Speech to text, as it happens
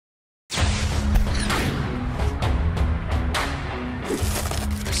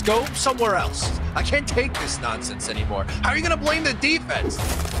Just go somewhere else. I can't take this nonsense anymore. How are you going to blame the defense?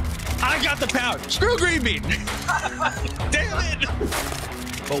 I got the pouch. Screw green bean. Damn it.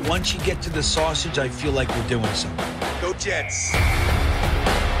 But once you get to the sausage, I feel like we're doing something. Go Jets.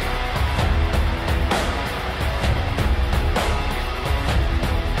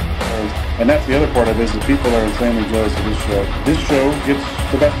 And that's the other part of it is the people are insanely jealous of this show. This show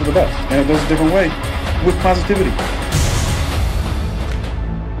gets the best of the best, and it does a different way with positivity.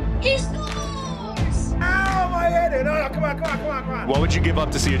 He scores! Ow, my head! No, come on. What would you give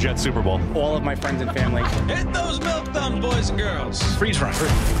up to see a Jets Super Bowl? All of my friends and family. Hit those milk thumbs, boys and girls. Freeze run.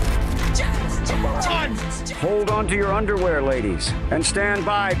 Hold on to your underwear, ladies, and stand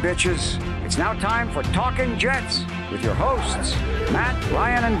by, bitches. It's now time for Talkin' Jets with your hosts, Matt,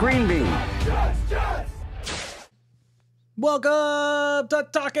 Ryan, and Green Bean. Welcome to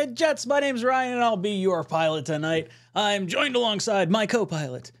Talkin' Jets. My name's Ryan, and I'll be your pilot tonight. I'm joined alongside my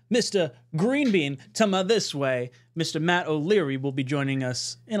co-pilot, Mr. Green Bean. To my this way, Mr. Matt O'Leary will be joining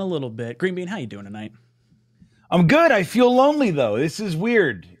us in a little bit. Green Bean, how you doing tonight? I'm good. I feel lonely, though. This is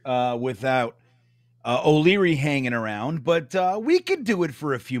weird without O'Leary hanging around, but we could do it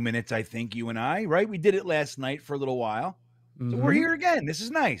for a few minutes, I think, you and I, right? We did it last night for a little while. So we're here again. This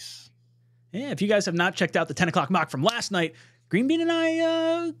is nice. Yeah, if you guys have not checked out the 10 o'clock mock from last night, Green Bean and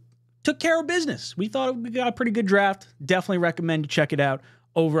I took care of business. We thought we got a pretty good draft. Definitely recommend you check it out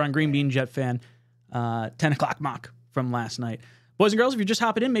over on Green Bean Jet Fan. 10 o'clock mock from last night. Boys and girls, if you're just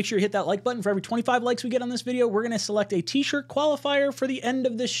hopping in, make sure you hit that like button. For every 25 likes we get on this video, we're going to select a t-shirt qualifier for the end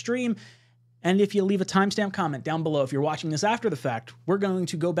of this stream. And if you leave a timestamp comment down below, if you're watching this after the fact, we're going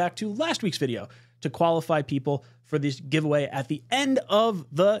to go back to last week's video to qualify people for this giveaway at the end of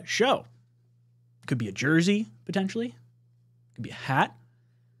the show. Could be a jersey, potentially. Could be a hat.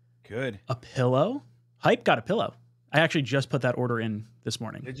 Good. A pillow. Hype got a pillow. I actually just put that order in this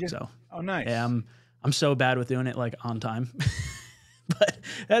morning. Did you? So, oh, nice. Yeah, I'm so bad with doing it like on time. But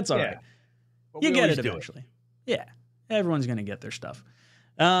that's all right. But you get it eventually. Yeah. Everyone's going to get their stuff.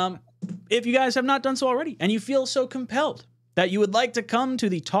 If you guys have not done so already and you feel so compelled that you would like to come to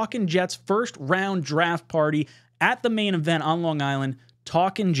the Talkin' Jets first round draft party at the main event on Long Island,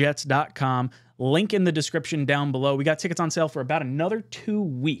 talkinjets.com. Link in the description down below. We got tickets on sale for about another 2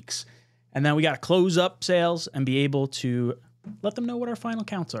 weeks. And then we got to close up sales and be able to let them know what our final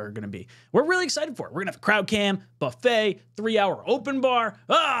counts are going to be. We're really excited for it. We're going to have a crowd cam, buffet, 3-hour open bar,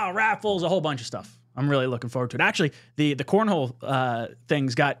 raffles, a whole bunch of stuff. I'm really looking forward to it. Actually, the cornhole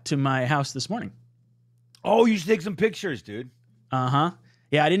things got to my house this morning. Oh, you should take some pictures, dude. Uh-huh.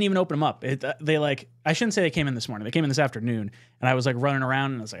 Yeah, I didn't even open them up. I shouldn't say they came in this morning. They came in this afternoon, and I was like running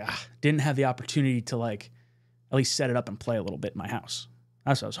around, and I was like, didn't have the opportunity to like at least set it up and play a little bit in my house.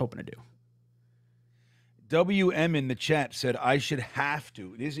 That's what I was hoping to do. WM in the chat said I should have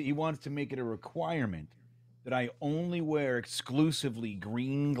to. He wants to make it a requirement that I only wear exclusively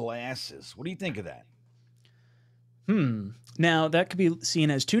green glasses. What do you think of that? Now, that could be seen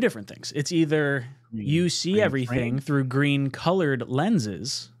as two different things. It's either you see everything through green-colored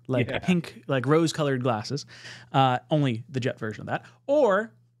lenses, like pink, like rose-colored glasses, only the Jet version of that,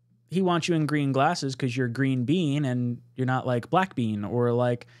 or he wants you in green glasses because you're green bean and you're not like black bean or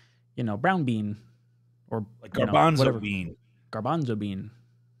like, brown bean or like garbanzo bean. Garbanzo bean.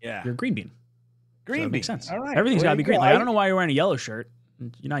 Yeah. You're green bean. Green bean. Makes sense. All right. Everything's got to be green. Like, I don't know why you're wearing a yellow shirt.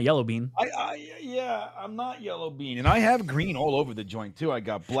 You're not yellow bean. Yeah, I'm not yellow bean. And I have green all over the joint, too. I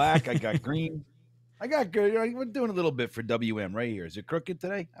got black. I got green. I got good. We're doing a little bit for WM right here. Is it crooked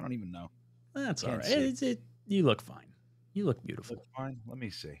today? I don't even know. That's all right. You look fine. You look beautiful. Look fine? Let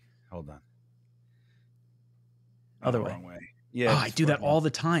me see. Hold on. Other way. Wrong way. Yeah. I do that all the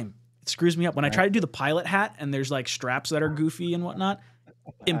time. It screws me up. When I try to do the pilot hat and there's like straps that are goofy and whatnot,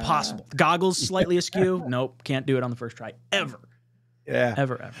 impossible. Goggles slightly askew. Nope. Can't do it on the first try. Ever. Yeah.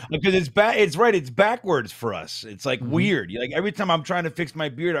 Ever. Because it's backwards for us. It's like weird. Like every time I'm trying to fix my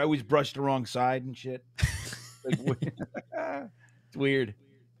beard, I always brush the wrong side and shit. It's weird.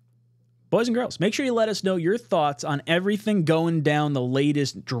 Boys and girls, make sure you let us know your thoughts on everything going down, the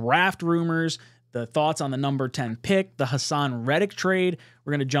latest draft rumors, the thoughts on the number 10 pick, the Haason Reddick trade.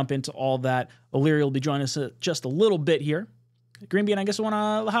 We're going to jump into all that. O'Leary will be joining us just a little bit here. Green Bean, I guess I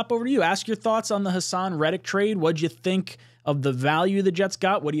want to hop over to you. Ask your thoughts on the Haason Reddick trade. What'd you think of the value the Jets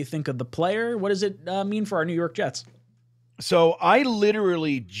got? What do you think of the player? What does it mean for our New York Jets? So I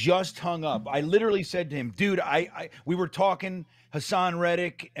literally just hung up. I literally said to him, dude, we were talking Haason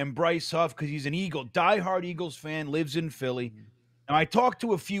Reddick and Bryce Huff because he's an diehard Eagles fan, lives in Philly. Now I talked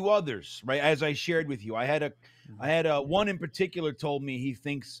to a few others, right? As I shared with you, I had one in particular told me he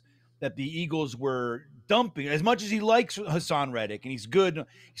thinks that the Eagles were dumping. As much as he likes Haason Reddick and he's good, he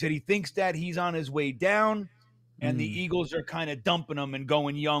said he thinks that he's on his way down, and the Eagles are kind of dumping him and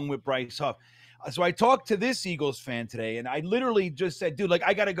going young with Bryce Huff. So I talked to this Eagles fan today, and I literally just said, dude, like,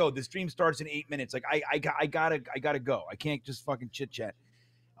 I got to go. The stream starts in 8 minutes. Like, I gotta go. I can't just fucking chit chat.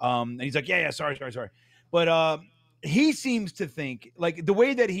 And he's like, yeah, sorry. But he seems to think, like, the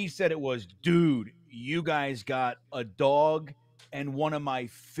way that he said it was, dude, you guys got a dog and one of my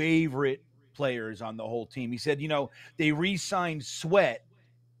favorite players on the whole team. He said, they re-signed Sweat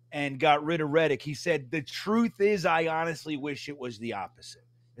and got rid of Reddick. He said, the truth is, I honestly wish it was the opposite.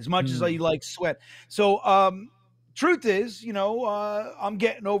 As much as I like Sweat. So, truth is, I'm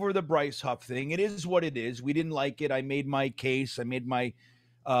getting over the Bryce Huff thing. It is what it is. We didn't like it. I made my case. I made my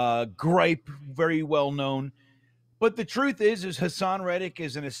gripe very well known. But the truth is Haason Reddick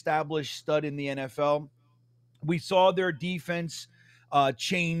is an established stud in the NFL. We saw their defense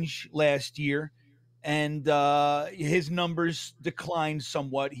change last year, and his numbers declined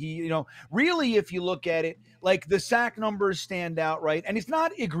somewhat. He, really, if you look at it, like, the sack numbers stand out, right? And it's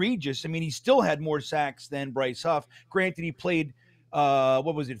not egregious. I mean, he still had more sacks than Bryce Huff. Granted, he played,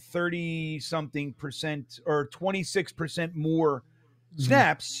 30-something% or 26% more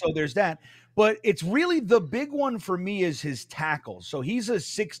snaps. So there's that. But it's really the big one for me is his tackles. So he's a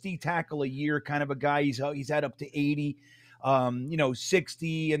 60 tackle a year kind of a guy. He's had up to 80,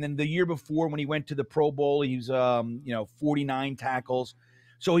 60. And then the year before when he went to the Pro Bowl, he was, 49 tackles.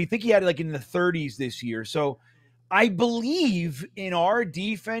 So I think he had like in the 30s this year. So I believe in our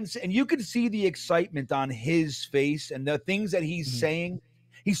defense, and you can see the excitement on his face and the things that he's saying.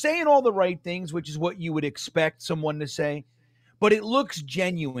 He's saying all the right things, which is what you would expect someone to say. But it looks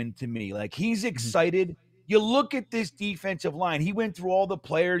genuine to me. Like, he's excited. You look at this defensive line. He went through all the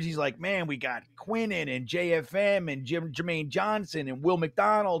players. He's like, man, we got Quinnen and JFM and Jermaine Johnson and Will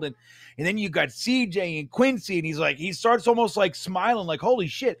McDonald. And then you got CJ and Quincy. And he's like, he starts almost like smiling, like, holy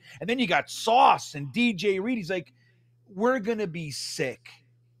shit. And then you got Sauce and DJ Reed. He's like, we're going to be sick,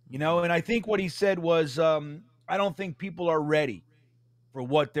 And I think what he said was, I don't think people are ready for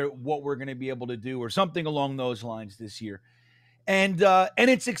what we're going to be able to do, or something along those lines this year. And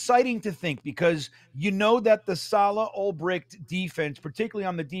it's exciting to think, because that the Saleh Ulbricht defense, particularly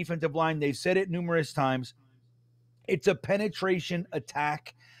on the defensive line, they've said it numerous times, it's a penetration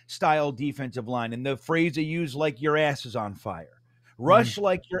attack style defensive line. And the phrase they use, like your ass is on fire. Rush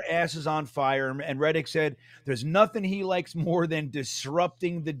like your ass is on fire. And Reddick said there's nothing he likes more than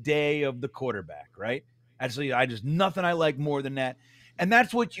disrupting the day of the quarterback, right? Actually, nothing I like more than that. And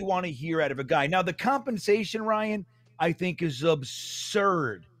that's what you want to hear out of a guy. Now, the compensation, Ryan, I think is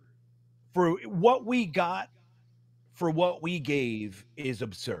absurd. For what we got, for what we gave, is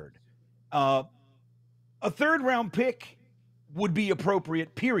absurd. A third-round pick would be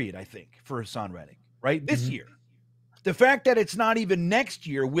appropriate, period, I think, for Haason Reddick, right? This year. The fact that it's not even next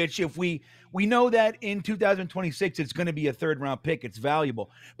year, which if we know that in 2026 it's going to be a third-round pick, it's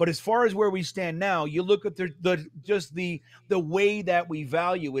valuable. But as far as where we stand now, you look at the way that we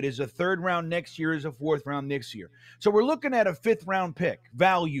value it is a third round next year, is a fourth round next year. So we're looking at a fifth-round pick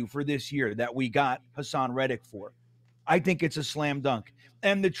value for this year that we got Haason Reddick for. I think it's a slam dunk.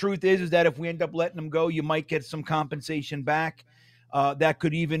 And the truth is that if we end up letting him go, you might get some compensation back that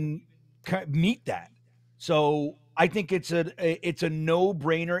could even meet that. So I think it's a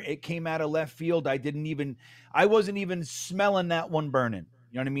no-brainer. It came out of left field. I wasn't even smelling that one burning.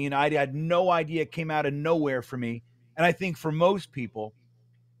 You know what I mean? I had no idea. It came out of nowhere for me. And I think for most people,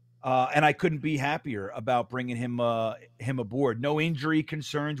 and I couldn't be happier about bringing him aboard. No injury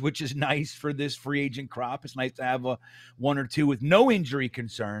concerns, which is nice for this free agent crop. It's nice to have one or two with no injury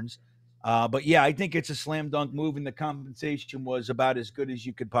concerns. But yeah, I think it's a slam dunk move, and the compensation was about as good as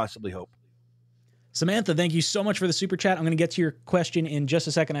you could possibly hope. Samantha, thank you so much for the super chat. I'm going to get to your question in just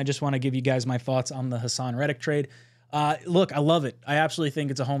a second. I just want to give you guys my thoughts on the Haason Reddick trade. Look, I love it. I absolutely think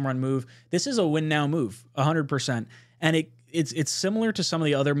it's a home run move. This is a win now move, 100%. And it's similar to some of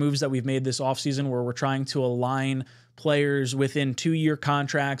the other moves that we've made this offseason, where we're trying to align players within 2-year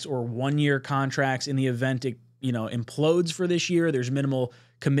contracts or 1-year contracts in the event it implodes for this year. There's minimal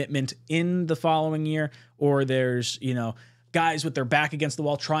commitment in the following year, or there's guys with their back against the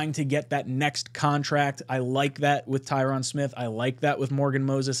wall trying to get that next contract. I like that with Tyron Smith. I like that with Morgan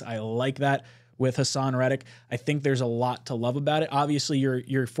Moses. I like that with Haason Reddick. I think there's a lot to love about it. Obviously,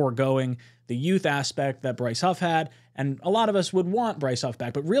 you're foregoing the youth aspect that Bryce Huff had, and a lot of us would want Bryce Huff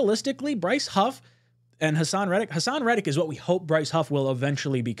back. But realistically, Bryce Huff and Haason Reddick is what we hope Bryce Huff will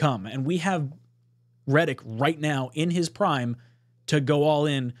eventually become. And we have Reddick right now in his prime to go all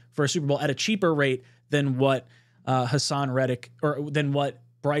in for a Super Bowl at a cheaper rate than what Haason Reddick, or than what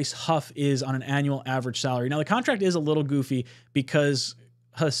Bryce Huff is on an annual average salary. Now, the contract is a little goofy because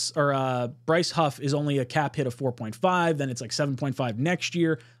Bryce Huff is only a cap hit of 4.5. Then it's like 7.5 next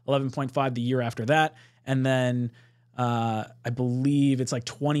year, 11.5 the year after that. And then I believe it's like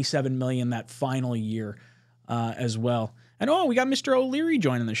 27 million that final year as well. And we got Mr. O'Leary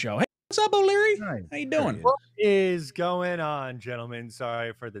joining the show. Hey, what's up, O'Leary? Hi. How you doing? What is going on, gentlemen?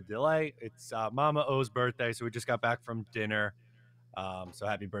 Sorry for the delay. It's Mama O's birthday, so we just got back from dinner. So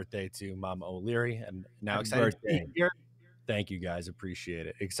happy birthday to Mama O'Leary. And now Happy excited birthday. to be here. Thank you, guys. Appreciate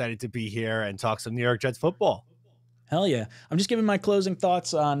it. Excited to be here and talk some New York Jets football. Hell yeah. I'm just giving my closing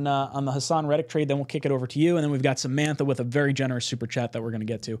thoughts on the Haason Reddick trade, then we'll kick it over to you, and then we've got Samantha with a very generous super chat that we're going to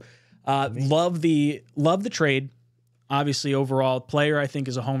get to. Love the trade. Obviously, overall, player, I think,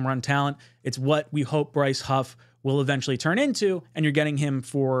 is a home run talent. It's what we hope Bryce Huff will eventually turn into, and you're getting him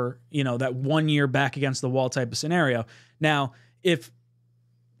for, that 1 year back against the wall type of scenario. Now, if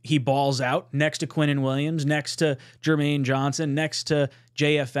he balls out next to Quinnen Williams, next to Jermaine Johnson, next to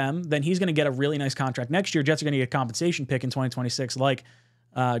JFM, then he's going to get a really nice contract next year. Jets are going to get a compensation pick in 2026, like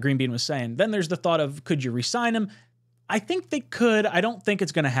Green Bean was saying. Then there's the thought of, could you re-sign him? I think they could. I don't think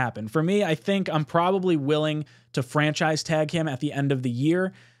it's going to happen. For me, I think I'm probably willing to franchise tag him at the end of the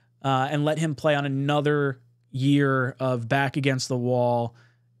year and let him play on another year of back against the wall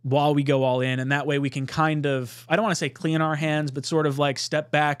while we go all in. And that way we can kind of, I don't want to say clean our hands, but sort of like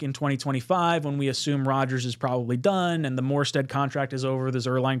step back in 2025 when we assume Rodgers is probably done and the Morstead contract is over, the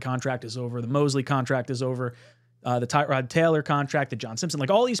Zerline contract is over, the Mosley contract is over, the Tyrod Taylor contract, the John Simpson,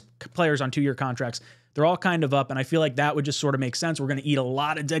 like all these players on 2-year contracts, they're all kind of up. And I feel like that would just sort of make sense. We're going to eat a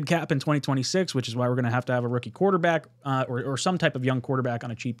lot of dead cap in 2026, which is why we're going to have a rookie quarterback or some type of young quarterback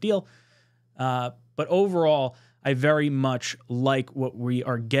on a cheap deal. But overall, I very much like what we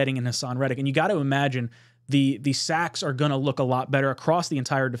are getting in Haason Reddick. And you got to imagine the sacks are going to look a lot better across the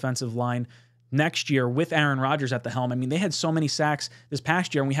entire defensive line next year with Aaron Rodgers at the helm. I mean, they had so many sacks this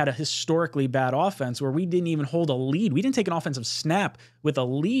past year, and we had a historically bad offense where we didn't even hold a lead. We didn't take an offensive snap with a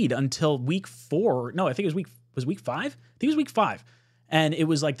lead until week 4. No, I think it was week 5? I think it was week 5. And it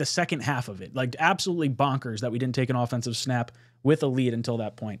was like the second half of it, like absolutely bonkers that we didn't take an offensive snap with a lead until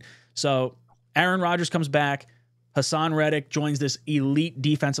that point. So Aaron Rodgers comes back. Haason Reddick joins this elite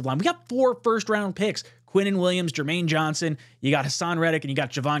defensive line. We got 4 first-round picks. Quinnen Williams, Jermaine Johnson. You got Haason Reddick, and you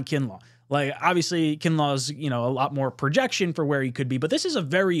got javon Kinlaw. Like, obviously, Kinlaw's, a lot more projection for where he could be, but this is a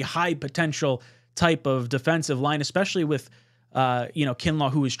very high potential type of defensive line, especially with,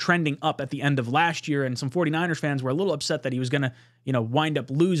 Kinlaw, who was trending up at the end of last year, and some 49ers fans were a little upset that he was going to, wind up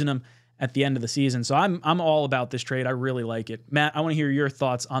losing him at the end of the season. So I'm all about this trade. I really like it. Matt, I want to hear your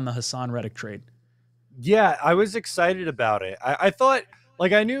thoughts on the Haason Reddick trade. Yeah, I was excited about it. I thought,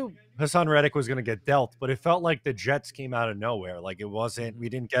 I knew Haason Reddick was going to get dealt, but it felt like the Jets came out of nowhere. Like, we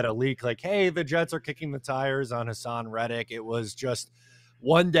didn't get a leak like, hey, the Jets are kicking the tires on Haason Reddick. It was just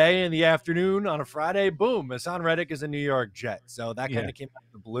one day in the afternoon on a Friday, boom, Haason Reddick is a New York Jet. So that kind of came out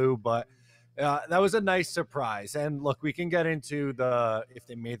of the blue, but that was a nice surprise. And look, we can get into if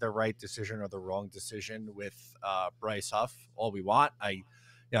they made the right decision or the wrong decision with Bryce Huff all we want.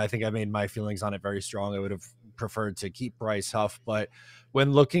 I think I made my feelings on it very strong. I would have preferred to keep Bryce Huff, but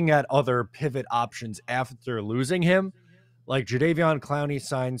when looking at other pivot options after losing him, like Jadeveon Clowney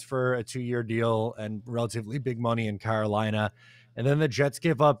signs for a 2-year deal and relatively big money in Carolina, and then the Jets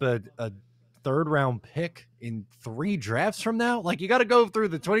give up a 3rd-round pick in 3 drafts from now. Like, you got to go through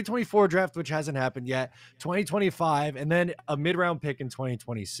the 2024 draft, which hasn't happened yet, 2025, and then a mid-round pick in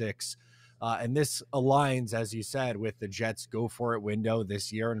 2026. And this aligns, as you said, with the Jets' go-for-it window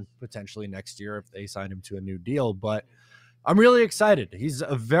this year and potentially next year if they sign him to a new deal. But I'm really excited. He's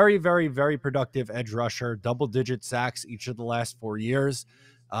a very, very, very productive edge rusher, double-digit sacks each of the last 4 years,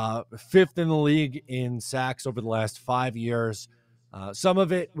 5th in the league in sacks over the last 5 years. Some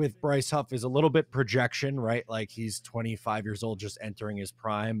of it with Bryce Huff is a little bit projection, right? Like, he's 25 years old, just entering his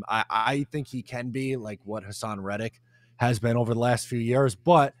prime. I think he can be like what Haason Reddick has been over the last few years,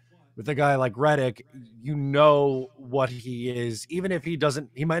 but with a guy like Reddick, what he is, even if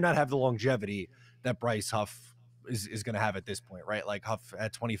he might not have the longevity that Bryce Huff is going to have at this point, right? Like, Huff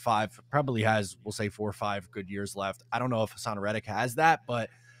at 25 probably has, we'll say 4 or 5 good years left. I don't know if Haason Reddick has that, but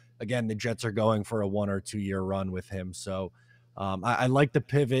again, the Jets are going for a 1 or 2 year run with him. So I like the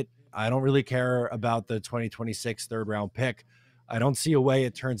pivot. I don't really care about the 2026 3rd-round pick. I don't see a way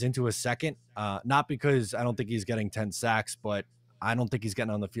it turns into a second, not because I don't think he's getting 10 sacks, but I don't think he's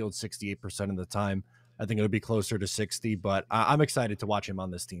getting on the field 68% of the time. I think it'll be closer to 60, but I'm excited to watch him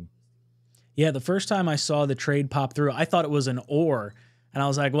on this team. Yeah, the first time I saw the trade pop through, I thought it was an or And I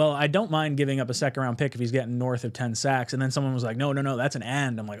was like, well, I don't mind giving up a second-round pick if he's getting north of 10 sacks. And then someone was like, no, that's an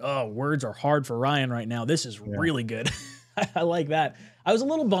and. I'm like, oh, words are hard for Ryan right now. This is really good. I like that. I was a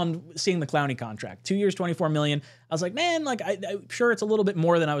little bummed seeing the Clowney contract. 2 years, $24 million. I was like, man, like, I'm sure it's a little bit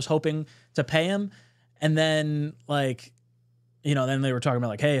more than I was hoping to pay him. And then, like, you know, then they were talking about,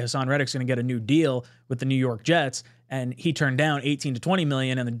 like, hey, Haason Reddick's going to get a new deal with the New York Jets. And he turned down 18 to 20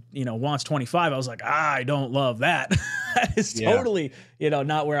 million and, you know, wants 25. I was like, I don't love that. That is totally, you know,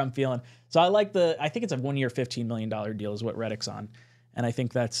 not where I'm feeling. So I think it's a 1 year, $15 million deal is what Reddick's on. And I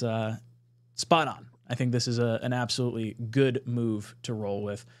think that's spot on. I think this is an absolutely good move to roll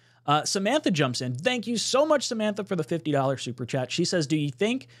with. Samantha jumps in. Thank you so much, Samantha, for the $50 super chat. She says, do you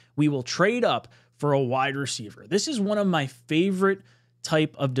think we will trade up for a wide receiver? This is one of my favorite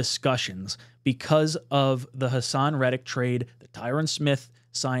type of discussions because of the Haason Reddick trade, the Tyron Smith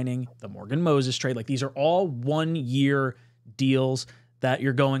signing, the Morgan Moses trade. Like, these are all 1 year deals that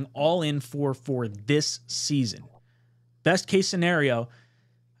you're going all in for this season. Best case scenario,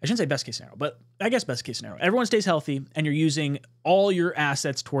 I shouldn't say best case scenario, but I guess best case scenario. Everyone stays healthy and you're using all your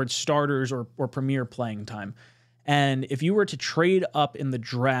assets towards starters or premier playing time. And if you were to trade up in the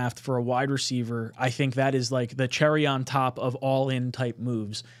draft for a wide receiver, I think that is like the cherry on top of all-in type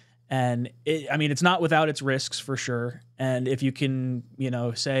moves. And it's not without its risks for sure. And if you can, you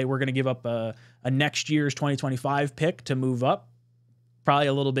know, say we're going to give up a next year's 2025 pick to move up, probably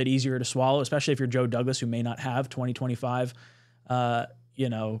a little bit easier to swallow, especially if you're Joe Douglas, who may not have 2025,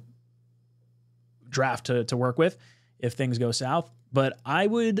 draft to work with if things go south. But I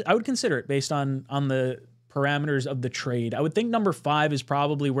would consider it based on the parameters of the trade. I would think number 5 is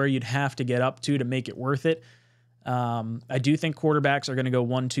probably where you'd have to get up to make it worth it. I do think quarterbacks are going to go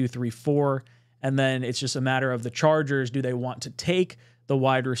 1, 2, 3, 4. And then it's just a matter of the Chargers. Do they want to take the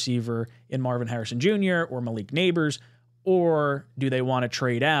wide receiver in Marvin Harrison Jr. or Malik Neighbors, or do they want to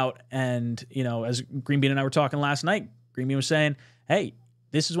trade out? And, you know, as Green Bean and I were talking last night, Green Bean was saying, hey,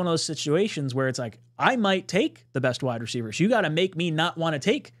 this is one of those situations where it's like, I might take the best wide receiver. So you got to make me not want to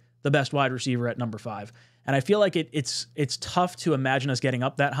take the best wide receiver at number 5. And I feel like it's tough to imagine us getting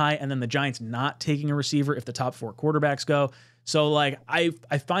up that high and then the Giants not taking a receiver if the top 4 quarterbacks go. So, like, I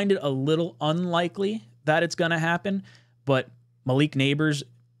find it a little unlikely that it's going to happen, but Malik Neighbors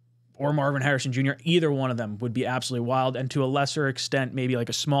or Marvin Harrison Jr., either one of them would be absolutely wild. And to a lesser extent, maybe like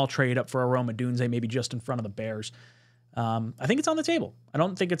a small trade up for a Rome Odunze, maybe just in front of the Bears. I think it's on the table. I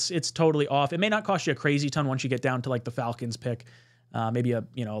don't think it's totally off. It may not cost you a crazy ton once you get down to like the Falcons pick. Maybe a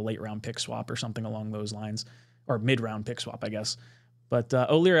late round pick swap or something along those lines, or mid round pick swap, I guess. But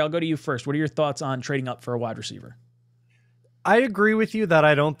O'Leary, I'll go to you first. What are your thoughts on trading up for a wide receiver? I agree with you that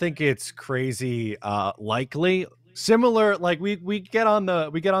I don't think it's crazy likely. Similar, like we get on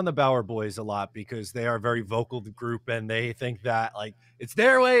the Bauer boys a lot because they are a very vocal group and they think that like it's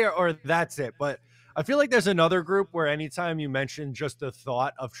their way or that's it. But I feel like there's another group where anytime you mention just the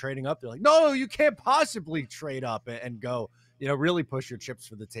thought of trading up, they're like, no, you can't possibly trade up and go, really push your chips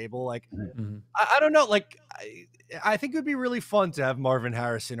for the table. Like, I don't know. Like, I think it would be really fun to have Marvin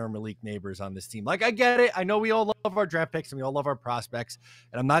Harrison or Malik Neighbors on this team. Like, I get it. I know we all love our draft picks and we all love our prospects.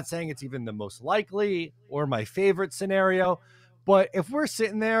 And I'm not saying it's even the most likely or my favorite scenario. But if we're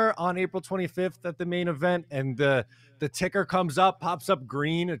sitting there on April 25th at the main event and the ticker comes up, pops up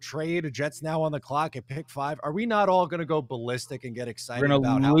green, a trade, a Jets now on the clock at pick 5, are we not all going to go ballistic and get excited? We're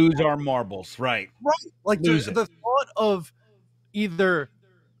going to lose our marbles, right? Right. Like the thought of either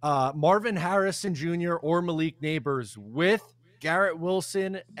Marvin Harrison Jr. or Malik Neighbors with Garrett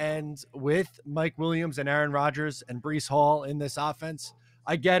Wilson and with Mike Williams and Aaron Rodgers and Breece Hall in this offense.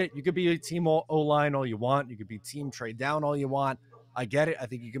 I get it. You could be a team O-line all you want. You could be team trade down all you want. I get it. I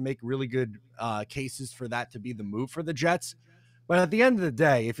think you can make really good cases for that to be the move for the Jets. But at the end of the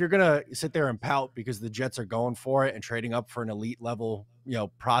day, if you're going to sit there and pout because the Jets are going for it and trading up for an elite level,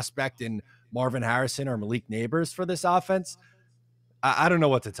 prospect in Marvin Harrison or Malik Neighbors for this offense, I don't know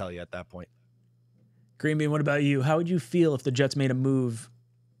what to tell you at that point. Green Bean, what about you? How would you feel if the Jets made a move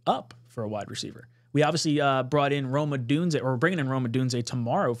up for a wide receiver? We obviously brought in Rome Odunze, or we're bringing in Rome Odunze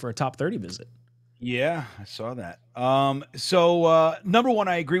tomorrow for a top 30 visit. Yeah, I saw that. So number one,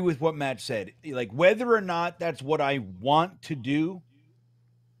 I agree with what Matt said. Like, whether or not that's what I want to do,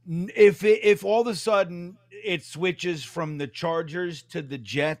 if all of a sudden it switches from the Chargers to the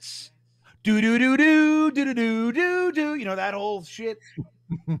Jets, that whole shit,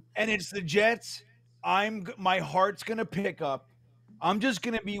 and it's the Jets, my heart's gonna pick up. I'm just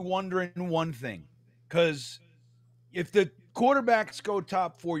gonna be wondering one thing, because if the quarterbacks go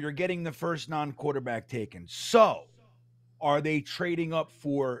top 4, you're getting the first non-quarterback taken. So are they trading up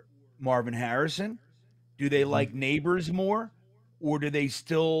for Marvin Harrison? Do they like Neighbors more? or do they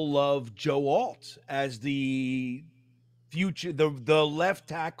still love Joe Alt as the future, the left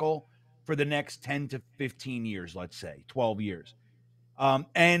tackle for the next 10 to 15 years, let's say 12 years?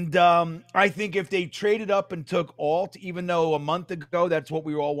 I think if they traded up and took Alt, even though a month ago that's what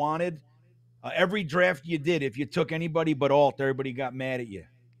we all wanted, every draft you did, if you took anybody but Alt, everybody got mad at you.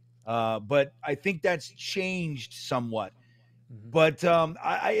 But I think that's changed somewhat. But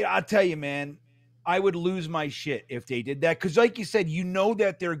I'll tell you, man, I would lose my shit if they did that. Because like you said, you know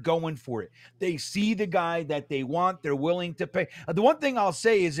that they're going for it. They see the guy that they want. They're willing to pay. The one thing I'll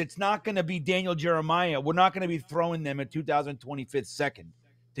say is it's not going to be Daniel Jeremiah. We're not going to be throwing them at 2025 second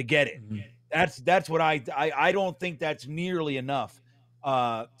to get it. That's what I don't think that's nearly enough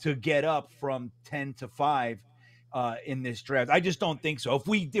to get up from 10 to 5 in this draft. I just don't think so.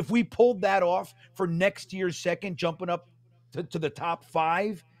 If we pulled that off for next year's second, jumping up to the top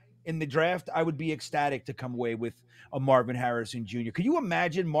 5 in the draft, I would be ecstatic to come away with a Marvin Harrison Jr. Could you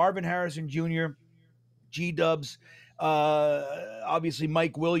imagine Marvin Harrison Jr., G-Dubs, obviously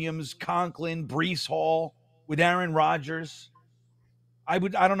Mike Williams, Conklin, Breece Hall with Aaron Rodgers? I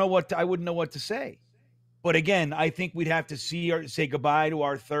wouldn't know what to say. But again, I think we'd have to say goodbye to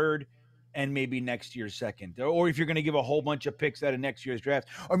our third and maybe next year's second. Or if you're going to give a whole bunch of picks out of next year's draft,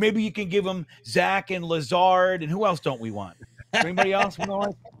 or maybe you can give them Zach and Lazard, and who else don't we want? Anybody else we don't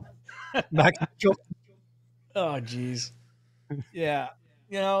like? Max Mitchell. Oh, geez. Yeah.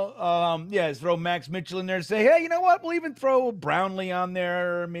 Throw Max Mitchell in there and say, hey, you know what? We'll even throw Brownlee on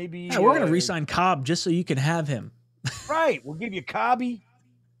there. Maybe. Yeah, we're going to re-sign Cobb just so you can have him. Right. We'll give you Cobby.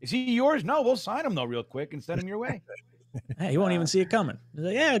 Is he yours? No, we'll sign him, though, real quick and send him your way. Hey, you won't even see it coming.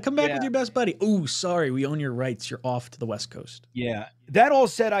 Like, yeah, come back with your best buddy. Oh, sorry, we own your rights. You're off to the West Coast. Yeah. That all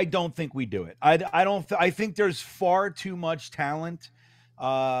said, I don't think we do it. I think there's far too much talent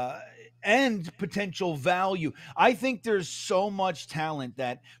and potential value. I think there's so much talent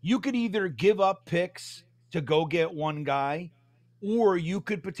that you could either give up picks to go get one guy, or you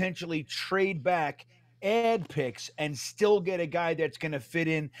could potentially trade back, add picks, and still get a guy that's going to fit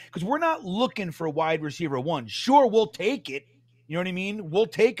in. Because we're not looking for wide receiver 1. Sure, we'll take it. You know what I mean? We'll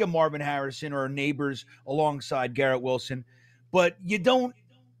take a Marvin Harrison or a Neighbors alongside Garrett Wilson. But you don't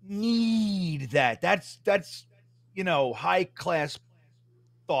need that. That's high-class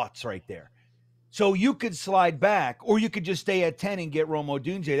thoughts right there. So you could slide back, or you could just stay at 10 and get Rome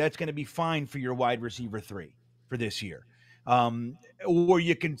Odunze. That's going to be fine for your wide receiver 3 for this year. Or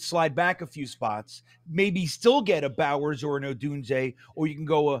you can slide back a few spots, maybe still get a Bowers or an Odunze, or you can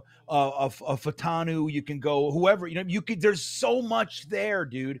go a Fatanu, you can go whoever, there's so much there,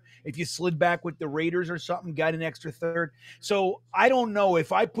 dude. If you slid back with the Raiders or something, got an extra third. So I don't know.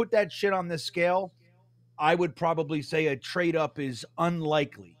 If I put that shit on the scale, I would probably say a trade up is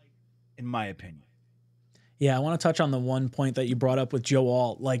unlikely, in my opinion. Yeah, I want to touch on the one point that you brought up with Joe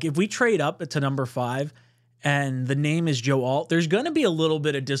Alt. Like, if we trade up to number 5 and the name is Joe Alt, there's going to be a little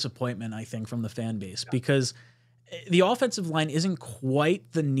bit of disappointment, I think, from the fan base, because the offensive line isn't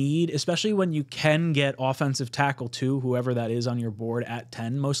quite the need, especially when you can get offensive tackle 2, whoever that is on your board, at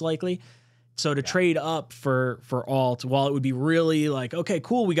 10, most likely. So to trade up for Alt, while it would be really like, okay,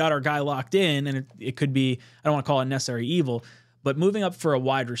 cool, we got our guy locked in, and it could be, I don't want to call it necessary evil, but moving up for a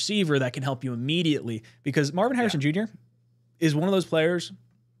wide receiver that can help you immediately, because Marvin Harrison Jr. is one of those players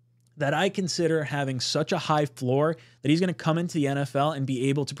that I consider having such a high floor that he's going to come into the NFL and be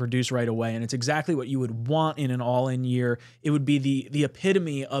able to produce right away. And it's exactly what you would want in an all-in year. It would be the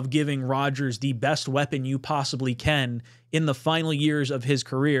epitome of giving Rodgers the best weapon you possibly can in the final years of his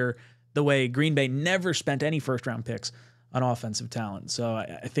career, the way Green Bay never spent any first-round picks on offensive talent. So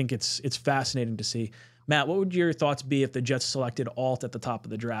I think it's fascinating to see. Matt, what would your thoughts be if the Jets selected Alt at the top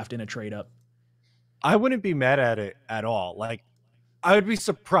of the draft in a trade-up? I wouldn't be mad at it at all. Like, I would be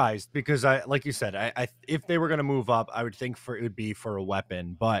surprised because like you said, I if they were going to move up, I would think it would be for a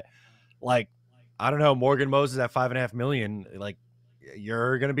weapon. But like, I don't know, Morgan Moses at $5.5 million, like,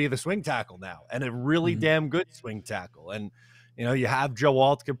 you're going to be the swing tackle now, and a really damn good swing tackle. And you have Joe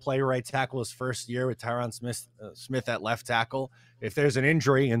Alt could play right tackle his first year with Tyron Smith at left tackle. If there's an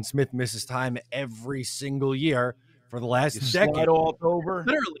injury and Smith misses time every single year for the last decade, Alt over,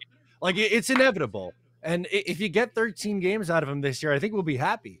 literally, like it's inevitable. And if you get 13 games out of him this year, I think we'll be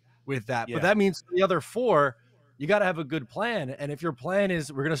happy with that. Yeah. But that means for the other 4, you got to have a good plan. And if your plan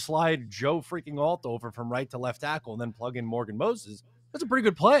is we're going to slide Joe freaking Alt over from right to left tackle and then plug in Morgan Moses, that's a pretty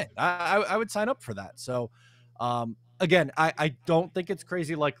good plan. I would sign up for that. So, again, I don't think it's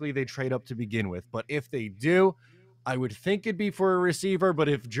crazy likely they trade up to begin with. But if they do, I would think it'd be for a receiver. But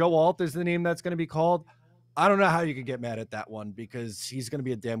if Joe Alt is the name that's going to be called, I don't know how you could get mad at that one, because he's going to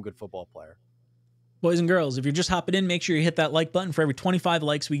be a damn good football player. Boys and girls, if you're just hopping in, make sure you hit that like button. For every 25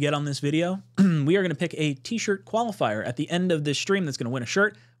 likes we get on this video, we are going to pick a t-shirt qualifier at the end of this stream that's going to win a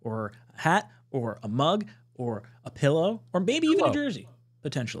shirt or a hat or a mug or a pillow or maybe even a jersey,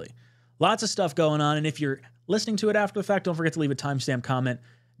 potentially. Lots of stuff going on. And if you're listening to it after the fact, don't forget to leave a timestamp comment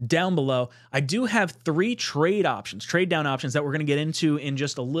down below. I do have 3 trade down options that we're going to get into in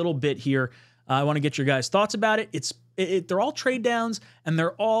just a little bit here. I want to get your guys' thoughts about it. They're all trade downs, and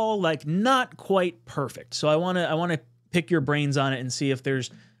they're all like not quite perfect. So I want to pick your brains on it and see if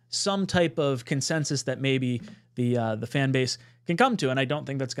there's some type of consensus that maybe the fan base can come to. And I don't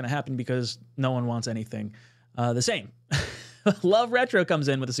think that's going to happen because no one wants anything the same. Love Retro comes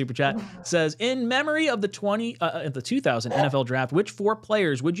in with a super chat. Says, in memory of the 2000 NFL draft, which 4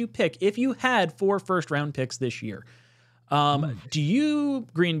 players would you pick if you had 4 first-round picks this year? Do you,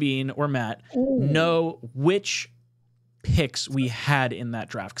 Green Bean or Matt, know which picks we had in that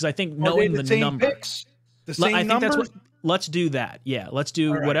draft? Because I think knowing the number, picks? The same numbers? Let's do that. Yeah, let's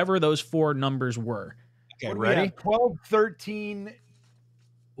do whatever those 4 numbers were. Okay, ready? 12, 13,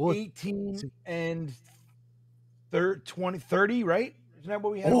 18, and 20, 30, right? Isn't that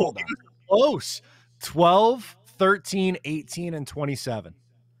what we had? Hold on. Close. 12, 13, 18, and 27.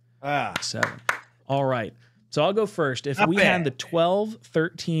 7. All right. So I'll go first. If we had the 12,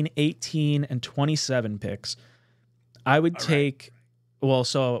 13, 18, and 27 picks, I would take, well,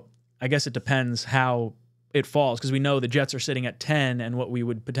 so I guess it depends how it falls, because we know the Jets are sitting at 10 and what we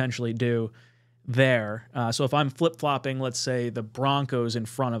would potentially do there. So if I'm flip-flopping, let's say the Broncos in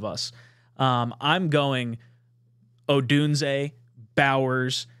front of us, I'm going 𝐒'Duhn,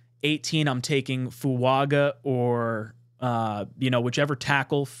 Bowers. 18, I'm taking Fuaga or, whichever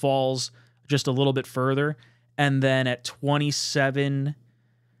tackle falls just a little bit further. And then at 27,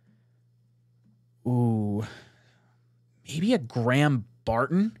 maybe a Graham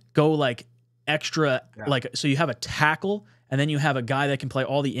Barton. Go like extra, so you have a tackle, and then you have a guy that can play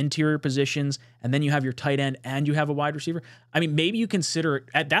all the interior positions, and then you have your tight end, and you have a wide receiver. I mean, maybe you consider,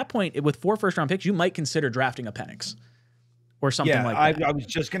 at that point, with 4 first-round picks, you might consider drafting a Penix or something like that. I was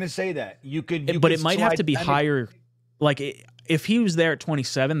just going to say that. But it might have to be higher. Like, if he was there at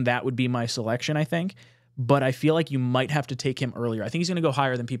 27, that would be my selection, I think. But I feel like you might have to take him earlier. I think he's going to go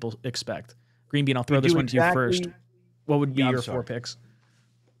higher than people expect. Green Bean, I'll throw this one to you first. What would be your 4 picks?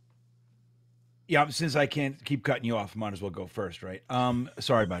 Yeah, since I can't keep cutting you off, might as well go first, right?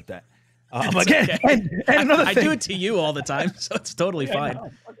 Sorry about that. Again, okay. and another thing. I do it to you all the time, so it's totally fine.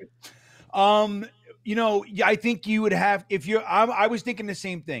 I think you would have, if you're, I was thinking the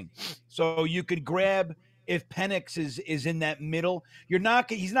same thing. So you could grab, if Penix is in that middle, he's not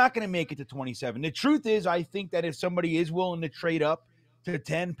going to make it to 27. The truth is, I think that if somebody is willing to trade up to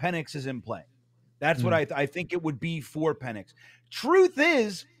 10, Penix is in play. That's what I think it would be for Penix. Truth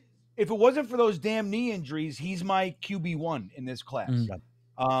is, if it wasn't for those damn knee injuries, he's my QB1 in this class.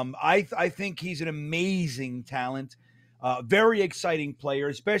 I think he's an amazing talent, very exciting player,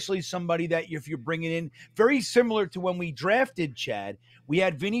 especially somebody that if you're bringing in, very similar to when we drafted Chad. We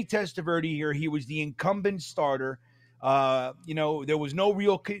had Vinny Testaverde here. He was the incumbent starter. There was no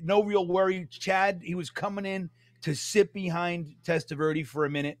real worry. Chad, he was coming in to sit behind Testaverde for a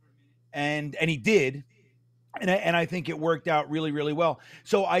minute, and he did. And I think it worked out really, really well.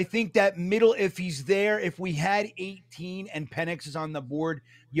 So I think that middle, if he's there, if we had 18 and Penix is on the board,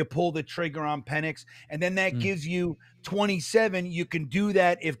 you pull the trigger on Penix. And then that gives you 27. You can do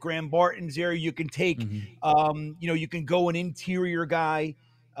that if Graham Barton's there. You can take, you can go an interior guy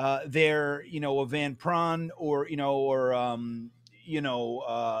there, a Van Pran or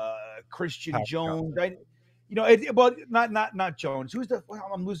Christian Jones. But not Jones. Who's the? Well,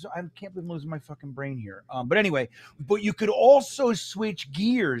 I'm losing. I can't believe I'm losing my fucking brain here. But anyway, but you could also switch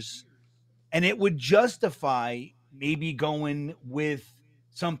gears, and it would justify maybe going with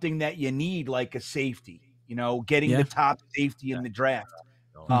something that you need, like a safety. Getting the top safety in the draft.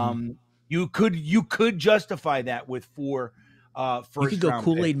 You could justify that with 4 first. You could go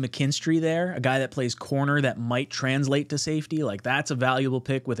 ''𝐮𝐫𝐞𝐽 there, a guy that plays corner that might translate to safety. Like, that's a valuable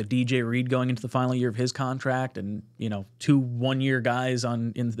pick with a DJ Reed going into the final year of his contract, and 2 one-year guys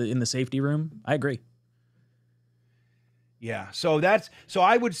in the safety room. I agree. Yeah, so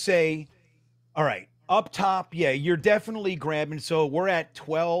I would say, all right, up top, you're definitely grabbing. So we're at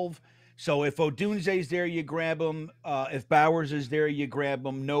 12. So if 𝐒'Duhn is there, you grab him. If Bowers is there, you grab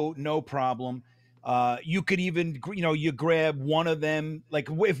him. No problem. You could even, you grab one of them. Like,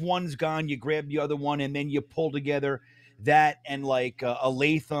 if one's gone, you grab the other one, and then you pull together that and like a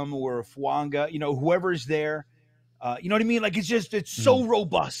Latham or a Fuanga, whoever's there. You know what I mean? Like, it's so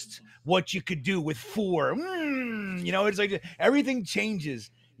robust what you could do with 4. It's like everything changes,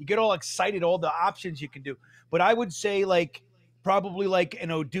 You get all excited, all the options you can do. But I would say like probably like an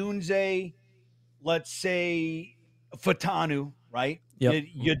Odunze, let's say Fatanu, right? Yep.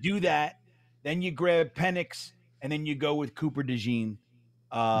 You do that, then you grab Penix, and then you go with Cooper DeJean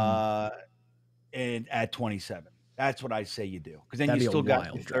and at 27. That's what I say you do. Because then That'd you be still a got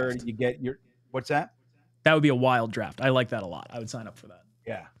wild your third, draft. you get your what's that? That would be a wild draft. I like that a lot. I would sign up for that.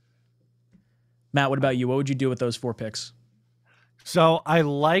 Yeah. Matt, what about you? What would you do with those 4 picks? So I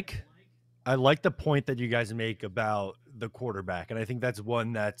like the point that you guys make about the quarterback, and I think that's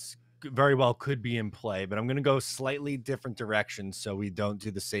one that's very well could be in play, but I'm going to go slightly different directions so we don't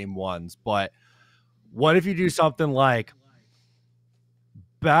do the same ones. But what if you do something like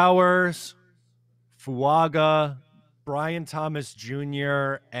Bowers, Fuaga, Brian Thomas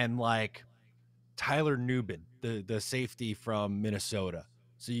Jr., and like Tyler Nubin, the safety from Minnesota.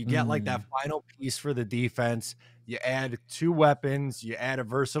 So you get like that final piece for the defense. You add 2 weapons. You add a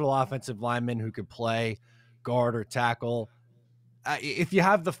versatile offensive lineman who could play guard or tackle. If you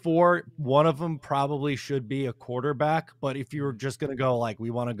have the 4, one of them probably should be a quarterback. But if you're just going to go like, we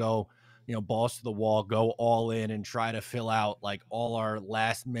want to go, balls to the wall, go all in and try to fill out like all our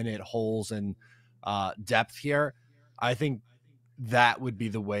last minute holes and depth here, I think that would be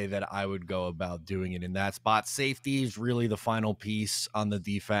the way that I would go about doing it in that spot. Safety is really the final piece on the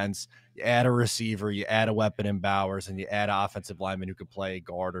defense. You add a receiver, you add a weapon in Bowers, and you add an offensive lineman who could play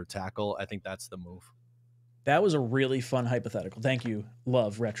guard or tackle. I think that's the move. That was a really fun hypothetical. Thank you,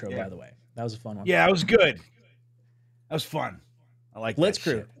 Love Retro, by the way. That was a fun one. Yeah, it was good. That was fun. I like that. Let's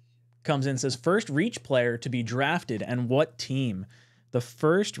Crew comes in and says, first reach player to be drafted and what team? The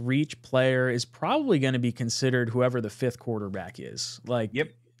first reach player is probably going to be considered whoever the 5th quarterback is. Like,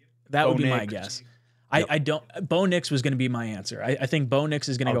 that would be my guess. Bo Nix was going to be my answer. I think Bo Nix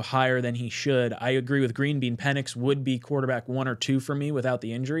is going to go higher than he should. I agree with Green Bean. Penix would be quarterback 1 or 2 for me without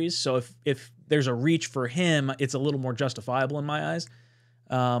the injuries. So if there's a reach for him, it's a little more justifiable in my eyes.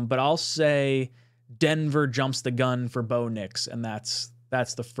 But I'll say Denver jumps the gun for Bo Nix, and that's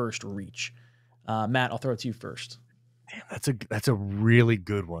the first reach. Matt, I'll throw it to you first. Damn, that's a really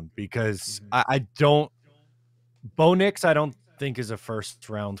good one because I don't Bo Nix I don't think is a first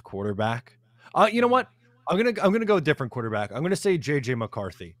round quarterback. You know what? I'm gonna go a different quarterback. I'm gonna say JJ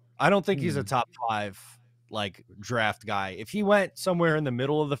McCarthy. I don't think he's a top 5 like draft guy. If he went somewhere in the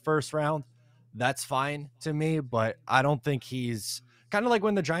middle of the first round, that's fine to me. But I don't think he's kind of like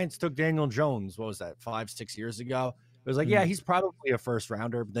when the Giants took Daniel Jones. What was that? 5-6 years ago. It was like, yeah, he's probably a first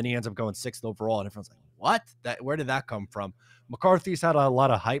rounder, but then he ends up going 6th overall, and everyone's like, what? Where did that come from? McCarthy's had a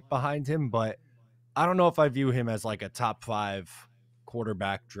lot of hype behind him, but I don't know if I view him as like a top 5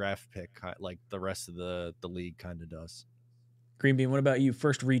 quarterback draft pick like the rest of the league kind of does. Green Bean, what about you?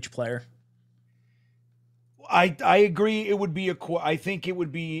 First reach player. I agree. It would be I think it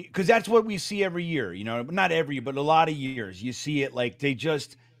would be because that's what we see every year. Not every, but a lot of years you see it. Like they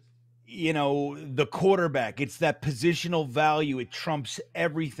just, the quarterback. It's that positional value. It trumps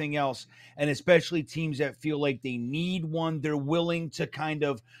everything else, and especially teams that feel like they need one. They're willing to kind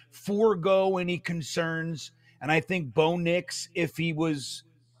of forego any concerns. And I think Bo Nix, if he's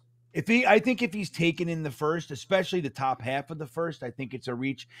taken in the first, especially the top half of the first, I think it's a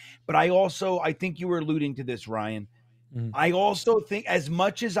reach. But I think you were alluding to this, Ryan. I also think as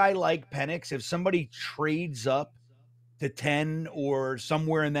much as I like Penix, if somebody trades up to 10 or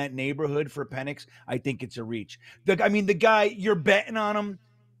somewhere in that neighborhood for Penix, I think it's a reach. The guy, you're betting on him,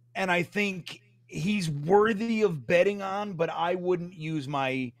 and I think he's worthy of betting on, but I wouldn't use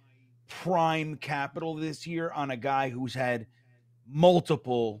my prime capital this year on a guy who's had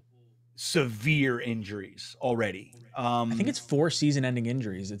multiple severe injuries already. I think it's 4 season-ending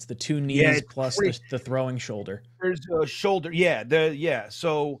injuries. It's the 2 knees plus the throwing shoulder. There's a shoulder,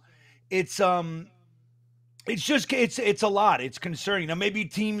 So it's a lot. It's concerning. Now maybe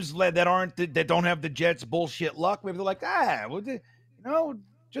teams that don't have the Jets bullshit luck. Maybe they're like,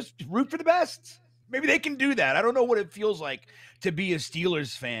 just root for the best. Maybe they can do that. I don't know what it feels like to be a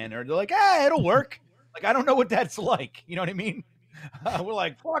Steelers fan, or they're like, it'll work. Like, I don't know what that's like. You know what I mean? We're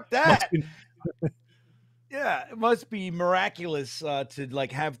like, fuck that. Yeah, it must be miraculous to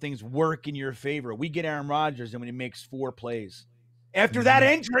like have things work in your favor. We get Aaron Rodgers, and when he makes 4 plays after that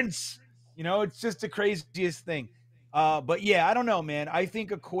entrance, it's just the craziest thing. But yeah, I don't know, man. I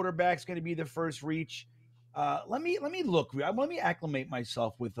think a quarterback's going to be the first reach. Let me look. Let me acclimate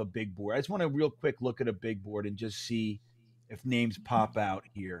myself with a big board. I just want a real quick look at a big board and just see if names pop out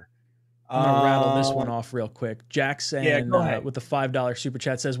here. I'm going to rattle this one off real quick. Jackson go ahead. with the $5 super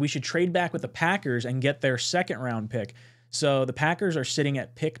chat says we should trade back with the Packers and get their 2nd round pick. So the Packers are sitting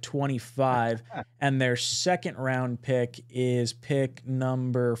at pick 25, and their second round pick is pick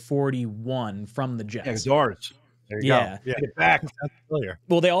number 41 from the Jets. Yeah, it's ours. There you go. Yeah. Get it back. That's familiar.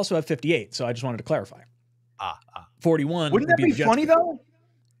 Well, they also have 58, so I just wanted to clarify. 41. Wouldn't that be the funny pick. though?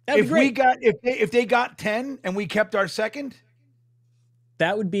 That'd be great. If they got 10 and we kept our second,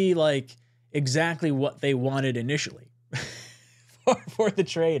 that would be like exactly what they wanted initially for the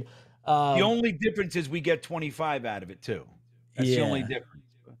trade. The only difference is we get 25 out of it too. That's the only difference.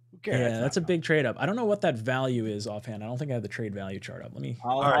 Who cares? Yeah, that's a big trade up. I don't know what that value is offhand. I don't think I have the trade value chart up. Let me.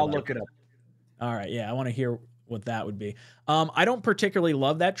 I'll look it up. All right. Yeah, I want to hear what that would be. I don't particularly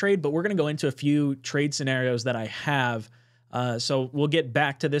love that trade, but we're going to go into a few trade scenarios that I have. So we'll get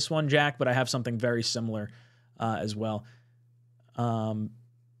back to this one, Jack, but I have something very similar as well.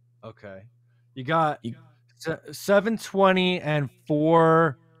 Okay. You got 720 and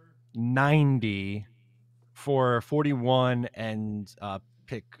 490 for 41 and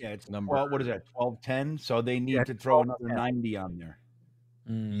pick. Yeah, it's number. Well, what is that? 1210. So they need to throw another 90 on there.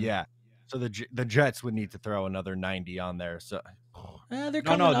 Yeah. So the Jets would need to throw another 90 on there. So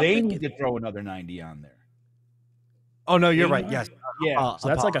they need to throw another 90 on there. Oh no, you're right. Yes. Yeah. So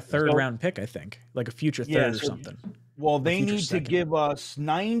that's like a third round pick, I think, like a future third or something. Well, they need to give us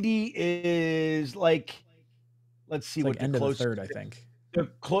 90 is like, let's see what the end of the closest third, I think.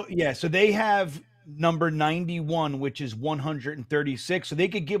 So they have number 91, which is 136. So they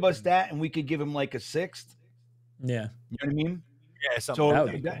could give us that, and we could give them like a sixth. Yeah. You know what I mean? Yeah. So that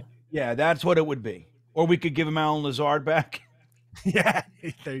would be cool. Yeah, that's what it would be. Or we could give him Alan Lazard back. Yeah.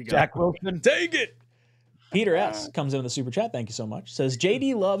 There you go. Jack Wilson. Take it. Peter S. comes in with a super chat. Thank you so much. Says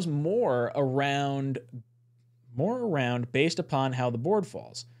JD loves more around based upon how the board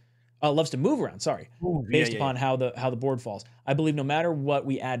falls. Loves to move around, based upon how the board falls. I believe no matter what,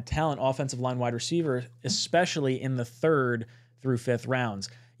 we add talent, offensive line, wide receiver, especially in the 3rd through 5th rounds.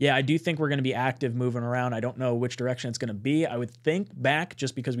 Yeah, I do think we're going to be active moving around. I don't know which direction it's going to be. I would think back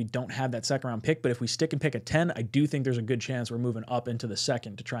just because we don't have that 2nd round pick, but if we stick and pick a 10, I do think there's a good chance we're moving up into the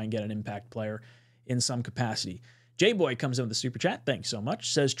 2nd to try and get an impact player in some capacity. J-Boy comes in with a super chat. Thanks so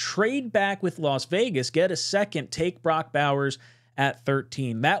much. Says, trade back with Las Vegas, get a 2nd, take Brock Bowers at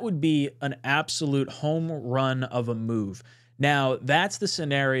 13. That would be an absolute home run of a move. Now, that's the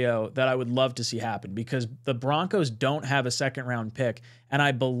scenario that I would love to see happen because the Broncos don't have a 2nd round pick, and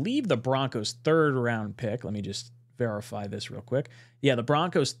I believe the Broncos' 3rd round pick, let me just verify this real quick. Yeah, the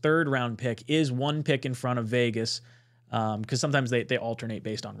Broncos' 3rd round pick is 1 pick in front of Vegas because sometimes they alternate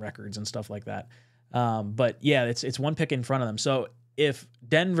based on records and stuff like that. But yeah, it's 1 pick in front of them. So if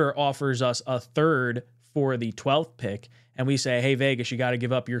Denver offers us a 3rd for the 12th pick, and we say, hey, Vegas, you got to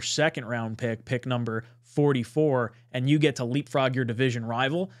give up your 2nd round pick number 44, and you get to leapfrog your division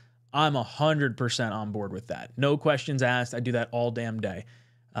rival, I'm 100% on board with that. No questions asked. I do that all damn day.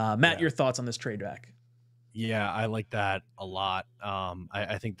 Matt, your thoughts on this trade back? Yeah, I like that a lot.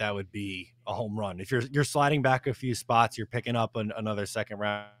 I think that would be a home run. If you're sliding back a few spots, you're picking up another 2nd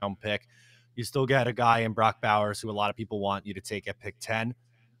round pick. You still get a guy in Brock Bowers who a lot of people want you to take at pick 10.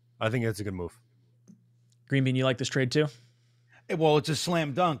 I think it's a good move. Green Bean, you like this trade too? Well, it's a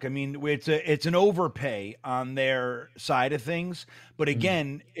slam dunk. I mean, it's an overpay on their side of things. But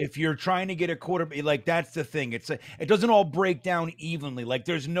again, if you're trying to get a quarterback, like that's the thing. It doesn't all break down evenly. Like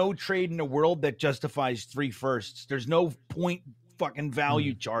there's no trade in the world that justifies 3 firsts. There's no point fucking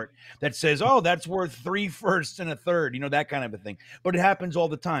value chart that says, oh, that's worth 3 firsts and a 3rd, that kind of a thing. But it happens all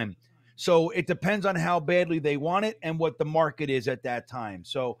the time. So it depends on how badly they want it and what the market is at that time.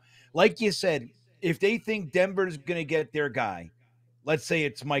 So like you said, if they think Denver's going to get their guy, let's say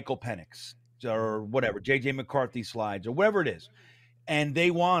it's Michael Penix or whatever, J.J. McCarthy slides or whatever it is, and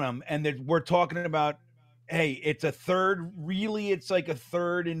they want him, and we're talking about, hey, it's a 3rd. Really, it's like a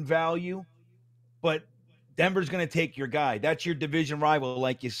 3rd in value, but Denver's going to take your guy. That's your division rival,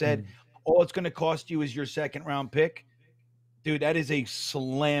 like you said. All it's going to cost you is your 2nd round pick. Dude, that is a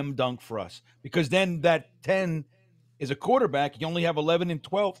slam dunk for us because then that 10 is a quarterback. You only have 11 and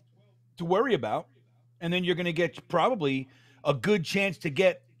 12 to worry about, and then you're going to get probably a good chance to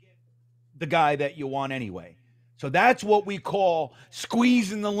get the guy that you want anyway. So that's what we call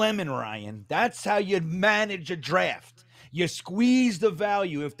squeezing the lemon, Ryan. That's how you manage a draft. You squeeze the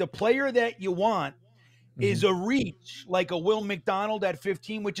value. If the player that you want is a reach, like a Will McDonald at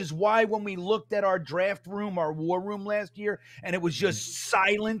 15, which is why when we looked at our draft room, our war room last year, and it was just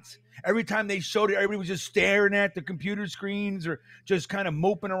silent. Every time they showed it, everybody was just staring at the computer screens or just kind of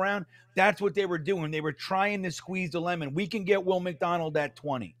moping around. That's what they were doing. They were trying to squeeze the lemon. We can get Will McDonald at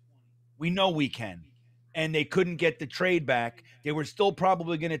 20. We know we can. And they couldn't get the trade back. They were still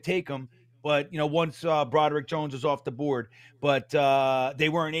probably going to take him But once Broderick Jones was off the board, but they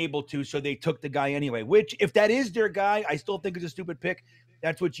weren't able to, so they took the guy anyway. Which, if that is their guy, I still think it's a stupid pick.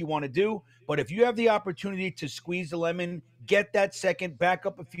 That's what you want to do. But if you have the opportunity to squeeze the lemon, get that second, back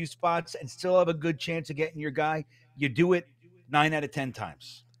up a few spots, and still have a good chance of getting your guy, you do it 9 out of 10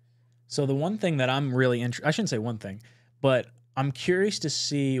 times. So the one thing that I'm really I shouldn't say one thing, but I'm curious to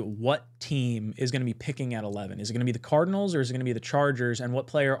see what team is going to be picking at 11. Is it going to be the Cardinals or is it going to be the Chargers? And what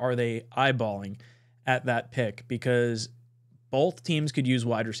player are they eyeballing at that pick? Because both teams could use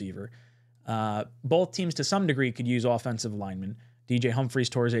wide receiver. Both teams, to some degree, could use offensive linemen. DJ Humphries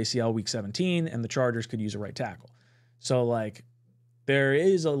tore his ACL week 17, and the Chargers could use a right tackle. So, like, there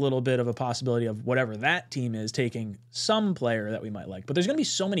is a little bit of a possibility of whatever that team is taking some player that we might like. But there's going to be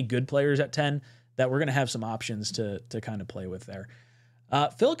so many good players at 10 that we're going to have some options to kind of play with there.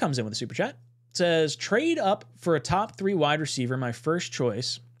 Phil comes in with a super chat. Says, trade up for a top 3 wide receiver, my first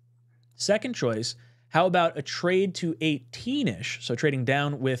choice. Second choice, how about a trade to 18-ish? So trading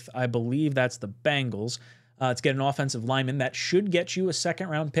down with, I believe that's the Bengals, to get an offensive lineman. That should get you a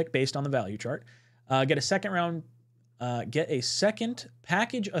second-round pick based on the value chart. Get a second,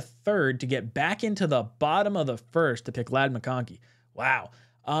 package a third to get back into the bottom of the first to pick Ladd McConkey. Wow.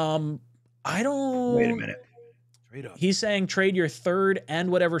 I don't... Wait a minute. Trade up. He's saying trade your third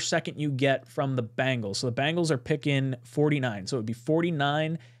and whatever second you get from the Bengals. So the Bengals are picking 49. So it would be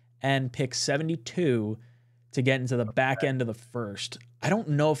 49 and pick 72 to get into the back end of the first. I don't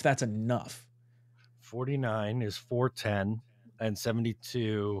know if that's enough. 49 is 410 and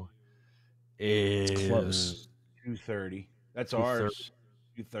 72 is it's close. 230. That's ours.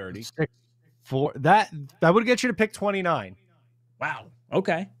 230. That would get you to pick 29. Wow.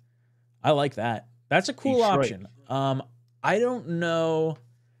 Okay. I like that. That's a cool option. I don't know.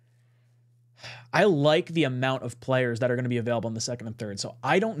 I like the amount of players that are going to be available in the second and third. So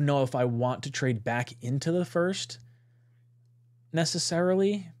I don't know if I want to trade back into the first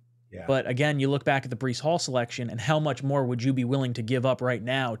necessarily. Yeah. But again, you look back at the Breece Hall selection and how much more would you be willing to give up right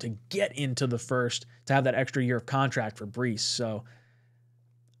now to get into the first, to have that extra year of contract for Breece. So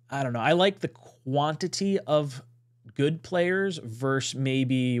I don't know. I like the quantity of good players versus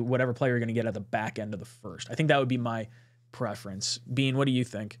maybe whatever player you're going to get at the back end of the first. I think that would be my preference. Bean, what do you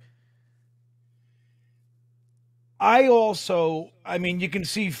think? I mean, you can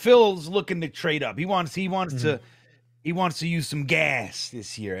see Phil's looking to trade up. He wants to use some gas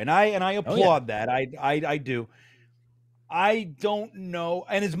this year, and I applaud that. I do. I don't know,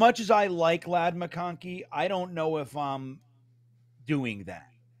 and as much as I like Ladd McConkey, I don't know if I'm doing that.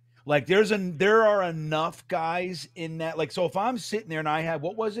 Like, there are enough guys in that. Like, so if I'm sitting there and I have,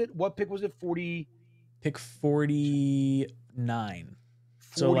 what pick was it? 40. Pick 49.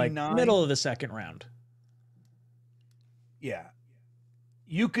 So like middle of the second round. Yeah.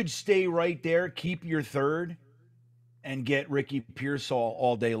 You could stay right there, keep your third, and get Ricky Pearsall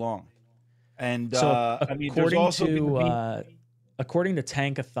all day long. And so I mean, there's also according to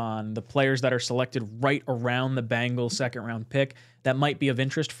Tankathon, the players that are selected right around the Bengals second round pick that might be of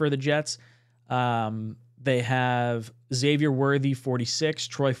interest for the Jets. They have Xavier Worthy, 46,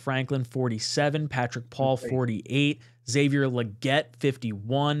 Troy Franklin, 47, Patrick Paul, 48, Xavier Legette,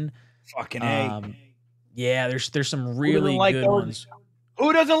 51. Fucking A. Yeah, there's some really good ones.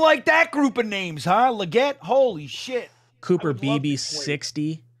 Who doesn't like that group of names, huh? Legette? Holy shit. Cooper Beebe,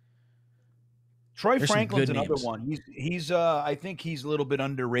 60. Troy Franklin's another one. He's I think he's a little bit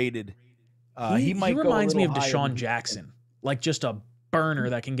underrated. He reminds me of Deshaun Jackson, like just a burner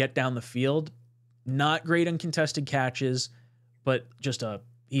that can get down the field. Not great on contested catches, but just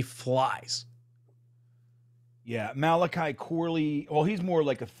he flies. Yeah, Malachi Corley. Well, he's more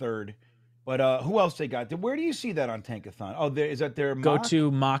like a third. But who else they got? Where do you see that on Tankathon? Oh, is that their mock? Go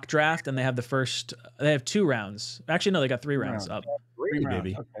to mock draft, and they have they have 2 rounds. Actually, no, they got 3 rounds up. 3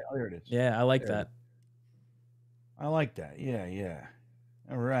 baby. Okay, oh, there it is. Yeah, I like that. I like that. Yeah.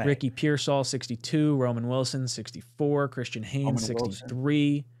 All right. Ricky Pearsall, 62. Roman Wilson, 64. Christian Haynes,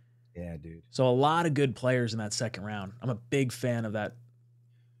 63. Yeah, dude. So a lot of good players in that second round. I'm a big fan of that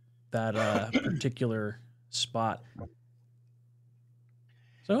particular spot.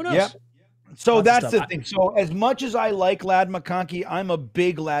 So who knows? Yep. So that's the thing. So as much as I like Ladd McConkey, I'm a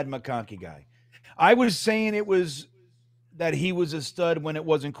big Ladd McConkey guy. I was saying it was that he was a stud when it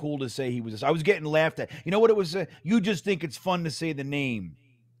wasn't cool to say he was. I was getting laughed at. You know what it was? You just think it's fun to say the name,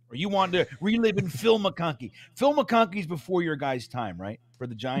 or you want to relive in Phil McConkey. Phil McConkey's before your guy's time, right? For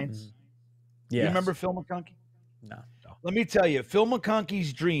the Giants. Yeah. You remember Phil McConkey? No. Let me tell you, Phil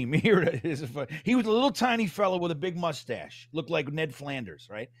McConkey's dream. Here it is. He was a little tiny fellow with a big mustache, looked like Ned Flanders,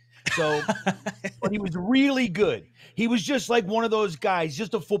 right? So, but he was really good. He was just like one of those guys,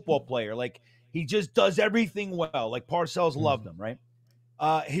 just a football player. Like he just does everything well. Like Parcells loved him, right?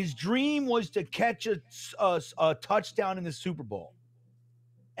 His dream was to catch a touchdown in the Super Bowl,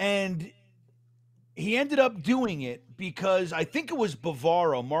 and he ended up doing it because I think it was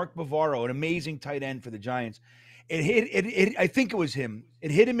Mark Bavaro, an amazing tight end for the Giants. I think it was him.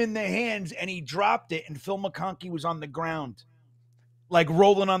 It hit him in the hands, and he dropped it, and Phil McConkey was on the ground, like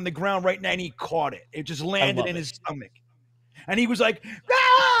rolling on the ground right now, and he caught it. It just landed in his stomach. And he was like,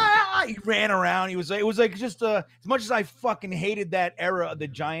 ah! He ran around. It was like just as much as I fucking hated that era of the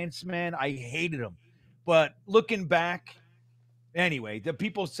Giants, man, I hated them. But looking back, anyway, the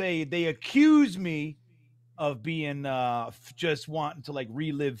people say they accuse me of being just wanting to like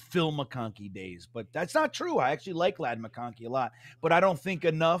relive Phil McConkey days, but that's not true. I actually like Ladd McConkey a lot, but I don't think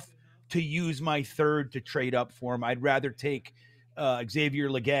enough to use my third to trade up for him. I'd rather take Xavier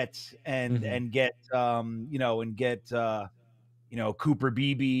Legette and get Cooper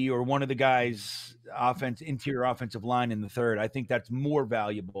Beebe or one of the guys interior offensive line in the third. I think that's more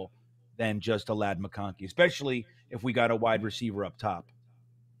valuable than just a Ladd McConkey, especially if we got a wide receiver up top.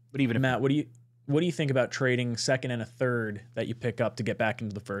 But even Matt, what do you think about trading second and a third that you pick up to get back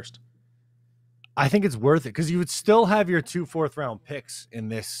into the first? I think it's worth it because you would still have your 2 4th-round picks in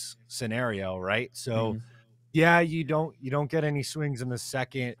this scenario, right? So, yeah, you don't get any swings in the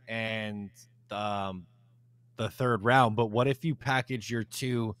second and the third round. But what if you package your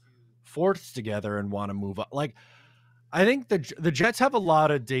 2 4ths together and want to move up? Like, I think the Jets have a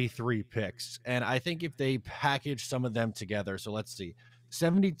lot of day 3 picks, and I think if they package some of them together, so let's see.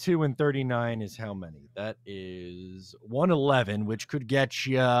 72 and 39 is how many? That is 111, which could get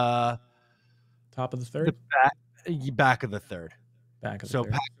you top of the third, back of the third. So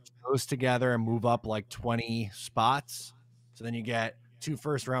package those together and move up like 20 spots. So then you get 2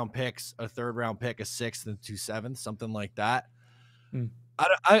 first-round picks, a third-round pick, a 6th, and 2 7ths, something like that.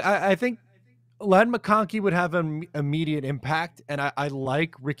 I think Ladd McConkey would have an immediate impact, and I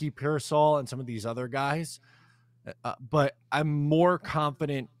like Ricky Pearsall and some of these other guys. But I'm more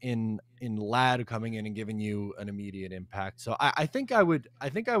confident in Ladd coming in and giving you an immediate impact. So I think I would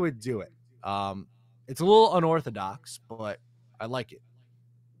do it. It's a little unorthodox, but I like it.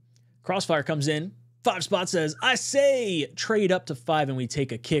 Crossfire comes in 5 spots, says, I say trade up to 5 and we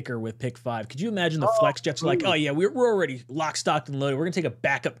take a kicker with pick 5. Could you imagine the flex Jets are like, oh yeah, we're already lock, stocked, and loaded. We're gonna take a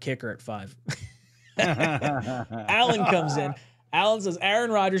backup kicker at 5. Alan comes in. Alan says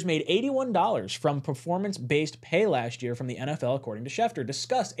Aaron Rodgers made $81 from performance-based pay last year from the NFL, according to Schefter.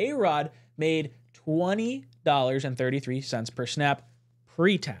 Discuss A-Rod made $20.33 per snap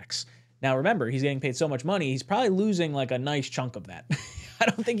pre-tax. Now, remember, he's getting paid so much money, he's probably losing like a nice chunk of that. I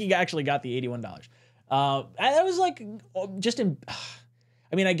don't think he actually got the $81. That was like just in.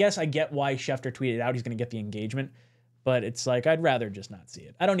 I mean, I guess I get why Schefter tweeted out he's going to get the engagement, but it's like I'd rather just not see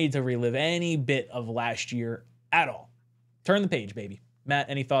it. I don't need to relive any bit of last year at all. Turn the page, baby. Matt,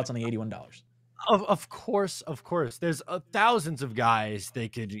 any thoughts on the $81? Of course. There's thousands of guys they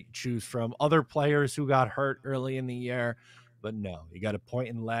could choose from. Other players who got hurt early in the year, but no, you got to point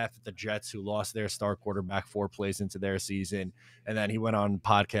and laugh at the Jets who lost their star quarterback 4 plays into their season, and then he went on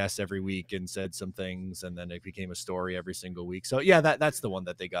podcasts every week and said some things, and then it became a story every single week. So yeah, that's the one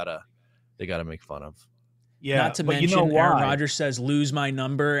that they gotta make fun of. Yeah, not to mention Aaron Rodgers says lose my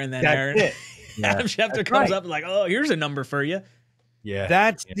number, and then Adam Schefter comes up and like, oh, here's a number for you. Yeah,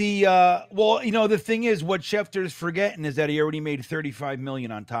 that's the the thing is what Schefter's forgetting is that he already made $35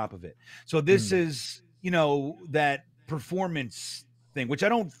 million on top of it. So this is that performance thing, which I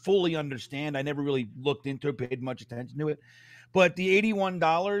don't fully understand. I never really looked into it, paid much attention to it. But the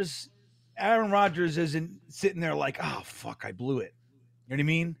 $81, Aaron Rodgers isn't sitting there like, oh fuck, I blew it. You know what I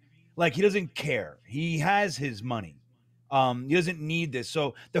mean? Like he doesn't care. He has his money. He doesn't need this.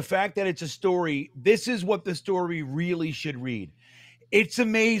 So the fact that it's a story, this is what the story really should read. It's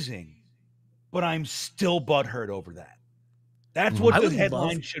amazing, but I'm still butthurt over that. That's what the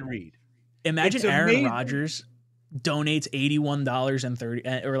headline should read. Imagine Aaron Rodgers donates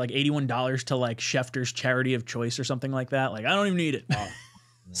 $81.30 or like $81 to like Schefter's charity of choice or something like that. Like I don't even need it.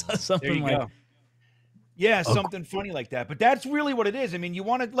 Something like. Go. Yeah, something funny like that. But that's really what it is. I mean, you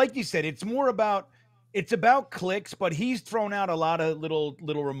want to, like you said, it's about clicks, but he's thrown out a lot of little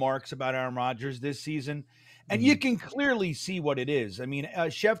remarks about Aaron Rodgers this season. And you can clearly see what it is. I mean,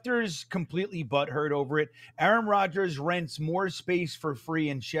 Schefter's completely butthurt over it. Aaron Rodgers rents more space for free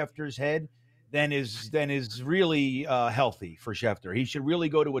in Schefter's head than is really healthy for Schefter. He should really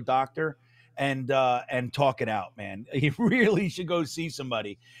go to a doctor and talk it out, man. He really should go see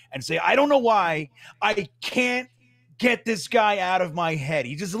somebody and say, I don't know why I can't get this guy out of my head.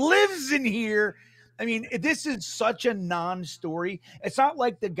 He just lives in here. I mean, this is such a non-story. It's not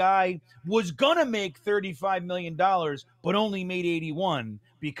like the guy was gonna make $35 million, but only made 81,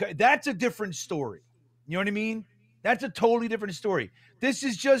 because that's a different story. You know what I mean? That's a totally different story. This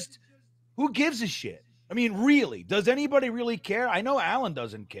is just, who gives a shit? I mean, really, does anybody really care? I know Alan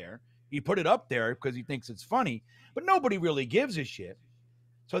doesn't care. He put it up there because he thinks it's funny, but nobody really gives a shit.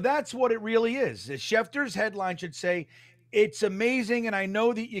 So that's what it really is. Schefter's headline should say, it's amazing, and I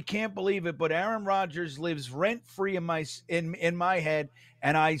know that you can't believe it, but Aaron Rodgers lives rent-free in my head,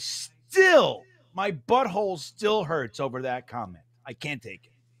 and my butthole still hurts over that comment. I can't take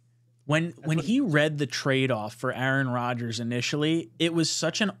it. When he read the trade-off for Aaron Rodgers initially, it was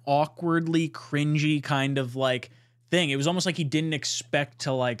such an awkwardly cringy kind of like thing. It was almost like he didn't expect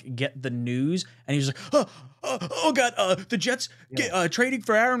to like get the news, and he was like, oh God, the Jets trading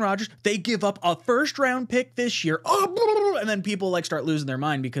for Aaron Rodgers. They give up a first-round pick this year. Oh, and then people like start losing their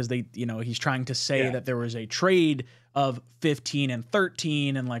mind because they, he's trying to say that there was a trade of 15 and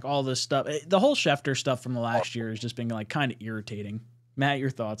 13 and like all this stuff. The whole Schefter stuff from the last year has just been like kind of irritating. Matt, your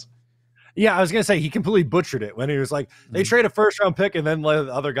thoughts? Yeah, I was gonna say he completely butchered it when he was like, they trade a first-round pick, and then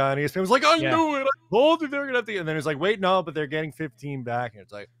the other guy on ESPN was like, I knew it. I told you they were gonna have to. And then he's like, wait, no, but they're getting 15 back, and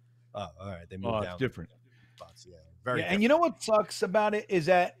it's like, oh, all right, they moved down. It's different. Yeah, very. Yeah, and you know what sucks about it is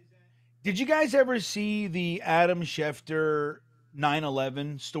that, did you guys ever see the Adam Schefter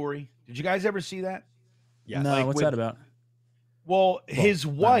 9/11 story? Did you guys ever see that? Yeah. No, what's that about? Well, his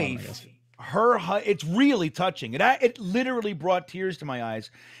wife. It's really touching. It literally brought tears to my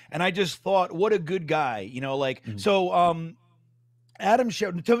eyes, and I just thought, what a good guy, So, Adam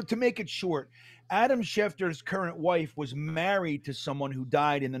Schefter. To make it short, Adam Schefter's current wife was married to someone who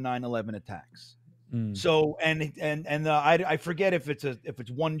died in the 9/11 attacks. So, I forget if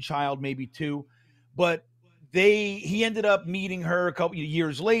it's one child, maybe two, but he ended up meeting her a couple of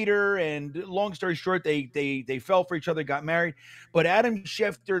years later, and long story short, they fell for each other, got married. But Adam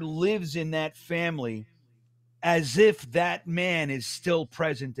Schefter lives in that family as if that man is still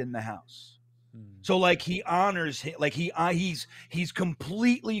present in the house. So like he honors him, like he's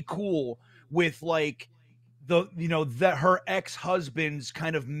completely cool with like that her ex-husband's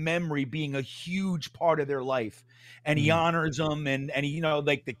kind of memory being a huge part of their life, and he honors them, and he,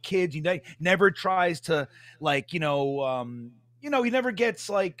 like the kids, he never tries to he never gets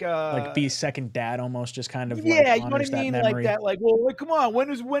like be second dad, almost, just kind of you know what I mean, like that, like, well, come on, when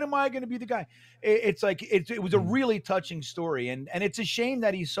am I going to be the guy? It's like it was a really touching story, and it's a shame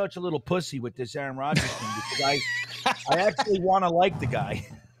that he's such a little pussy with this Aaron Rodgers thing, because I actually want to like the guy.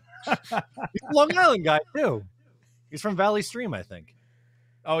 He's a Long Island guy too. He's from Valley Stream, I think.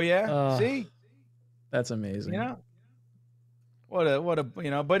 Oh yeah, see, that's amazing. What a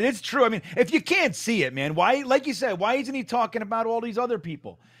but it's true. I mean, if you can't see it, man, why? Like you said, why isn't he talking about all these other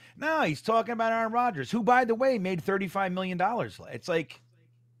people? No, he's talking about Aaron Rodgers, who, by the way, made $35 million. It's like.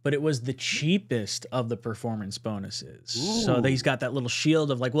 But it was the cheapest of the performance bonuses. Ooh. So he's got that little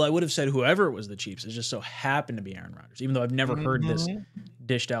shield of like, well, I would have said whoever it was the cheapest. It just so happened to be Aaron Rodgers, even though I've never heard this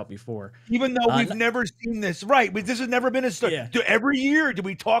dished out before. Even though we've never seen this. Right. But this has never been a story. Yeah. Every year, do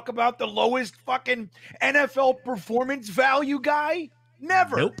we talk about the lowest fucking NFL performance value guy?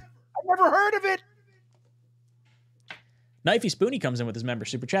 Never. Nope. I've never heard of it. Knifey Spoony comes in with his member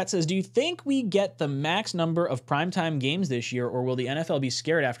super chat, says, do you think we get the max number of primetime games this year, or will the NFL be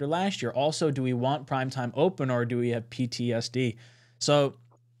scared after last year? Also, do we want primetime open, or do we have PTSD? So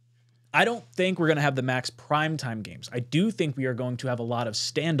I don't think we're going to have the max primetime games. I do think we are going to have a lot of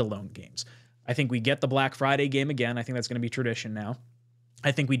standalone games. I think we get the Black Friday game again. I think that's going to be tradition now.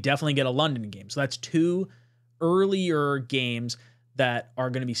 I think we definitely get a London game. So that's two earlier games that are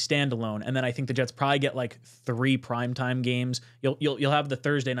going to be standalone, and then I think the Jets probably get like 3 primetime games. You'll have the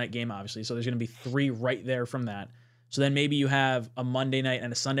Thursday night game, obviously, so there's going to be 3 right there from that. So then maybe you have a Monday night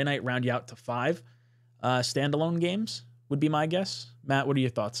and a Sunday night, round you out to 5 standalone games would be my guess. Matt, what are your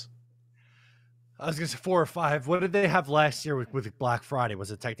thoughts? I was going to say 4 or 5. What did they have last year with Black Friday?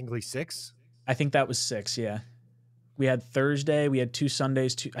 Was it technically 6? I think that was 6. Yeah, we had Thursday, we had 2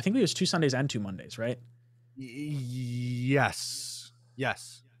 Sundays, I think it was 2 Sundays and 2 Mondays, right?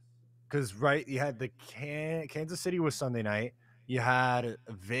 Yes, because you had the Kansas City was Sunday night. You had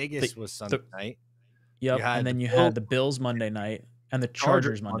Vegas was Sunday night. Yep, and then you had the Bills Monday night and the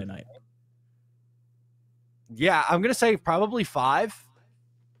Chargers Monday night. Yeah, I'm gonna say probably 5.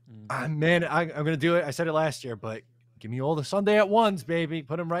 Man, I'm gonna do it. I said it last year, but give me all the Sunday at ones, baby.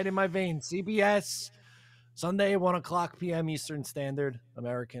 Put them right in my veins. CBS Sunday 1:00 p.m. Eastern Standard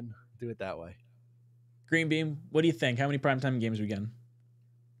American. do it that way. Green Beam, what do you think? How many primetime games are we getting?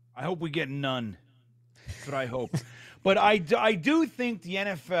 I hope we get none. That's what I hope. But I do think the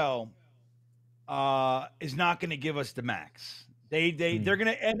NFL is not going to give us the max. They're going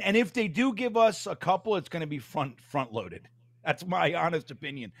to, and if they do give us a couple, it's going to be front loaded. That's my honest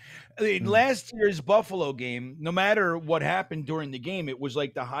opinion. Last year's Buffalo game, no matter what happened during the game, it was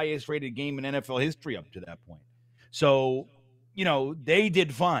like the highest rated game in NFL history up to that point. So, you know, they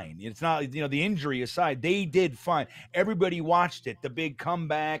did fine. It's not, you know, the injury aside, they did fine. Everybody watched it, the big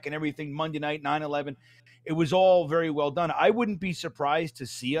comeback and everything, Monday night, 9/11. It was all very well done. I wouldn't be surprised to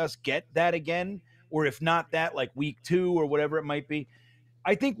see us get that again, or if not that, like week 2 or whatever it might be.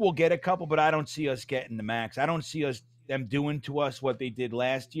 I think we'll get a couple, but I don't see us getting the max. I don't see them doing to us what they did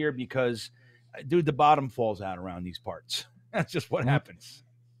last year because, dude, the bottom falls out around these parts. That's just what happens.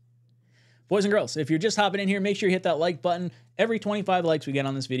 Boys and girls, if you're just hopping in here, make sure you hit that like button. Every 25 likes we get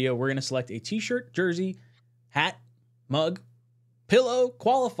on this video, we're going to select a t-shirt, jersey, hat, mug, pillow,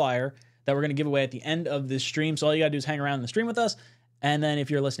 qualifier that we're going to give away at the end of this stream. So all you got to do is hang around in the stream with us. And then if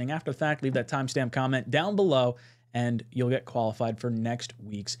you're listening after the fact, leave that timestamp comment down below and you'll get qualified for next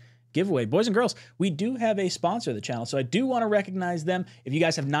week's giveaway. Boys and girls, we do have a sponsor of the channel, so I do want to recognize them. If you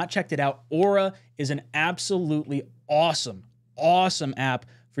guys have not checked it out, Aura is an absolutely awesome app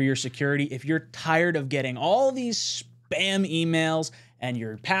for your security. If you're tired of getting all these spam emails and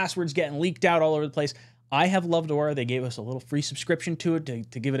your passwords getting leaked out all over the place, I have loved Aura. They gave us a little free subscription to it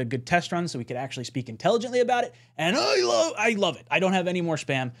to give it a good test run so we could actually speak intelligently about it, and I love it. I don't have any more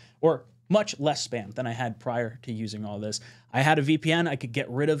spam, or much less spam than I had prior to using all this. I had a VPN. I could get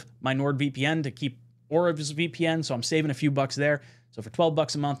rid of my NordVPN to keep Aura's VPN, so I'm saving a few bucks there. So for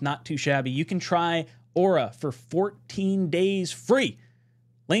 $12 a month, not too shabby. You can try Aura for 14 days free.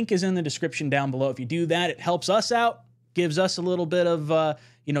 Link is in the description down below. If you do that, it helps us out, gives us a little bit of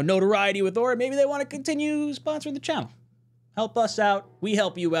notoriety with Aura. Maybe they want to continue sponsoring the channel. Help us out. We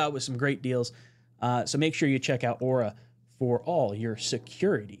help you out with some great deals. So make sure you check out Aura for all your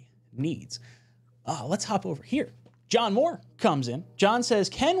security needs. Let's hop over here. John Moore comes in. John says,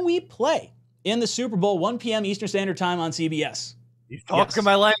 can we play in the Super Bowl 1 p.m. Eastern Standard Time on CBS? He's talking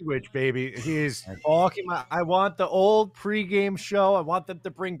my language, baby. He's talking I want the old pregame show. I want them to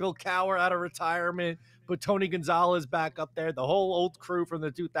bring Bill Cowher out of retirement, put Tony Gonzalez back up there, the whole old crew from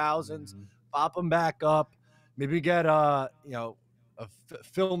the 2000s, pop them back up. Maybe get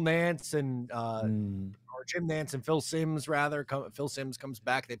Phil Nance and or Jim Nance and Phil Sims rather. Phil Sims comes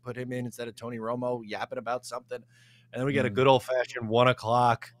back. They put him in instead of Tony Romo yapping about something, and then we get a good old fashioned 1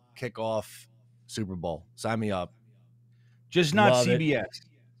 o'clock kickoff Super Bowl. Sign me up. Just not Love CBS.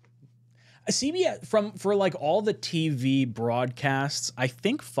 CBS for like all the TV broadcasts, I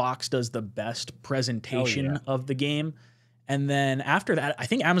think Fox does the best presentation of the game. And then after that, I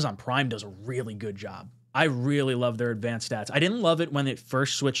think Amazon Prime does a really good job. I really love their advanced stats. I didn't love it when it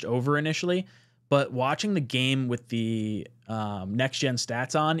first switched over initially, but watching the game with the next gen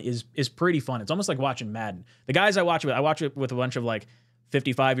stats on is pretty fun. It's almost like watching Madden. The guys I watch it with a bunch of like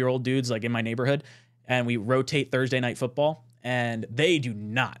 55-year-old dudes like in my neighborhood, and we rotate Thursday Night Football, and they do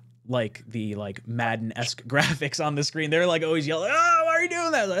not like the like Madden-esque graphics on the screen. They're like always yelling, "Oh, why are you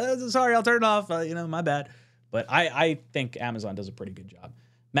doing that?" Like, sorry, I'll turn it off. My bad. But I think Amazon does a pretty good job.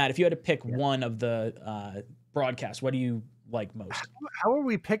 Matt, if you had to pick one of the broadcasts, what do you like most? How are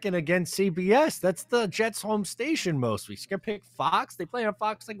we picking against CBS? That's the Jets' home station most weeks. You're gonna pick Fox? They play on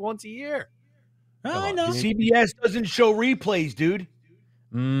Fox like once a year. I know. CBS doesn't show replays, dude.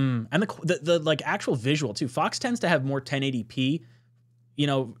 And the like actual visual too. Fox tends to have more 1080p,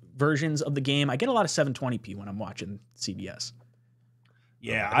 versions of the game. I get a lot of 720p when I'm watching CBS.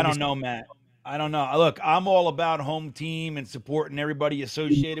 Yeah, I don't know, Matt. I don't know. Look, I'm all about home team and supporting everybody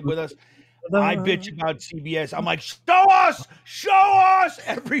associated with us. I bitch about CBS. I'm like, show us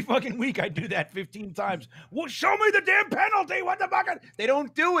every fucking week. I do that 15 times. Well, show me the damn penalty. What the fuck? They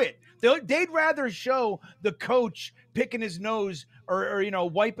don't do it. They'd rather show the coach picking his nose or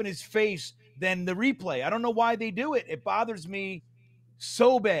wiping his face than the replay. I don't know why they do it. It bothers me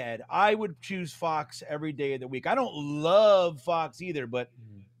so bad. I would choose Fox every day of the week. I don't love Fox either, but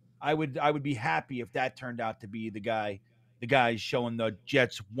I would be happy if that turned out to be the guys showing the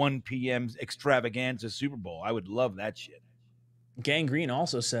Jets 1 p.m. extravaganza Super Bowl. I would love that shit. Gang Green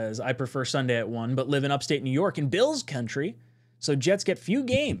also says, I prefer Sunday at 1, but live in upstate New York in Bills country, so Jets get few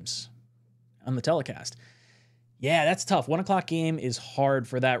games on the telecast. Yeah, that's tough. 1 o'clock game is hard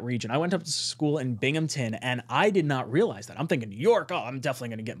for that region. I went up to school in Binghamton, and I did not realize that. I'm thinking New York, I'm definitely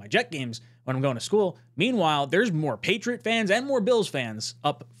going to get my Jet games when I'm going to school. Meanwhile, there's more Patriot fans and more Bills fans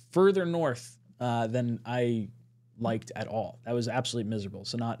up further north than I liked at all. That was absolutely miserable.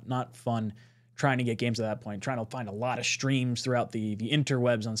 So not fun trying to get games at that point, trying to find a lot of streams throughout the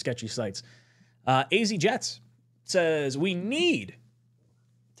interwebs on sketchy sites. AZ Jets says, we need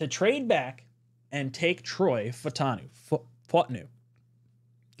to trade back and take Troy Fautanu.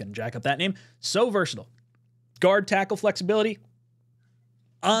 Gonna jack up that name. So versatile. Guard tackle flexibility.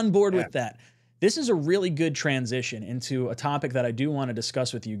 On board with that. This is a really good transition into a topic that I do want to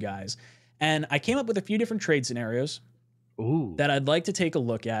discuss with you guys. And I came up with a few different trade scenarios that I'd like to take a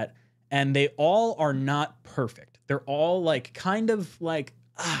look at. And they all are not perfect. They're all like kind of like,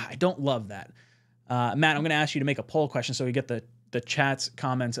 I don't love that. Matt, I'm going to ask you to make a poll question so we get the chat's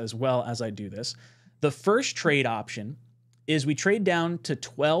comments as well as I do this. The first trade option is we trade down to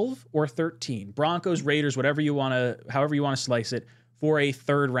 12 or 13. Broncos, Raiders, however you want to slice it, for a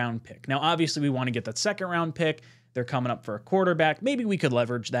third-round pick. Now, obviously, we want to get that second-round pick. They're coming up for a quarterback. Maybe we could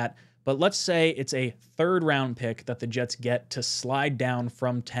leverage that. But let's say it's a third-round pick that the Jets get to slide down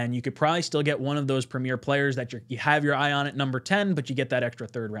from 10. You could probably still get one of those premier players that you have your eye on at number 10, but you get that extra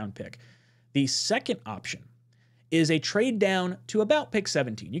third-round pick. The second option is a trade down to about pick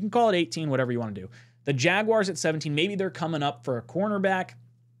 17. You can call it 18, whatever you want to do. The Jaguars at 17, maybe they're coming up for a cornerback,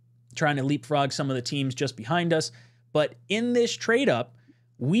 trying to leapfrog some of the teams just behind us. But in this trade up,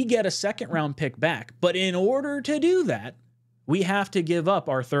 we get a second-round pick back. But in order to do that, we have to give up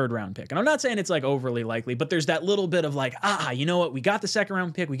our third-round pick. And I'm not saying it's like overly likely, but there's that little bit of like, you know what? We got the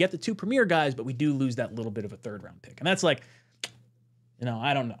second-round pick. We get the two premier guys, but we do lose that little bit of a third-round pick. And that's like,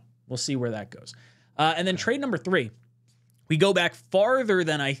 I don't know. We'll see where that goes. And then trade number 3, we go back farther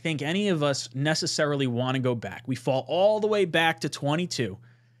than I think any of us necessarily want to go back. We fall all the way back to 22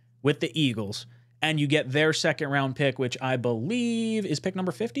 with the Eagles. And you get their second-round pick, which I believe is pick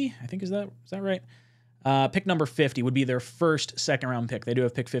number 50. I think is that right? Pick number 50 would be their first second-round pick. They do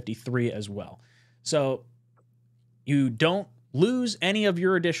have pick 53 as well. So you don't lose any of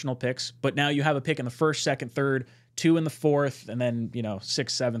your additional picks, but now you have a pick in the first, second, third, 2 in the fourth, and then 6th,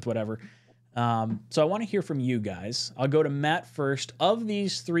 7th, whatever. So I want to hear from you guys. I'll go to Matt first. Of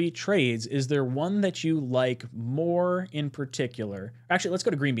these 3 trades, is there one that you like more in particular? Actually, let's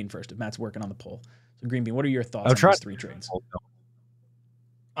go to Green Bean first if Matt's working on the poll. So Green Bean, what are your thoughts on these 3 trades?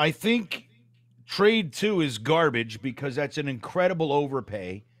 I think trade 2 is garbage because that's an incredible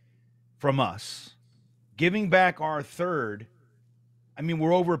overpay from us. Giving back our third,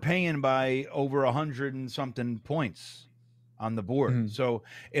 we're overpaying by over 100 and something points on the board. Mm-hmm. So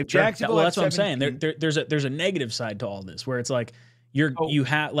if Jacksonville, that's what I'm saying. There's a negative side to all this where it's like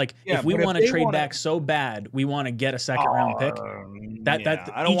if we want to trade back so bad, we want to get a second round pick.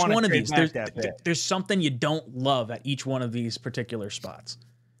 I don't each one of these, there's something you don't love at each one of these particular spots.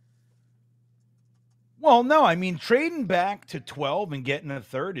 Well, no, trading back to 12 and getting a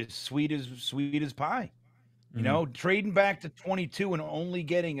third is sweet as pie. Trading back to 22 and only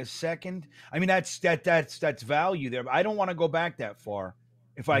getting a second. That's value there. But I don't want to go back that far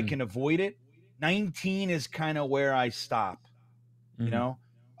if I can avoid it. 19 is kind of where I stop,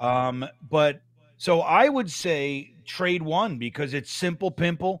 But so I would say trade 1 because it's simple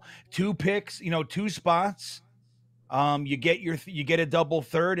pimple, 2 picks, 2 spots. You get a double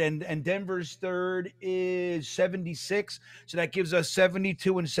third, and Denver's third is 76, so that gives us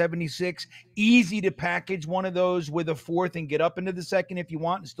 72 and 76. Easy to package one of those with a fourth and get up into the second if you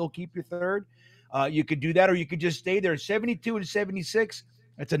want and still keep your third. You could do that, or you could just stay there. 72 and 76.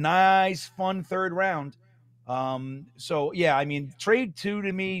 That's a nice, fun third round. Trade 2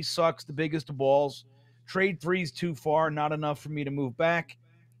 to me sucks the biggest of balls. Trade 3 is too far, not enough for me to move back.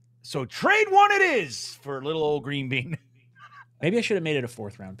 So trade 1 it is for little old Green Bean. Maybe I should have made it a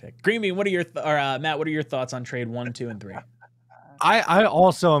 4th round pick. Green Bean, Matt, what are your thoughts on trade 1, 2, and 3? I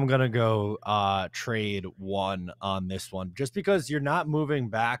also am gonna go trade 1 on this one, just because you're not moving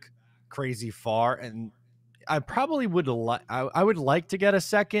back crazy far, and I probably would I would like to get a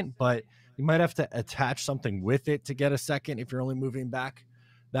second, but you might have to attach something with it to get a second if you're only moving back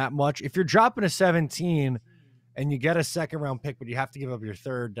that much. If you're dropping a 17 and you get a second round pick, but you have to give up your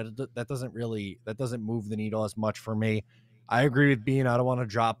third, that doesn't move the needle as much for me. I agree with Bean. I don't want to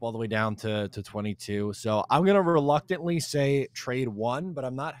drop all the way down to 22. So I'm going to reluctantly say trade 1, but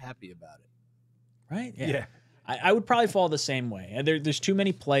I'm not happy about it. Right? Yeah. I would probably fall the same way. There's too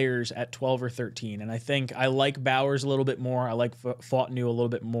many players at 12 or 13, and I think I like Bowers a little bit more. I like Fautanu a little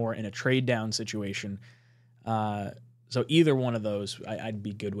bit more in a trade down situation. So either one of those I'd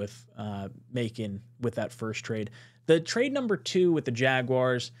be good with making with that first trade. The trade number 2 with the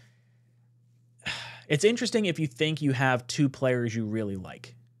Jaguars, it's interesting if you think you have 2 players you really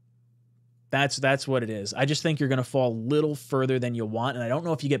like. That's what it is. I just think you're going to fall a little further than you want, and I don't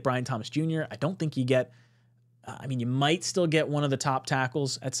know if you get Brian Thomas Jr. I don't think you get I mean, you might still get one of the top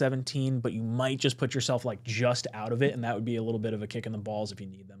tackles at 17, but you might just put yourself like just out of it, and that would be a little bit of a kick in the balls if you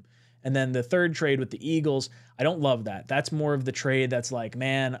need them. And then the third trade with the Eagles, I don't love that. That's more of the trade that's like,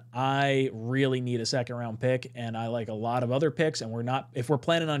 man, I really need a second round pick, and I like a lot of other picks, and if we're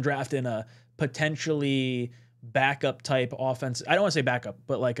planning on drafting a potentially backup type offense, I don't want to say backup,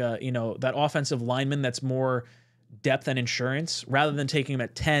 but like that offensive lineman that's more depth and insurance, rather than taking him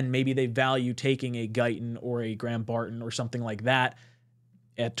at 10, maybe they value taking a Guyton or a Graham Barton or something like that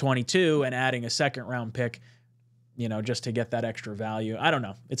at 22 and adding a second round pick, just to get that extra value. I don't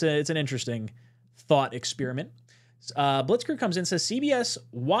know. It's an interesting thought experiment. Blitzkrieg comes in and says, CBS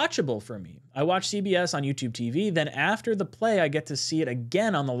watchable for me. I watch CBS on YouTube TV. Then after the play, I get to see it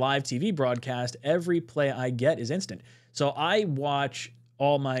again on the live TV broadcast. Every play I get is instant. So I watch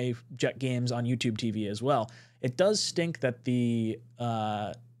all my Jet games on YouTube TV as well. It does stink that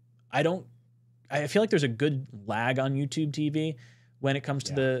I feel like there's a good lag on YouTube TV when it comes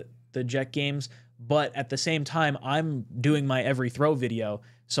to the Jet games. But at the same time, I'm doing my every throw video,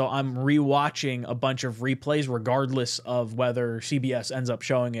 so I'm rewatching a bunch of replays regardless of whether CBS ends up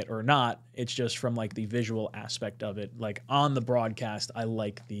showing it or not. It's just from like the visual aspect of it. Like on the broadcast, I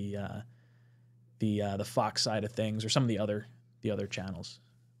like the Fox side of things or some of the other channels,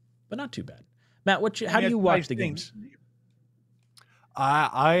 but not too bad. Matt, how do you watch the games?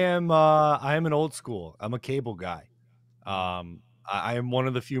 I am an old school. I'm a cable guy. I am one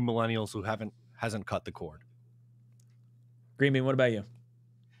of the few millennials who hasn't cut the cord. Green Bean, what about you?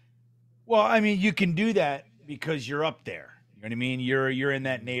 Well, I mean, you can do that because you're up there. You know what I mean? You're in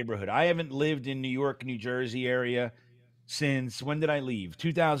that neighborhood. I haven't lived in New York, New Jersey area since, when did I leave?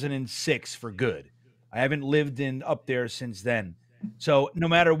 2006 for good. I haven't lived up there since then. So no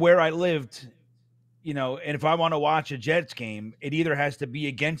matter where I lived, and if I want to watch a Jets game, it either has to be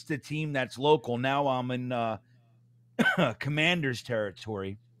against a team that's local. Now I'm in Commanders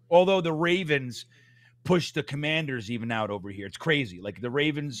territory. Although the Ravens push the Commanders even out over here. It's crazy. Like the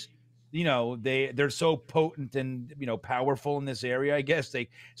Ravens, they're so potent and, powerful in this area. I guess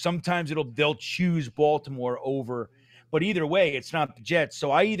sometimes they'll choose Baltimore over, but either way, it's not the Jets.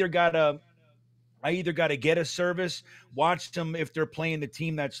 So I either gotta get a service, watch them if they're playing the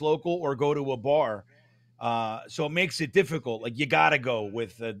team that's local, or go to a bar. So it makes it difficult. Like you gotta go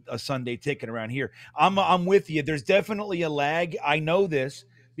with a Sunday ticket around here. I'm with you. There's definitely a lag. I know this,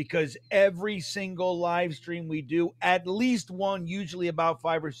 because every single live stream we do, at least one, usually about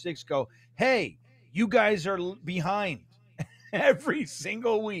 5 or 6, go, hey, you guys are behind. Every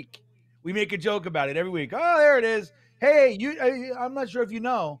single week. We make a joke about it every week. Oh, there it is. Hey, I'm not sure if you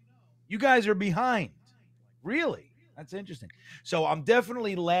know, you guys are behind. Really? That's interesting. So I'm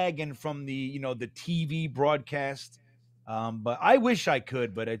definitely lagging from the TV broadcast. But I wish I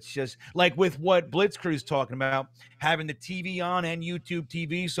could, but it's just like with what Blitzkrieg's talking about, having the TV on and YouTube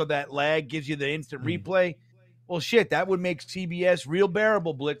TV, so that lag gives you the instant replay. Well, shit, that would make CBS real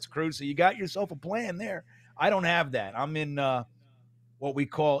bearable, Blitzkrieg. So you got yourself a plan there. I don't have that. I'm in what we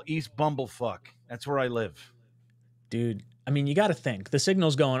call East Bumblefuck. That's where I live. Dude, I mean, you got to think. The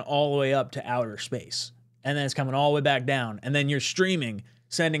signal's going all the way up to outer space, and then it's coming all the way back down, and then you're streaming,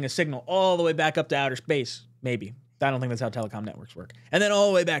 sending a signal all the way back up to outer space, maybe. I don't think that's how telecom networks work. And then all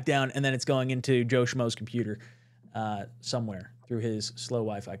the way back down, and then it's going into Joe Schmo's computer somewhere through his slow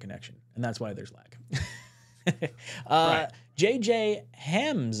Wi-Fi connection. And that's why there's lag. Right.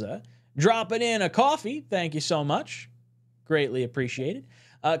 JETSFAN dropping in a coffee. Thank you so much. Greatly appreciated.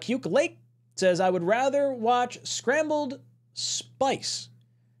 �'𝐶𝐞𝐬𝐫𝐚 says, I would rather watch Scrambled Spice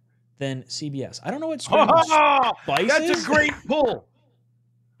than CBS. I don't know what Scrambled Spice that's is. a great pull.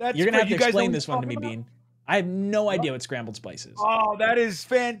 You're going to have to explain this one to me, Bean. I have no idea what Scrambled Spice is. Oh, that is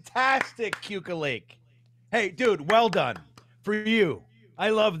fantastic, �'𝐶𝐞𝐬𝐫𝐚. Hey, dude, well done for you. I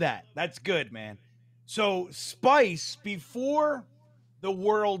love that. That's good, man. So Spice, before the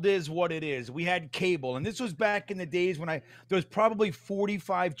world is what it is, we had cable. And this was back in the days when there was probably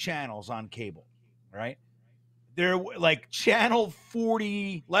 45 channels on cable, right? There, like channel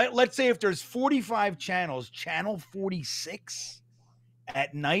 40, let's say if there's 45 channels, channel 46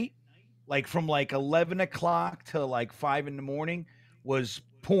 at night, like from like 11 o'clock to like 5 in the morning, was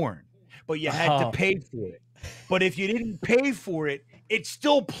porn, but you had to pay for it. But if you didn't pay for it, it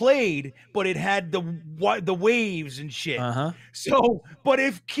still played, but it had the waves and shit. So, but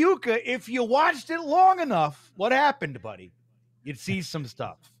if you watched it long enough, what happened, buddy? You'd see some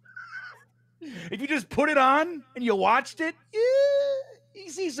stuff. If you just put it on and you watched it, you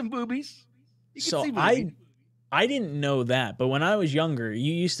see some boobies. You can see boobies. I didn't know that, but when I was younger,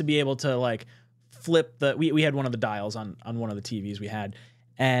 you used to be able to like flip we had one of the dials on one of the TVs we had,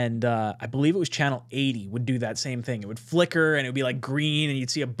 And I believe it was channel 80 would do that same thing. It would flicker and it would be like green and you'd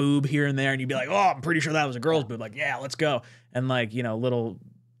see a boob here and there and you'd be like, oh, I'm pretty sure that was a girl's boob. Like, yeah, let's go. And like, you know, little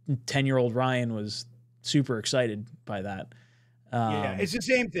 10-year-old Ryan was super excited by that. Yeah, it's the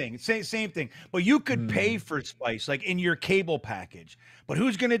same thing. Same thing. But you could pay for Spice, like in your cable package. But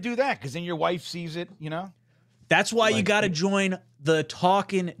who's going to do that? Because then your wife sees it, you know? That's why you got to join the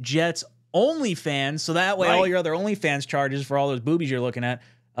Talkin' Jets OnlyFans, so that way all your other OnlyFans charges for all those boobies you're looking at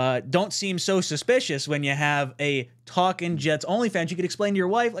don't seem so suspicious when you have a Talkin' Jets OnlyFans. You could explain to your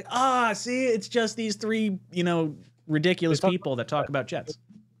wife, like, see, it's just these three, you know, ridiculous people that talk about Jets.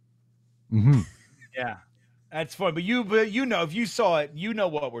 Yeah, that's fun. But you know, if you saw it, you know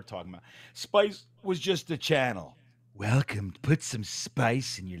what we're talking about. Spice was just a channel. Welcome, put some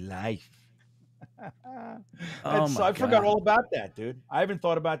spice in your life. I forgot all about that, dude. I haven't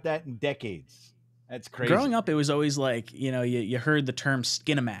thought about that in decades. That's crazy. Growing up, it was always like, you know, you heard the term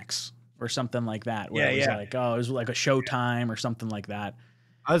Skinamax or something like that. Where it was like, it was like a Showtime or something like that.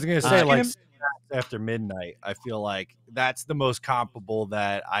 I was gonna say like after midnight. I feel like that's the most comparable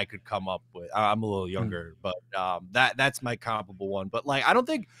that I could come up with. I'm a little younger, but that's my comparable one. But like, I don't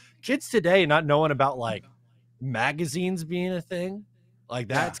think kids today not knowing about like magazines being a thing, like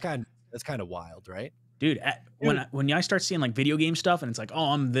that's kind of wild, right? Dude, when I start seeing like video game stuff and it's like,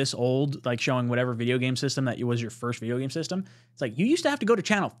 oh, I'm this old, like showing whatever video game system that was your first video game system, it's like you used to have to go to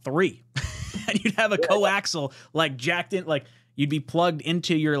channel 3 and you'd have a coaxial like jacked in, like you'd be plugged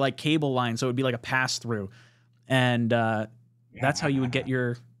into your like cable line, so it would be like a pass through, and that's how you would get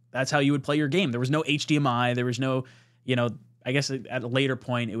that's how you would play your game. There was no HDMI, there was no, you know, I guess at a later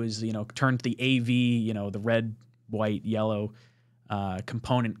point it was, you know, turned to the AV, you know, the red, white, yellow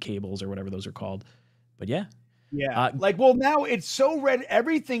component cables or whatever those are called. But yeah. Like, well, now it's so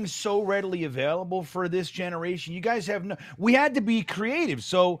everything's so readily available for this generation. You guys have we had to be creative.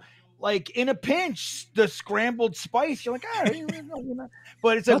 So like in a pinch, the scrambled spice, you're like,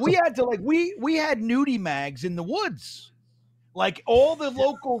 but it's like we had to we had nudie mags in the woods. Like all the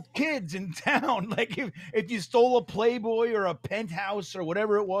local kids in town, like if you stole a Playboy or a Penthouse or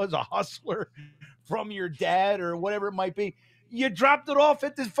whatever it was, a Hustler from your dad or whatever it might be, you dropped it off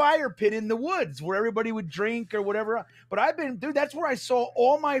at the fire pit in the woods where everybody would drink or whatever. But dude, that's where I saw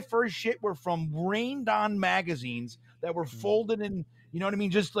all my first shit were from rained on magazines that were folded in, you know what I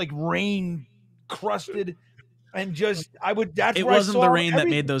mean? Just like rain crusted and just, it wasn't the rain that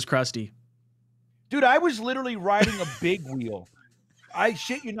made those crusty. Dude, I was literally riding a big wheel. I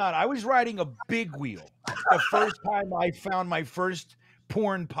shit you not. I was riding a big wheel the first time I found my first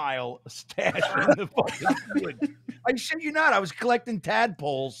porn pile stashed in the fucking woods. I shit you not. I was collecting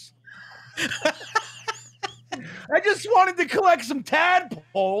tadpoles. I just wanted to collect some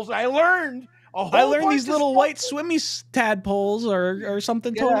tadpoles. I learned these little white swimmy tadpoles are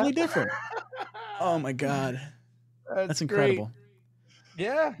something totally different. Oh my God. That's incredible. Great.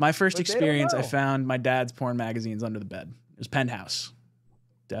 Yeah. My first experience, I found my dad's porn magazines under the bed. It was Penthouse.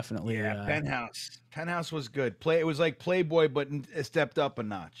 Definitely. Yeah, Penthouse. Penthouse was good. It was like Playboy, but it stepped up a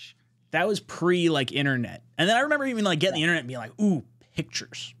notch. That was pre like internet. And then I remember even like getting the internet and being like, ooh,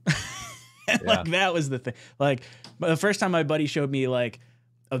 pictures. Like that was the thing. Like the first time my buddy showed me like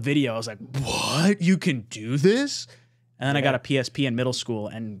a video, I was like, what? You can do this? And then I got a PSP in middle school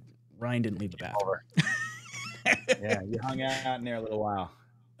and Ryan didn't leave the bathroom. Yeah, you hung out in there a little while.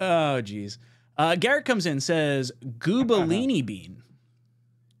 Oh, geez. Garrett comes in, says Goobalini bean.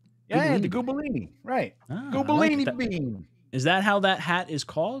 Yeah, the Goobalini. Right. Goobalini bean. Is that how that hat is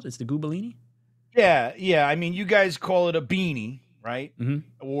called? It's the Goobalini? Yeah. I mean, you guys call it a beanie, right? Mm-hmm.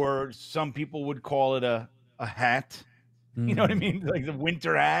 Or some people would call it a hat. Mm-hmm. You know what I mean? Like the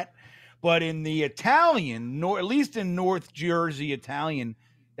winter hat. But in the Italian, at least in North Jersey Italian,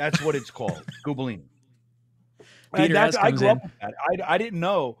 that's what it's called. Goobalini. Peter S. I comes grew in. up with that. I didn't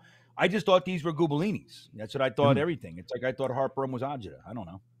know. I just thought these were Goobalinis. That's what I thought. Everything. It's like I thought heartburn was agita. I don't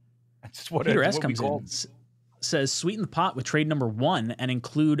know. That's what Peter S. what comes in. Says sweeten the pot with trade number 1 and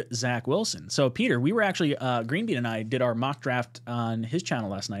include Zach Wilson. So Peter, we were actually Green Bean and I did our mock draft on his channel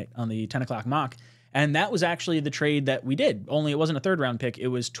last night on the 10 o'clock mock, and that was actually the trade that we did. Only it wasn't a 3rd round pick. It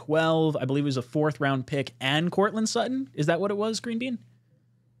was 12. I believe it was a 4th round pick and Cortland Sutton. Is that what it was, Green Bean?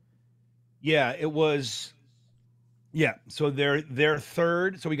 Yeah, it was. Yeah, so their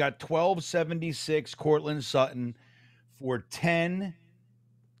 3rd. So we got 1276 Cortland Sutton for 10,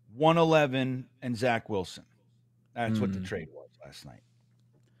 111, and Zach Wilson. That's what the trade was last night.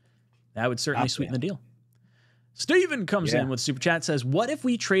 That would certainly sweeten the deal. Steven comes in with Super Chat, says, what if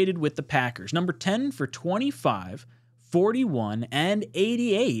we traded with the Packers? Number 10 for 25, 41, and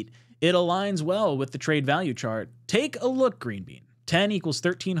 88. It aligns well with the trade value chart. Take a look, Green Bean. 10 equals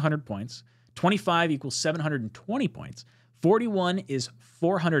 1,300 points. 25 equals 720 points. 41 is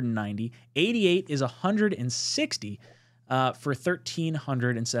 490. 88 is 160 for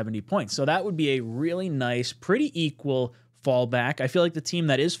 1,370 points. So that would be a really nice, pretty equal fallback. I feel like the team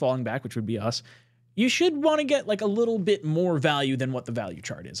that is falling back, which would be us, you should want to get like a little bit more value than what the value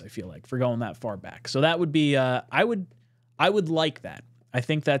chart is, I feel like, for going that far back. So that would be, I would like that. I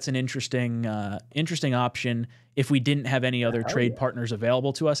think that's an interesting option. If we didn't have any other trade partners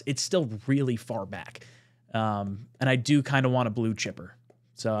available to us, it's still really far back. And I do kind of want a blue chipper.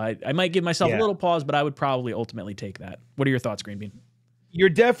 So I might give myself a little pause, but I would probably ultimately take that. What are your thoughts, Green Bean? You're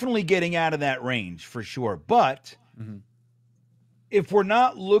definitely getting out of that range for sure. But if we're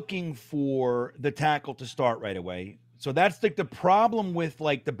not looking for the tackle to start right away, so that's like the problem with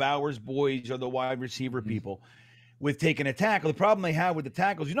like the Bowers boys or the wide receiver people with taking a tackle. The problem they have with the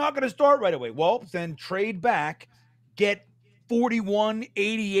tackles, you're not going to start right away. Well, then trade back, get 41,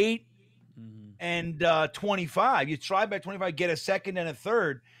 88, and 25. You try back 25, get a second and a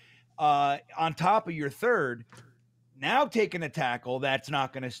third on top of your third. Now taking a tackle that's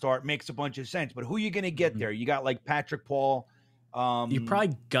not going to start makes a bunch of sense. But who are you going to get there? You got like Patrick Paul. You're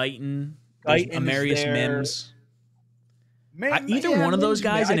probably 𝐿𝐿𝐿𝐿𝐿, Amarius Mims. Either one of those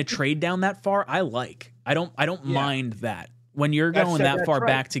guys in a trade down that far, I like. I don't mind that. When you're going that far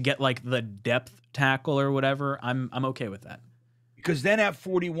back to get like the depth tackle or whatever, I'm okay with that. Because then at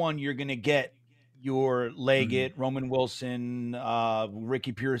 41, you're going to get your Leggett, Roman Wilson,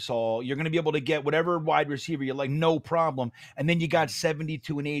 Ricky Pearsall. You're going to be able to get whatever wide receiver you like, no problem. And then you got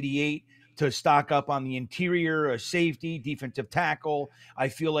 72 and 88 to stock up on the interior, a safety, defensive tackle. I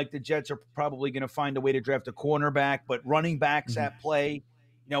feel like the Jets are probably going to find a way to draft a cornerback, but running backs in play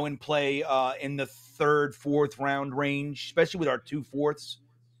in the third, fourth round range, especially with our 2 fourths.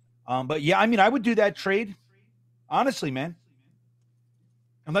 But yeah, I mean, I would do that trade, honestly, man.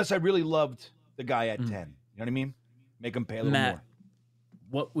 Unless I really loved the guy at 10. You know what I mean? Make him pay a little more.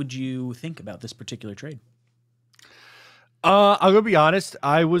 What would you think about this particular trade? I'm gonna be honest.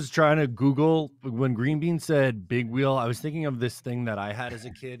 I was trying to Google when Green Bean said big wheel. I was thinking of this thing that I had as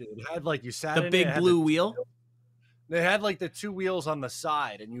a kid. It had like you sat the in big it, blue wheel. They had like the 2 wheels on the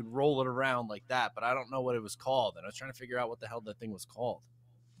side, and you'd roll it around like that. But I don't know what it was called, and I was trying to figure out what the hell that thing was called.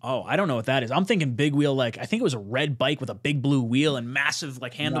 Oh, I don't know what that is. I'm thinking big wheel. Like I think it was a red bike with a big blue wheel and massive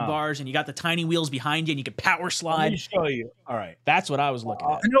like handlebars, and you got the tiny wheels behind you, and you could power slide. Let me show you. All right, that's what I was looking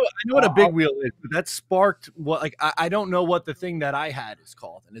at. I know what a big wheel is, but that sparked what like I don't know what the thing that I had is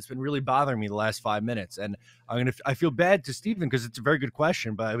called, and it's been really bothering me the last 5 minutes. And I feel bad to Steven because it's a very good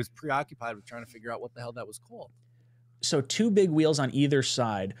question, but I was preoccupied with trying to figure out what the hell that was called. So 2 big wheels on either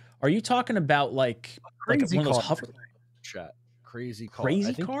side. Are you talking about like one of those hover? Chat. Crazy car.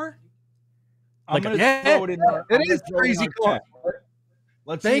 Crazy car? I'm going to throw it in there. It is crazy car.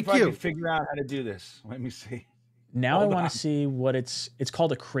 Let's see if I can figure out how to do this. Let me see. Now I want to see what it's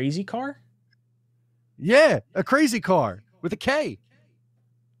called. A crazy car? Yeah, a crazy car with a K.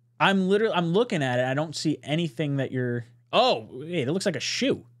 I'm looking at it. I don't see anything that you're. Oh, hey, it looks like a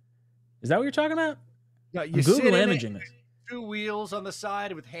shoe. Is that what you're talking about? No, you Google imaging this. 2 wheels on the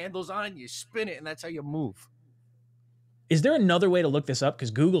side with handles on it. You spin it, and that's how you move. Is there another way to look this up?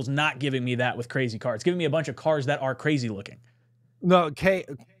 Because Google's not giving me that with crazy cars. It's giving me a bunch of cars that are crazy looking. No, K,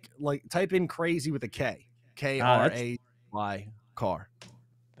 like type in crazy with a K. KRAY car.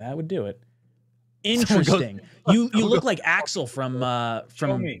 That would do it. Interesting. You look like Axel from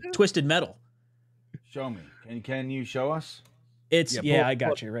Twisted Metal. Show me. Can you show us? I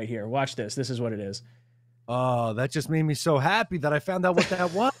got you right here. Watch this. This is what it is. Oh, that just made me so happy that I found out what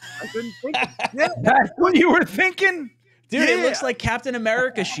that was. I couldn't think. Yeah, that's what you were thinking. Dude, it looks like Captain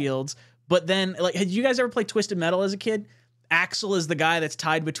America shields, but then, like, had you guys ever played Twisted Metal as a kid? Axel is the guy that's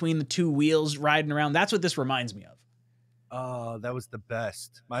tied between the 2 wheels riding around. That's what this reminds me of. Oh, that was the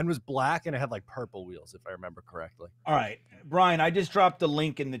best. Mine was black, and it had, like, purple wheels, if I remember correctly. All right. Brian, I just dropped the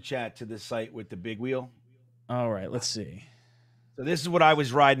link in the chat to the site with the big wheel. All right, let's see. So this is what I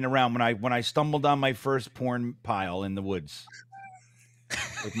was riding around when I stumbled on my first porn pile in the woods.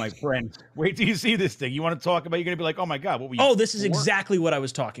 With my friend. Wait till you see this thing. You want to talk about? You're gonna be like, "Oh my god, what were you?" Oh, this is exactly what I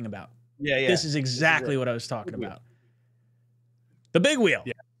was talking about. Yeah. This is exactly what I was talking about. The big wheel.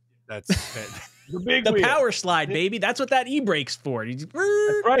 Yeah, that's the power slide, baby. That's what that e-brake's for. That's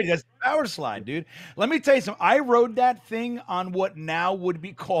right. That's the power slide, dude. Let me tell you something. I rode that thing on what now would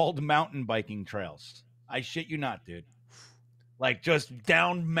be called mountain biking trails. I shit you not, dude. Like just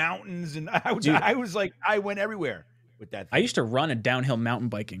down mountains, and I was like, I went everywhere with that thing. I used to run a downhill mountain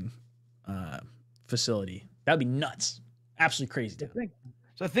biking facility. That'd be nuts. Absolutely crazy.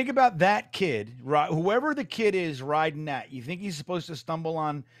 So So think about that kid, whoever the kid is riding that. You think he's supposed to stumble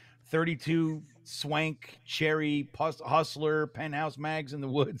on 32 swank, cherry, hustler, penthouse mags in the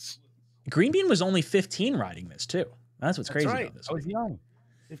woods? Green Bean was only 15 riding this too. That's what's crazy right. about this. I was young,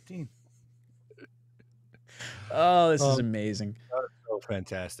 15. Oh, this is amazing. That was so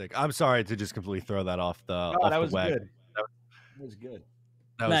fantastic. I'm sorry to just completely throw that off the. That was good. That was good.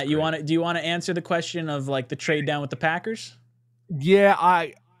 Matt, do you want to answer the question of like the trade down with the Packers? Yeah,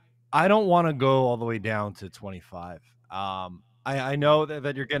 I don't want to go all the way down to 25. I know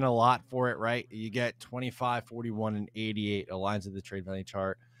that you're getting a lot for it, right? You get 25, 41, and 88 aligns with the trade value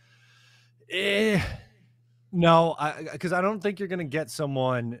chart. No, because I don't think you're going to get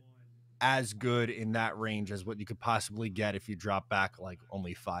someone as good in that range as what you could possibly get if you drop back like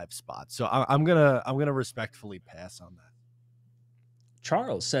only 5 spots. So I'm gonna respectfully pass on that.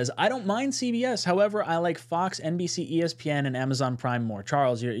 Charles says, I don't mind CBS. However, I like Fox, NBC, ESPN, and Amazon Prime more.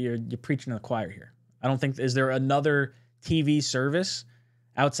 Charles, you're preaching to the choir here. I don't think, is there another TV service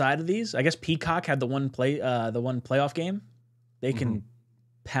outside of these? I guess Peacock had the one playoff game. They can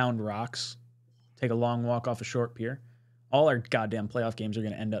pound rocks, take a long walk off a short pier. All our goddamn playoff games are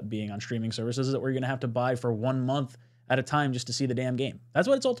going to end up being on streaming services that we're going to have to buy for 1 month at a time just to see the damn game. That's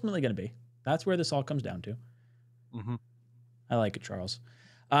what it's ultimately going to be. That's where this all comes down to. I like it, Charles.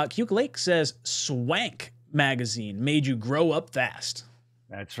 �'𝐿𝐫𝐞𝐞𝐬𝐫 says, Swank magazine made you grow up fast.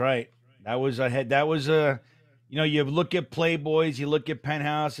 That's right. That was you look at Playboys, you look at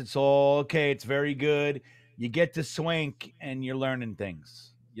Penthouse, it's all okay. It's very good. You get to Swank and you're learning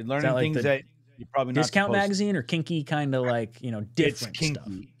things. You're learning things that you're probably not discount magazine or kinky, kind of like, different it's kinky stuff.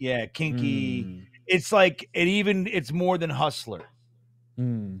 Yeah, kinky. It's like it's more than Hustler.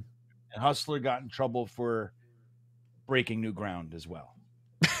 And Hustler got in trouble for breaking new ground as well.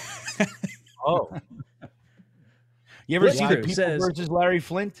 You ever see the People versus Larry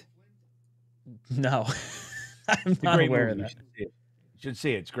Flint? No. I'm not aware of that. You should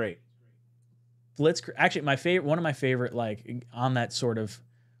see it. It's great. Blitzkrieg, actually, one of my favorite, like on that sort of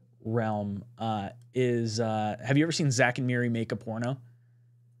realm, is have you ever seen Zach and Miri make a porno?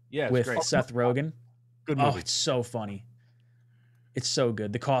 Yeah, it's with great. Seth Rogen. Good movie. Oh, it's so funny. It's so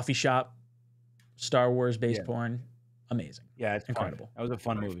good. The Coffee Shop, Star Wars based porn, amazing. Yeah, it's incredible. Fun. That was a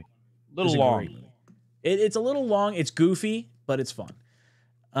fun movie. A little long. It's a little long. It's goofy, but it's fun.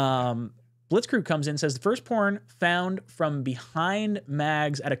 Blitzkrieg comes in and says, the first porn found from behind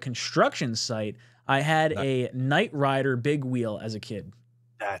mags at a construction site. I had a Knight Rider big wheel as a kid.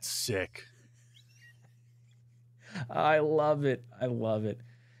 That's sick. I love it. I love it.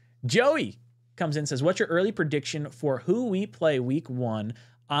 Joey comes in and says, what's your early prediction for who we play week 1?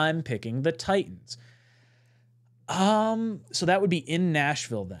 I'm picking the Titans. So that would be in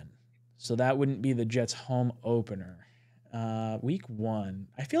Nashville then. So that wouldn't be the Jets home opener. Week 1.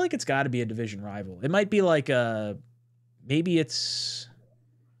 I feel like it's got to be a division rival. It might be like maybe it's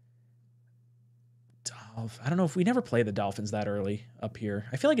I don't know if we never play the Dolphins that early up here.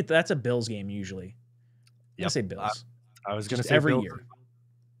 I feel like that's a Bills game usually. I'm gonna say Bills. I was gonna say every Bills. year.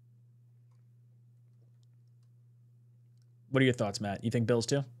 What are your thoughts, Matt? You think Bills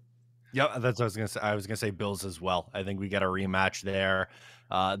too? Yeah, that's what I was gonna say. I was gonna say Bills as well. I think we got a rematch there.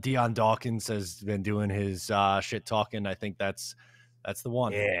 Deion Dawkins has been doing his shit talking. I think that's the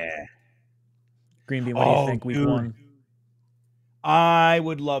one. Yeah. Green Bean, what do you think week 1? I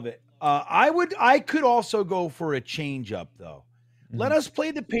would love it. I could also go for a change up though. Let us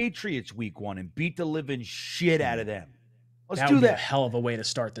play the Patriots week 1 and beat the living shit out of them. Let's do That would be that. a hell of a way to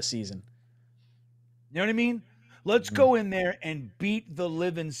start the season. You know what I mean? Let's go in there and beat the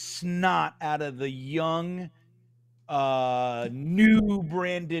living snot out of the young, new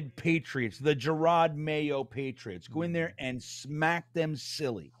branded Patriots, the Gerard Mayo Patriots. Go in there and smack them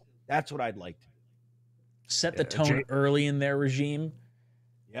silly. That's what I'd like to do. Set the tone early in their regime.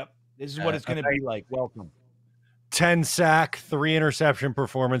 Yep. This is what it's going to be like. Welcome. 10 sack, 3 interception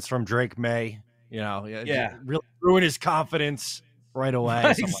performance from Drake May. Really ruin his confidence right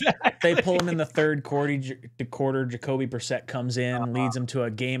away. Exactly. They pull him in the third quarter. Jacoby Brissett comes in, leads him to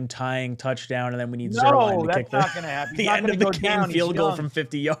a game-tying touchdown, and then we need Zerline to kick the end of the game field goal from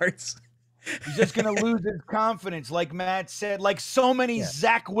 50 yards. He's just going to lose his confidence, like Matt said, like so many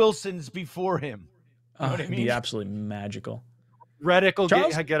Zach Wilsons before him. You know what I mean? It'd be absolutely magical. Reddick will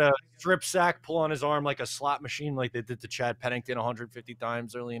get a strip sack, pull on his arm like a slot machine, like they did to Chad Pennington 150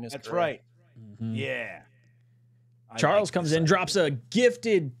 times early in his career. That's right. Yeah. Charles comes in, drops a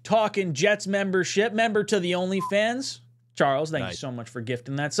gifted Talkin' Jets membership, member to the OnlyFans. Charles, thank you so much for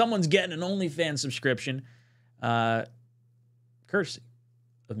gifting that. Someone's getting an OnlyFans subscription, courtesy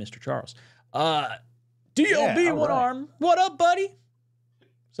of Mr. Charles. DLB one arm. What up, buddy?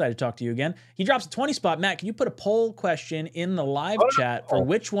 Excited to talk to you again. He drops a 20 spot. Matt, can you put a poll question in the live chat for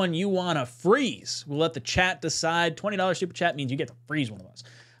which one you want to freeze? We'll let the chat decide. $20 super chat means you get to freeze one of us.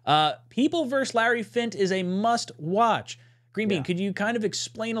 People vs. Larry Flynt is a must watch. Green Bean, could you kind of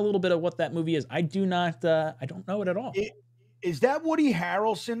explain a little bit of what that movie is? I do not, I don't know it at all. Is that Woody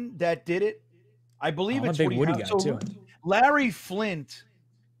Harrelson that did it? I believe it's a big Woody guy So too. Larry Flynt,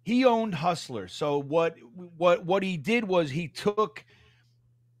 he owned Hustler. So what he did was he took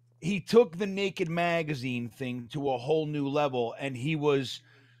the Naked magazine thing to a whole new level, and he was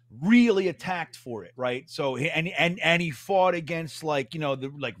really attacked for it, right? So he fought against, like, you know, the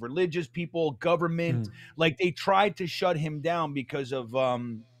like religious people, government, like they tried to shut him down because of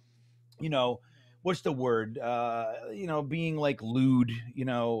you know, what's the word? You know, being like lewd, you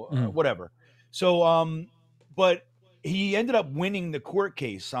know, whatever. So but he ended up winning the court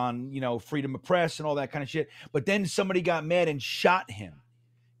case on, you know, freedom of press and all that kind of shit. But then somebody got mad and shot him.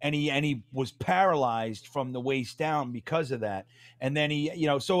 And he was paralyzed from the waist down because of that. And then he, you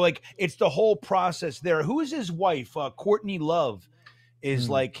know, so like it's the whole process there. Who is his wife? Courtney Love is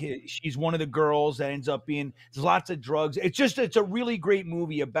like, she's one of the girls that ends up being, there's lots of drugs. It's a really great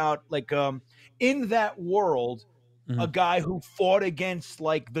movie about like in that world, a guy who fought against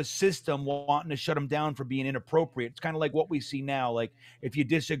like the system wanting to shut him down for being inappropriate. It's kind of like what we see now. Like if you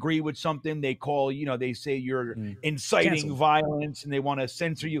disagree with something, they call, you know, they say you're inciting violence and they want to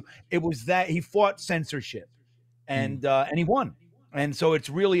censor you. It was that he fought censorship and he won. And so it's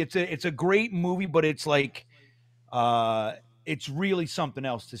really, it's a great movie, but it's like, it's really something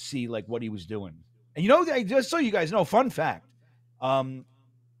else to see like what he was doing. And you know, just so you guys know, fun fact,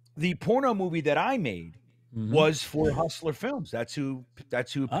 the porno movie that I made was for Hustler Films. That's who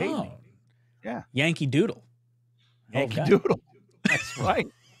paid me. Yeah. Yankee Doodle. Yankee Doodle. That's right.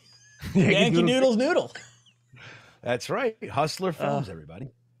 Yankee Doodle's Noodle. That's right. Hustler Films,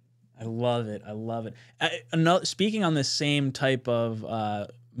 everybody. I love it. I love it. Speaking on this same type of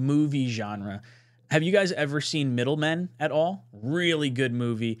movie genre, have you guys ever seen Middlemen at all? Really good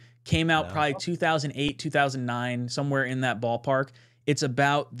movie. Came out probably 2008, 2009, somewhere in that ballpark. It's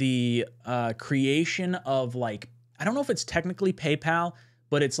about the creation of, like, I don't know if it's technically PayPal,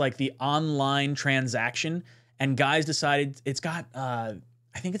 but it's like the online transaction. And guys decided, it's got, I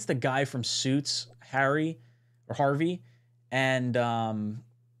think it's the guy from Suits, Harvey. And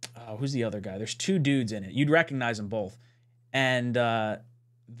who's the other guy? There's two dudes in it. You'd recognize them both. And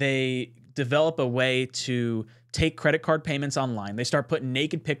they develop a way to take credit card payments online. They start putting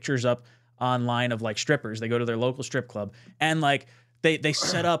naked pictures up online of like strippers. They go to their local strip club and like they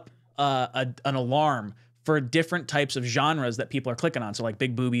set up an alarm for different types of genres that people are clicking on. So like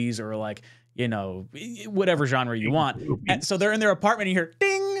big boobies or like, you know, whatever genre you want. And so they're in their apartment and you hear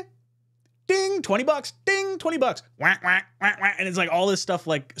ding, ding, $20, ding, $20, whack, whack, whack, whack. And it's like all this stuff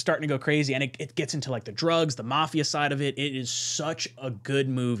like starting to go crazy. And it gets into like the drugs, the mafia side of it. It is such a good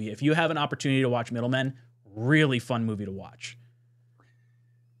movie. If you have an opportunity to watch Middlemen, really fun movie to watch.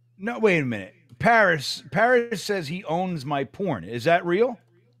 No, wait a minute. Paris says he owns my porn. Is that real?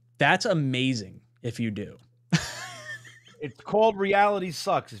 That's amazing if you do. It's called Reality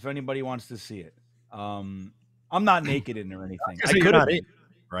Sucks if anybody wants to see it. I'm not naked in it or anything. I could have been,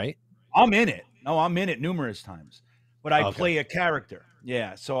 right? I'm in it. No, I'm in it numerous times. But I play a character.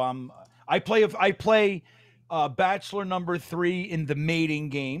 Yeah, so I play Bachelor number 3 in the mating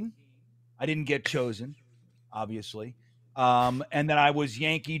game. I didn't get chosen, obviously. And then I was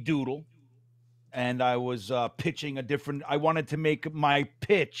Yankee Doodle. And I was pitching a different. I wanted to make my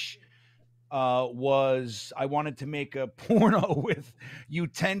pitch was I wanted to make a porno with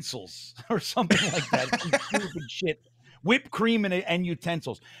utensils or something like that. Stupid shit, whipped cream and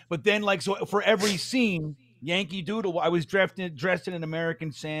utensils. But then, like, so for every scene, Yankee Doodle, I was dressed in an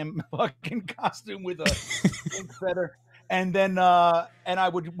American Sam fucking costume with a pink feather. And then,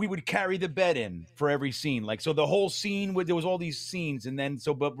 we would carry the bed in for every scene. Like, so the whole scene there was all these scenes. And then,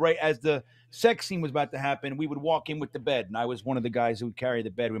 but right as the sex scene was about to happen, we would walk in with the bed. And I was one of the guys who would carry the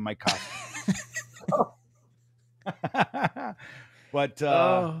bed with my costume. But,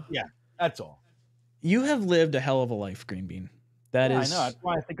 yeah, that's all. You have lived a hell of a life, Green Bean. That is. I know. That's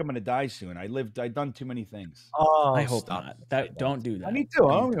why I think I'm going to die soon. I've done too many things. Oh, I hope not. Don't do that. Me too.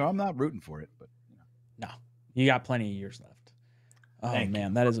 I'm not rooting for it, but no. You got plenty of years left. Oh,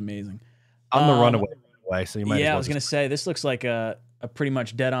 man, that is amazing. I'm the runaway, so you might. Yeah, I was gonna say this looks like a pretty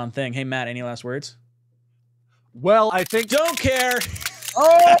much dead on thing. Hey, Matt, any last words? Well, I think don't care.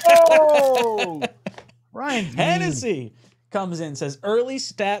 Oh, Ryan Hennessy comes in, says early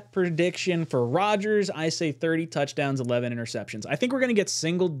stat prediction for Rodgers. I say 30 touchdowns, 11 interceptions. I think we're gonna get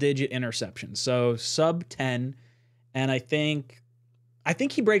single digit interceptions, so sub 10, and I think I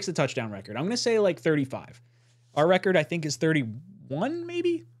think he breaks the touchdown record. I'm going to say like 35. Our record, I think, is 31,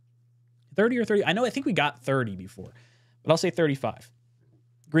 maybe 30 or 30. I think we got 30 before, but I'll say 35.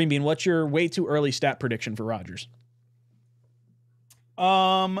 Green Bean, what's your way too early stat prediction for Rodgers?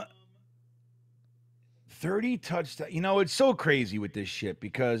 30 touchdowns. It's so crazy with this shit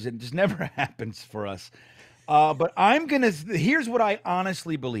because it just never happens for us. But here's what I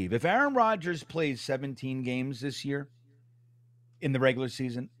honestly believe. If Aaron Rodgers plays 17 games this year in the regular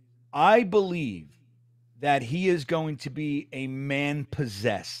season, I believe that he is going to be a man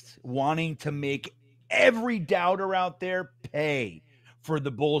possessed, wanting to make every doubter out there pay for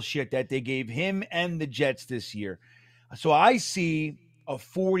the bullshit that they gave him and the Jets this year. So I see a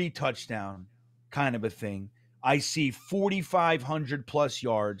 40 touchdown kind of a thing. I see 4,500 plus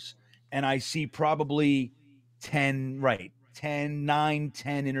yards, and I see probably 10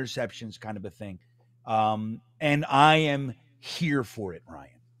 interceptions kind of a thing. And I am here for it, Ryan.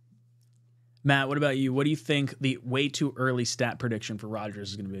 Matt, what about you? What do you think the way too early stat prediction for Rodgers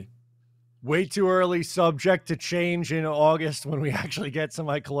is going to be? Way too early, subject to change in August when we actually get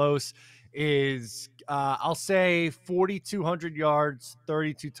somebody close, is I'll say 4,200 yards,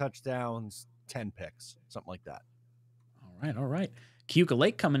 32 touchdowns, 10 picks, something like that. All right.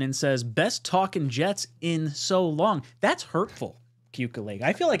 𝐀𝐮𝐫𝐞𝐽 coming in says, best talking Jets in so long. That's hurtful, 𝐀𝐮𝐫𝐽.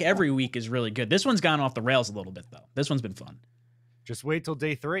 I feel like every week is really good. This one's gone off the rails a little bit, though. This one's been fun. Just wait till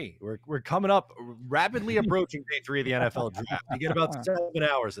day 3. We're coming up, rapidly approaching day 3 of the NFL draft. You get about 7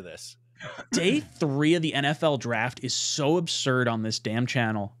 hours of this. Day 3 of the NFL draft is so absurd on this damn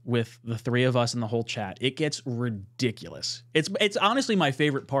channel with the 3 of us in the whole chat. It gets ridiculous. It's honestly my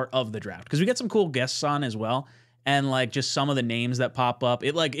favorite part of the draft because we get some cool guests on as well. And like just some of the names that pop up,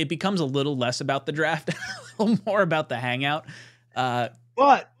 it becomes a little less about the draft, a little more about the hangout.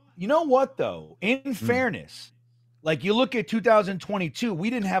 But you know what, though? In fairness, like you look at 2022, we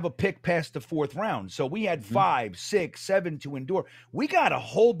didn't have a pick past the 4th round. So we had 5, 6, 7 to endure. We got a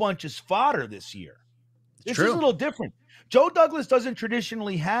whole bunch of fodder this year. This is a little different. Joe Douglas doesn't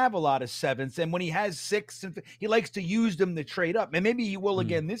traditionally have a lot of 7s. And when he has 6, he likes to use them to trade up. And maybe he will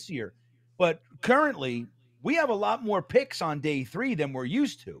again this year. But currently, we have a lot more picks on day 3 than we're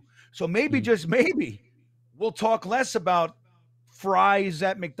used to. So maybe, just maybe, we'll talk less about fries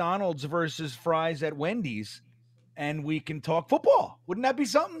at McDonald's versus fries at Wendy's, and we can talk football. Wouldn't that be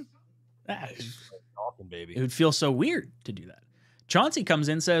something? Awesome, baby. It would feel so weird to do that. Chauncey comes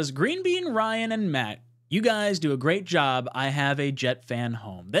in, says, Green Bean, Ryan, and Matt, you guys do a great job. I have a Jet fan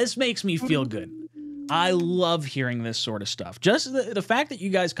home. This makes me feel good. I love hearing this sort of stuff. Just the fact that you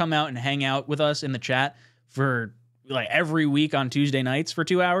guys come out and hang out with us in the chat for like every week on Tuesday nights for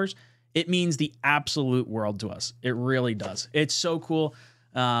 2 hours, it means the absolute world to us. It really does. It's so cool.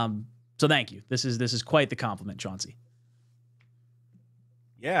 So thank you. This is quite the compliment, Chauncey.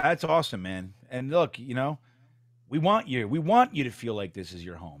 Yeah, that's awesome, man. And look, we want you to feel like this is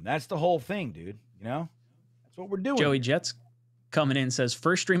your home. That's the whole thing, dude. That's what we're doing. Joey Jets coming in says,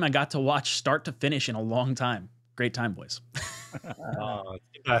 first stream I got to watch start to finish in a long time. Great time, boys.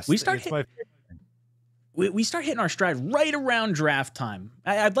 We start hitting our stride right around draft time.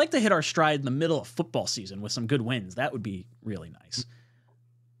 I'd like to hit our stride in the middle of football season with some good wins. That would be really nice.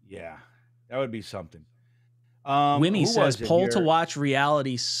 Yeah, that would be something. Wimmy says, poll to watch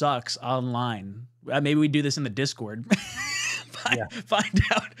reality sucks online. Maybe we do this in the Discord. Find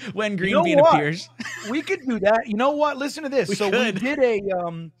out when Green Bean appears. We could do that. You know what? Listen to this.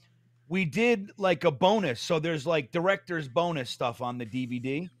 We did like a bonus. So there's like director's bonus stuff on the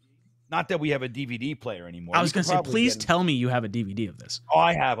DVD. Not that we have a DVD player anymore. I was going to say, please tell me you have a DVD of this. Oh,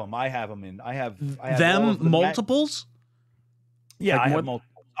 I have them. I have them multiples. Yeah, like I have multiple.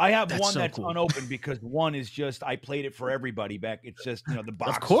 I have one so that's cool. unopened because one is just I played it for everybody back. It's just the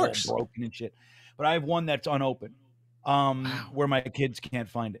box is all broken and shit. But I have one that's unopened, where my kids can't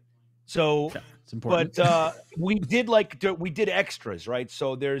find it. So, it's important. But we did extras, right?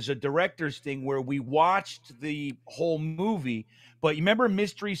 So there's a director's thing where we watched the whole movie. But you remember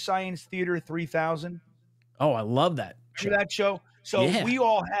Mystery Science Theater 3000? Oh, I love that. Remember that show? So we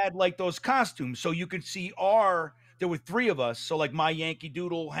all had like those costumes. So you could see there were 3 of us. So like my Yankee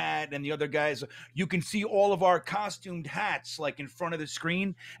Doodle hat and the other guys, you can see all of our costumed hats like in front of the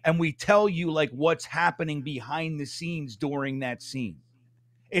screen. And we tell you like what's happening behind the scenes during that scene.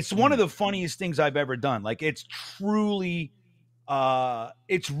 It's one of the funniest things I've ever done. Like it's truly,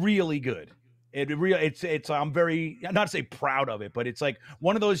 it's really good. I'm very, not to say proud of it, but it's like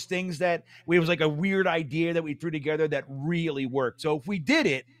one of those things that it was like a weird idea that we threw together that really worked. So if we did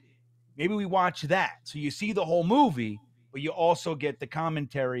it, maybe we watch that. So you see the whole movie, but you also get the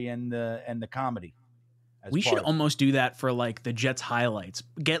commentary and the comedy. as We should part of it. almost do that for like the Jets highlights.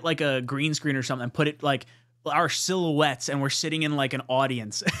 Get like a green screen or something and put it like our silhouettes, and we're sitting in like an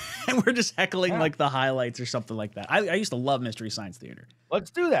audience and we're just heckling like the highlights or something like that. I used to love Mystery Science Theater.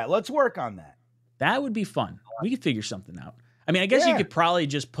 Let's do that. Let's work on that. That would be fun. We could figure something out. I mean, I guess you could probably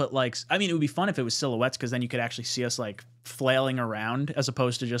just put like, I mean, it would be fun if it was silhouettes, because then you could actually see us like flailing around as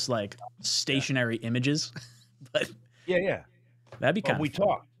opposed to just like stationary images. But yeah, that'd be kind of we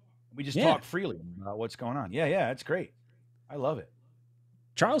talk. We just talk freely about what's going on. Yeah, that's great. I love it.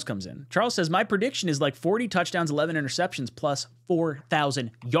 Charles comes in. Charles says, my prediction is like 40 touchdowns, 11 interceptions, plus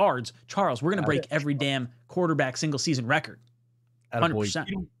 4,000 yards. Charles, we're going to break every damn quarterback single season record.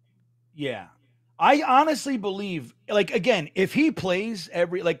 100%. Yeah. I honestly believe, like, again, if he plays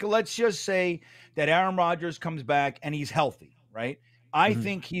like, let's just say that Aaron Rodgers comes back and he's healthy, right? I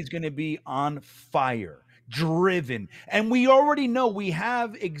think he's going to be on fire, driven. And we already know, we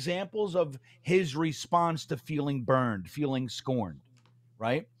have examples of his response to feeling burned, feeling scorned,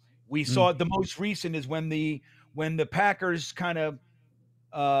 right? We saw the most recent is when the Packers kind of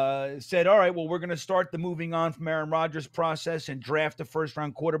said, all right, well, we're going to start the moving on from Aaron Rodgers process and draft a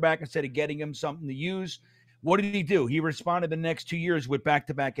first-round quarterback instead of getting him something to use. What did he do? He responded the next 2 years with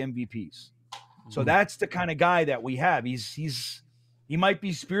back-to-back MVPs. So that's the kind of guy that we have. He might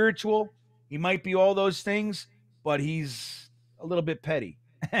be spiritual, he might be all those things, but he's a little bit petty,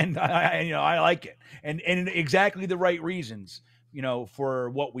 and I like it, and exactly the right reasons, for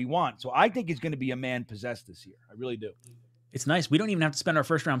what we want. So I think he's going to be a man possessed this year. I really do. It's nice. We don't even have to spend our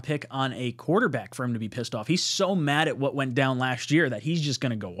first-round pick on a quarterback for him to be pissed off. He's so mad at what went down last year that he's just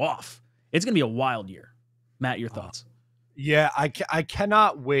going to go off. It's going to be a wild year. Matt, your thoughts? Yeah, I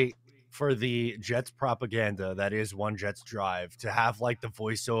cannot wait for the Jets propaganda that is One Jets Drive to have like the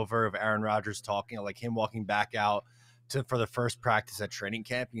voiceover of Aaron Rodgers talking, like him walking back out for the first practice at training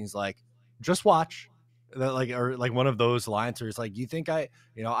camp. And he's like, just watch. Or like one of those lines where it's like, you think I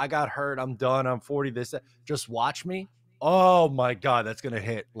got hurt, I'm done, I'm 40, this, that. Just watch me. Oh my God, that's going to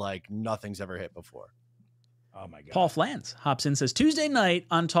hit like nothing's ever hit before. Oh my God. Paul Flans hops in, says, Tuesday night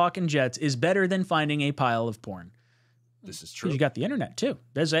on Talkin' Jets is better than finding a pile of porn. This is true. You got the internet too.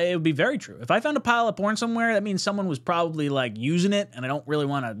 It would be very true. If I found a pile of porn somewhere, that means someone was probably like using it, and I don't really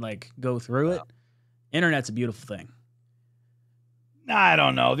want to like go through it. Internet's a beautiful thing. I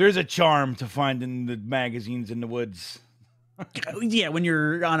don't know. There's a charm to finding the magazines in the woods. Yeah, when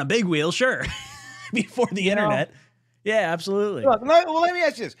you're on a big wheel, sure. Before the internet. Yeah, absolutely. Look, let me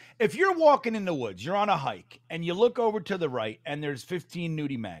ask you this. If you're walking in the woods, you're on a hike, and you look over to the right, and there's 15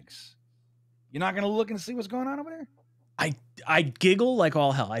 nudie mags, you're not going to look and see what's going on over there? I'd giggle like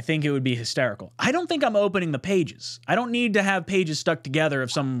all hell. I think it would be hysterical. I don't think I'm opening the pages. I don't need to have pages stuck together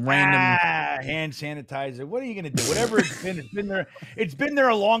of some random hand sanitizer. What are you going to do? Whatever it's been there. It's been there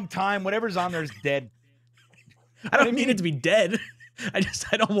a long time. Whatever's on there is dead. I don't mean it to be dead. I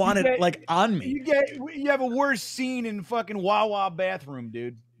don't want it like on me. You have a worse scene in fucking Wawa bathroom,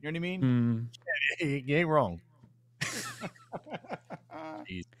 dude. You know what I mean? You ain't wrong.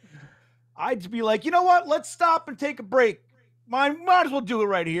 I'd be like, you know what? Let's stop and take a break. Might as well do it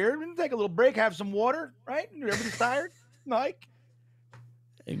right here. Take a little break, have some water, right? Everybody's tired. Like,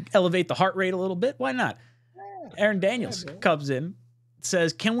 elevate the heart rate a little bit. Why not? Aaron Daniels comes in,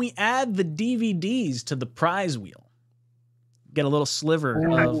 says, can we add the DVDs to the prize wheel? Get a little sliver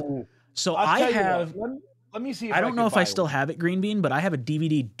of. So I have. Let me see. If I don't know if I still have it, Green Bean, but I have a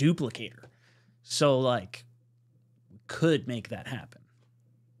DVD duplicator. So like, could make that happen.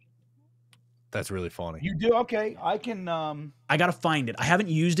 That's really funny. You do? Okay. I can. I got to find it. I haven't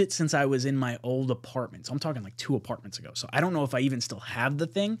used it since I was in my old apartment. So I'm talking like 2 apartments ago. So I don't know if I even still have the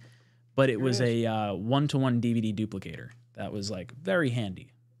thing, but it was a 1-to-1 DVD duplicator. That was like very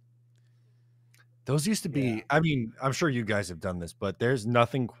handy. Those used to be, I mean, I'm sure you guys have done this, but there's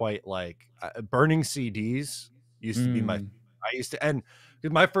nothing quite like burning CDs used to be and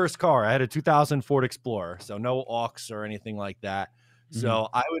with my first car, I had a 2000 Ford Explorer. So no aux or anything like that. So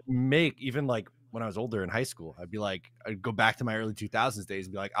I would make, even like when I was older in high school, I'd go back to my early 2000s days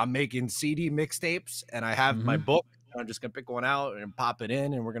and be like, I'm making CD mixtapes and I have my book and I'm just going to pick one out and pop it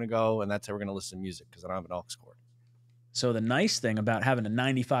in and we're going to go. And that's how we're going to listen to music because I don't have an aux cord. So the nice thing about having a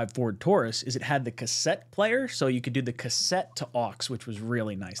 95 Ford Taurus is it had the cassette player. So you could do the cassette to aux, which was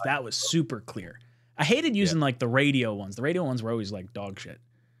really nice. That was super clear. I hated using like the radio ones. The radio ones were always like dog shit.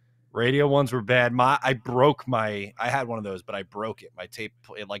 Radio ones were bad. I had one of those, but I broke it. My tape,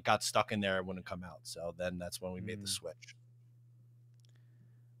 it like got stuck in there and wouldn't come out. So then that's when we made the switch.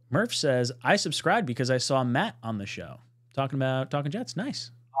 Murph says, I subscribed because I saw Matt on the show talking Jets.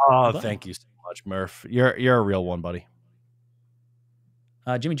 Nice. Oh, thank you so much, Murph. You're a real one, buddy.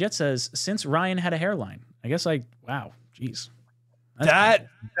 Jimmy Jet says, since Ryan had a hairline. I guess wow, jeez. That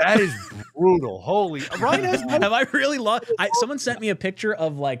is brutal. Holy, Ryan has. Have I really lost? Someone sent me a picture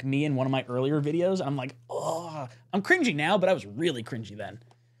of like me in one of my earlier videos. I'm like, oh, I'm cringy now, but I was really cringy then.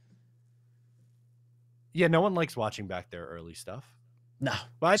 Yeah, no one likes watching back their early stuff. No,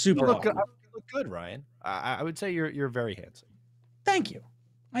 but I super look good, Ryan. I would say you're very handsome. Thank you.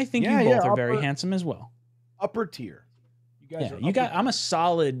 I think you both are very handsome as well. Upper tier. You guys are got. I'm a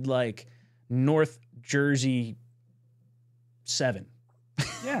solid like North Jersey 7.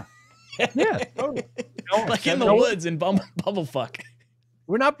 Yeah. Yeah. Totally. Like in the woods in Bumblefuck.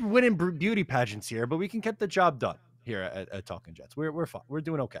 We're not winning beauty pageants here, but we can get the job done here at Talkin' Jets. We're fine. We're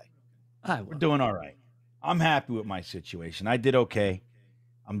doing okay. We're doing all right. I'm happy with my situation. I did okay.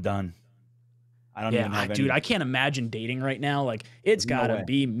 I'm done. I don't even have any. Dude, I can't imagine dating right now. Like, it's gotta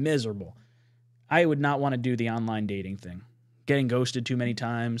be miserable. I would not want to do the online dating thing. Getting ghosted too many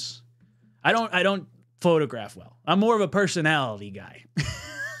times. I don't photograph well. I'm more of a personality guy.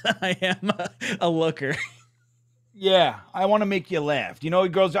 I am a looker. Yeah, I want to make you laugh. You know,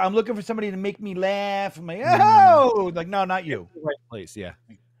 girls, I'm looking for somebody to make me laugh. I'm like, oh, like, no, not you. Right place, yeah.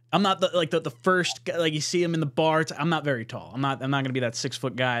 I'm not the first guy, like you see him in the bar. I'm not very tall. I'm not gonna be that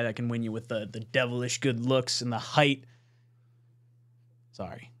 6-foot guy that can win you with the devilish good looks and the height.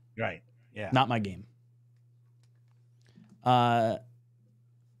 Sorry. Right. Yeah. Not my game.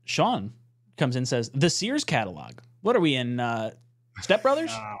 Sean comes in and says, the Sears catalog. What are we in? Step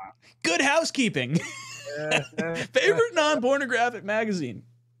Brothers? Good Housekeeping. Favorite non-pornographic magazine.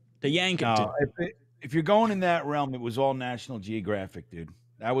 The Yankington. No, if you're going in that realm, it was all National Geographic, dude.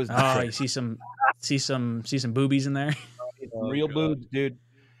 That was you see some boobies in there. Real boobs, dude.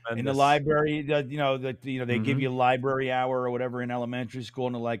 In the library, they give you a library hour or whatever in elementary school,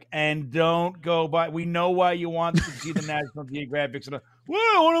 and they're like, and don't go by. We know why you want to see the National Geographic. So, well,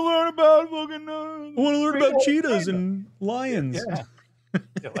 I want to learn about fucking. I want to learn about cheetahs and lions. Yeah.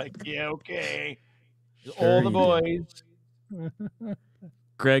 They're like, yeah, okay. All the boys.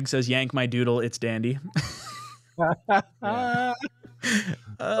 Greg says, yank my doodle. It's dandy.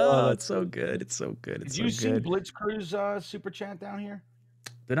 Oh, it's so good. It's so good. It's Did you so see good. Blitzcrew's super chat down here?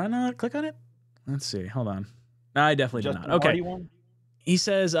 Did I not click on it? Let's see. Hold on. No, I definitely did not. Okay. Hardy one? He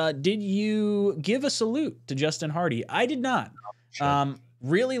says, did you give a salute to Justin Hardy? I did not. Sure.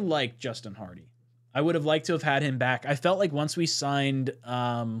 Really liked Justin Hardy. I would have liked to have had him back. I felt like once we signed,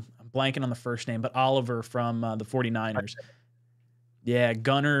 I'm blanking on the first name, but Oliver from the 49ers. Yeah,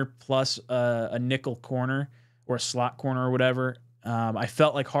 gunner plus a nickel corner or a slot corner or whatever. I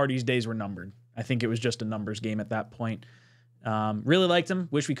felt like Hardy's days were numbered. I think it was just a numbers game at that point. Really liked him.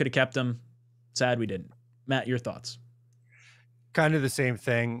 Wish we could have kept him. Sad we didn't. Matt, your thoughts? Kind of the same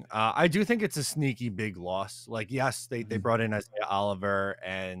thing. I do think it's a sneaky big loss. Like, yes, they brought in Isaiah Oliver,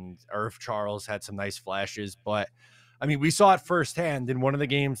 and Irv Charles had some nice flashes, but I mean, we saw it firsthand in one of the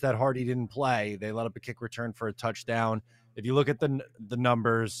games that Hardy didn't play. They let up a kick return for a touchdown. If you look at the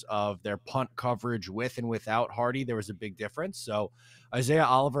numbers of their punt coverage with and without Hardy, there was a big difference. So Isaiah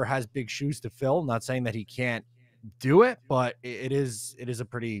Oliver has big shoes to fill. I'm not saying that he can't do it, but it is a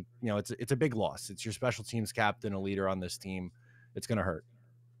pretty, it's a big loss. It's your special teams captain, a leader on this team. It's going to hurt.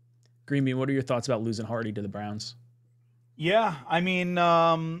 Green Bean, what are your thoughts about losing Hardy to the Browns? Yeah, I mean,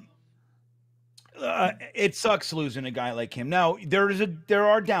 it sucks losing a guy like him. Now, there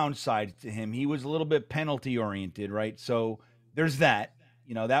are downsides to him. He was a little bit penalty oriented, right? So there's that.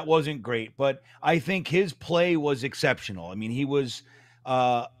 That wasn't great, but I think his play was exceptional. I mean, he was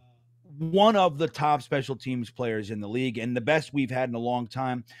one of the top special teams players in the league and the best we've had in a long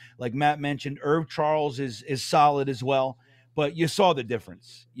time. Like Matt mentioned, Irv Charles is solid as well, but you saw the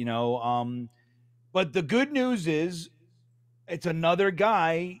difference, but the good news is it's another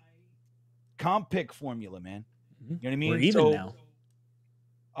guy comp pick formula, man. You know what I mean? We're even now.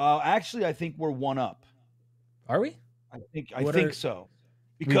 Actually, I think we're one up. Are we? I think so.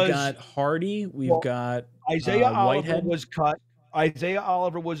 Because we've got Hardy, we've got Isaiah Oliver Whitehead was cut. Isaiah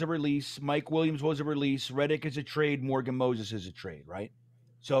Oliver was a release. Mike Williams was a release. Reddick is a trade. Morgan Moses is a trade, right?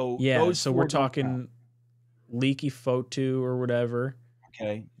 So yeah, so we're talking Leaky Fotu or whatever.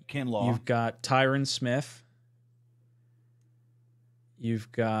 Okay, Kinlaw. You've got Tyron Smith.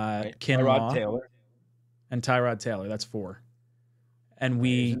 You've got Kinlaw Taylor and Tyrod Taylor. That's 4. And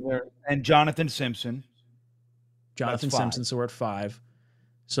and Jonathan Simpson. Jonathan Simpson. So we're at 5.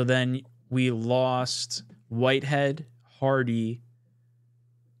 So then we lost Whitehead, Hardy,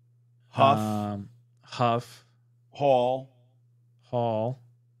 Huff, Hall.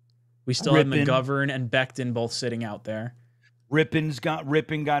 We still have McGovern and Becton both sitting out there. Rippin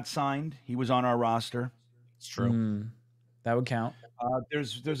got signed. He was on our roster. It's true. That would count.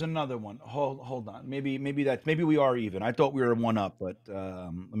 There's another one. Hold on. Maybe we are even. I thought we were 1 up, but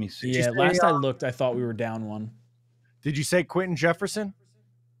let me see. Yeah, last I looked, I thought we were down 1. Did you say Quentin Jefferson?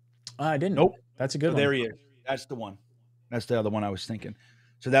 I didn't. Nope. That's a good one. There he is. That's the one. That's the other one I was thinking.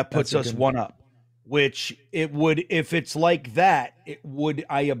 So that puts us 1 up, which it would, if it's like that, it would,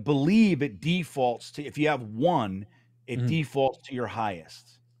 I believe it defaults to, if you have 1, it defaults to your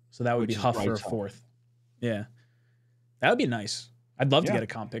highest. So that would be Huff for a 4th. Yeah. That would be nice. I'd love to get a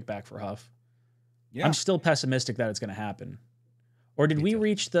comp pick back for Huff. Yeah. I'm still pessimistic that it's going to happen. Or did we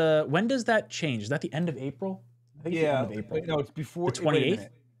reach the, when does that change? Is that the end of April? I think it's the end of April. No, it's before the 28th.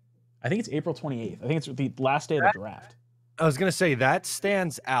 I think it's April 28th. I think it's the last day of the draft. I was going to say that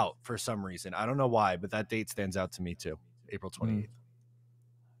stands out for some reason. I don't know why, but that date stands out to me too. April 28th. 6,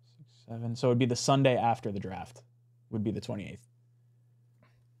 7. So it would be the Sunday after the draft would be the 28th.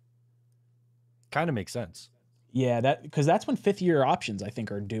 Kind of makes sense. Yeah, that because that's when 5th-year options, I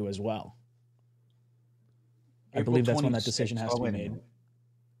think, are due as well. I believe that's when that decision has to be made.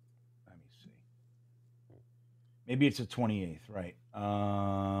 Let me see. Maybe it's the 28th, right?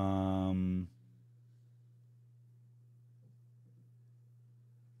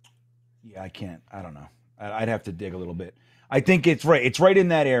 Yeah, I can't. I don't know. I'd have to dig a little bit. I think it's right. It's right in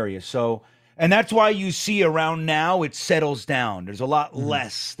that area. So, and that's why you see around now it settles down. There's a lot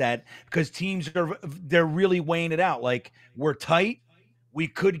less that, because teams they're really weighing it out. Like, we're tight. We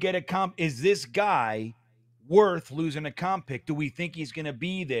could get a comp. Is this guy worth losing a comp pick? Do we think he's going to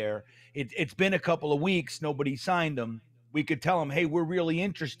be there? It's been a couple of weeks. Nobody signed him. We could tell him, hey, we're really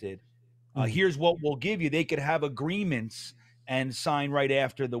interested. Here's what we'll give you. They could have agreements and sign right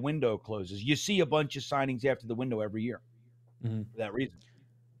after the window closes. You see a bunch of signings after the window every year for that reason.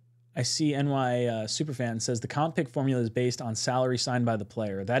 I see NY Superfan says the comp pick formula is based on salary signed by the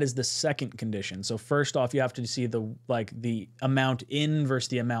player. That is the second condition. So first off, you have to see the amount in versus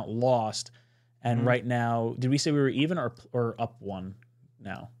the amount lost. And right now, did we say we were even or up 1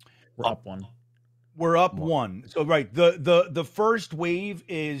 now? We're up 1. We're up 1. So right, the first wave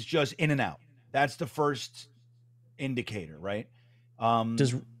is just in and out. That's the first indicator, right?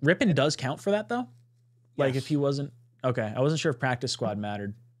 Does Rippon does count for that though? Like if he wasn't okay, I wasn't sure if practice squad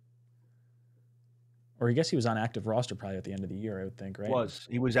mattered. Or I guess he was on active roster probably at the end of the year, I would think, right?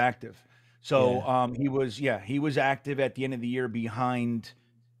 He was active. So he was active at the end of the year behind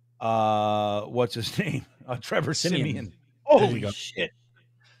what's his name? Trevor Siemian. Holy shit.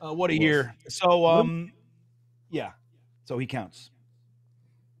 What a year. So yeah. So he counts.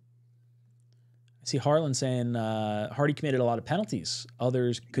 I see Harlan saying Hardy committed a lot of penalties.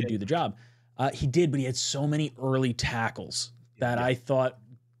 Others could do the job. He did, but he had so many early tackles that I thought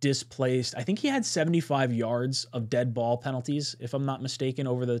displaced. I think he had 75 yards of dead ball penalties, if I'm not mistaken,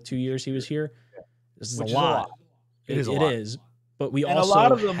 over the 2 years he was here. This is a lot. It is. But we also a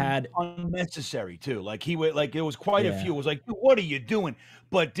lot of them had unnecessary too. Like it was quite a few. It was like, dude, what are you doing?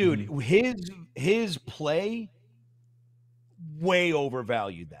 But dude, his play way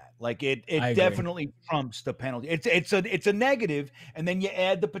overvalued that. Like it definitely trumps the penalty. It's a negative, and then you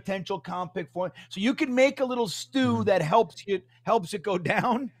add the potential comp pick for it. So you can make a little stew that helps it go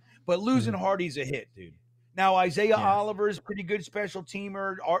down, but losing Hardy's a hit, dude. Now Isaiah Oliver's pretty good special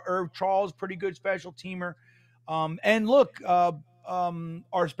teamer. Irv Charles pretty good special teamer. And look,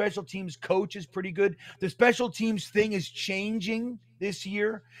 our special teams coach is pretty good. The special teams thing is changing this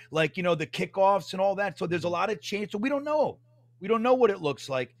year, like, the kickoffs and all that. So there's a lot of change. So we don't know. We don't know what it looks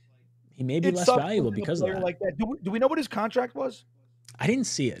like. He may be less valuable because of that. Like that. Do we know what his contract was? I didn't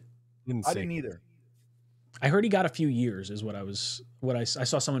see it. I didn't either. I heard he got a few years is I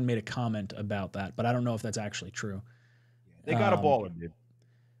saw someone made a comment about that, but I don't know if that's actually true. They got a baller, dude.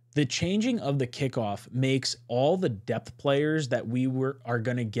 The changing of the kickoff makes all the depth players that we are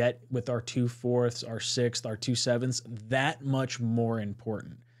going to get with our 2 4ths, our 6th, our 2 7ths that much more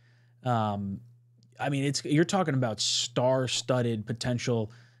important. I mean, you're talking about star-studded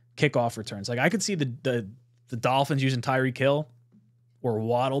potential kickoff returns. Like I could see the Dolphins using Tyreek Hill or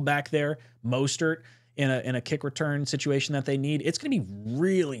Waddle back there, Mostert in a kick return situation that they need. It's going to be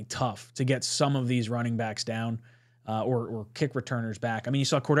really tough to get some of these running backs down. Or kick returners back. I mean, you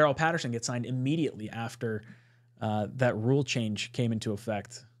saw Cordero Patterson get signed immediately after that rule change came into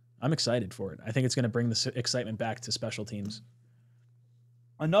effect. I'm excited for it. I think it's going to bring the excitement back to special teams.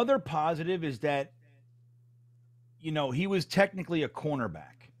 Another positive is that, he was technically a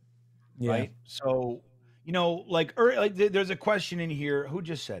cornerback, right? So, there's a question in here. Who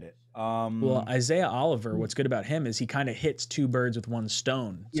just said it? Well, Isaiah Oliver, what's good about him is he kind of hits 2 birds with 1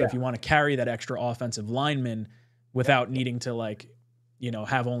 stone. So if you want to carry that extra offensive lineman without needing to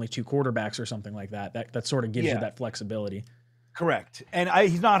have only 2 quarterbacks or something like that, that sort of gives you that flexibility. Correct. And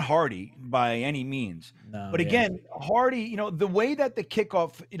he's not Hardy by any means. No, but again, Hardy, the way that the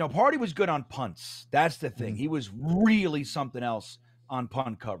kickoff, Hardy was good on punts. That's the thing. He was really something else on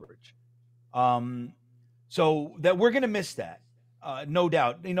punt coverage. So that we're going to miss that. No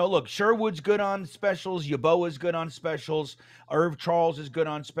doubt. Look, Sherwood's good on specials. Yeboah's good on specials. Irv Charles is good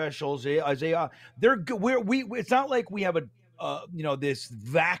on specials. Isaiah, they're good. It's not like we have this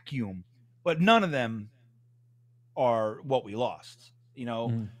vacuum, but none of them are what we lost,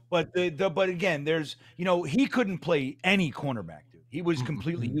 but but again, there's, he couldn't play any cornerback, dude. He was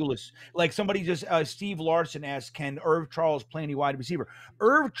completely useless. Like somebody just, Steve Larson asked, can Irv Charles play any wide receiver?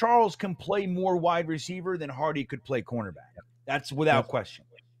 Irv Charles can play more wide receiver than Hardy could play cornerback. That's without question.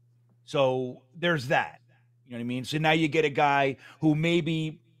 So there's that, you know what I mean? So now you get a guy who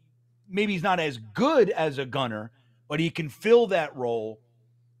maybe he's not as good as a gunner, but he can fill that role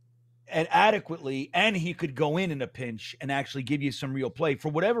and adequately, and he could go in a pinch and actually give you some real play. For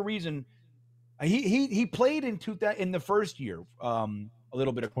whatever reason, he played in the first year a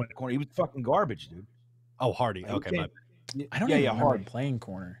little bit of corner. He was fucking garbage, dude. Oh, Hardy. Okay, I don't even remember him playing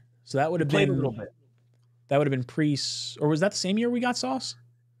corner. So that would have been a little bit. That would have been or was that the same year we got Sauce?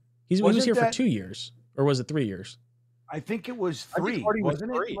 He was here for 2 years, or was it 3 years? I think it was 3.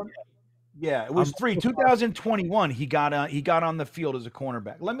 Wasn't it? Yeah, it was 3. 2021, he got on the field as a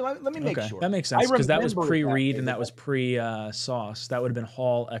cornerback. Let me make sure. That makes sense, because that was pre-Reed and that was pre-Sauce. That would have been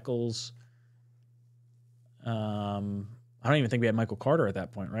Hall, Eccles. I don't even think we had Michael Carter at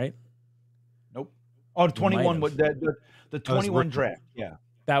that point, right? Nope. Oh, 21 was the 21 draft. Yeah.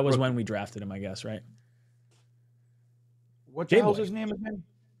 That was when we drafted him, I guess, right? What the hell's his name again?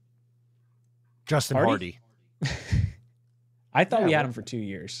 Justin Hardy. I thought we had him for 2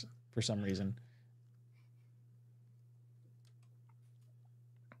 years for some reason.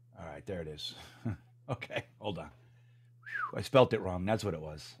 All right, there it is. Okay, hold on. Whew, I spelt it wrong. That's what it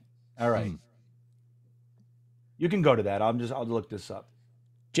was. All right. You can go to that. I'll look this up.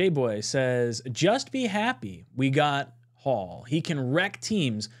 J-Boy says, just be happy we got Hall. He can wreck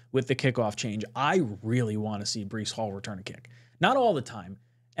teams with the kickoff change. I really want to see Breece Hall return a kick. Not all the time.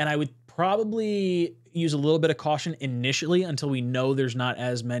 And I would probably use a little bit of caution initially until we know there's not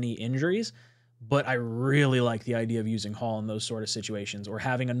as many injuries. But I really like the idea of using Hall in those sort of situations, or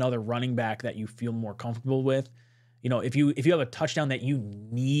having another running back that you feel more comfortable with. If you have a touchdown that you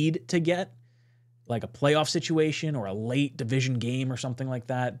need to get, like a playoff situation or a late division game or something like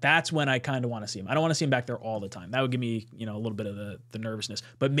that, that's when I kind of want to see him. I don't want to see him back there all the time. That would give me, a little bit of the nervousness.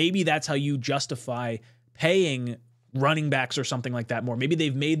 But maybe that's how you justify paying running backs or something like that more. Maybe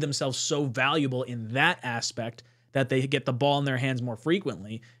they've made themselves so valuable in that aspect that they get the ball in their hands more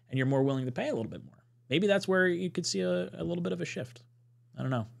frequently, and you're more willing to pay a little bit more. Maybe that's where you could see a little bit of a shift. I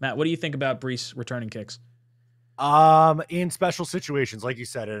don't know. Matt, what do you think about Breece returning kicks? In special situations, like you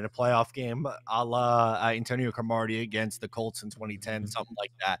said, in a playoff game, a la Antonio Cromartie against the Colts in 2010, something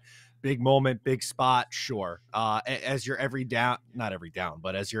like that. Big moment, big spot, sure. As your not every down,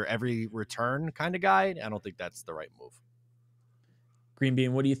 but as your every return kind of guy, I don't think that's the right move. Green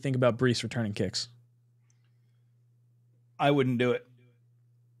Bean, what do you think about Breece returning kicks? I wouldn't do it.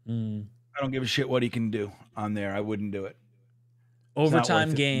 I don't give a shit what he can do on there. I wouldn't do it.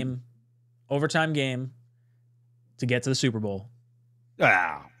 Overtime game to get to the Super Bowl.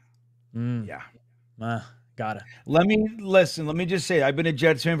 Yeah. Got it. Let me just say, I've been a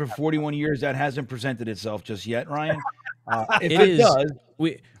Jets fan for 41 years. That hasn't presented itself just yet, Ryan. If it does,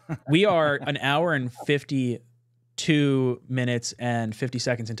 we are an hour and 52 minutes and 50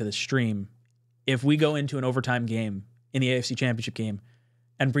 seconds into the stream. If we go into an overtime game in the AFC Championship game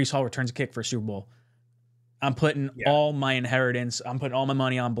and Breece Hall returns a kick for a Super Bowl, I'm putting all my inheritance, I'm putting all my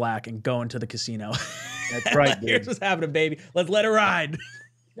money on black and going to the casino. That's right, dude. Here's what's happening, baby. Let's let it ride.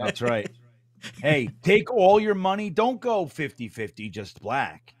 That's right. Hey, take all your money. Don't go 50-50, just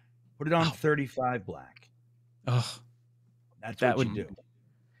black. Put it on 35 black. Oh, that's what you do.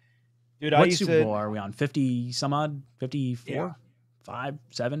 Dude, what Super Bowl are we on? 50 some odd? 54? Yeah. 5,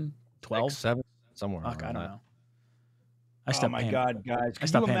 7, 12? 7, somewhere. Fuck, I don't know. Oh my God, guys.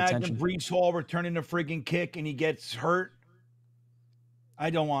 Can you imagine Breece Hall returning a friggin' kick and he gets hurt?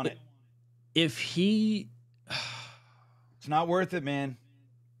 I don't want it. If he... It's not worth it, man.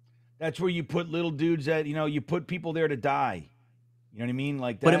 That's where you put little dudes that, you put people there to die. You know what I mean?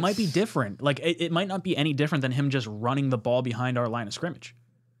 But it might be different. Like, it might not be any different than him just running the ball behind our line of scrimmage.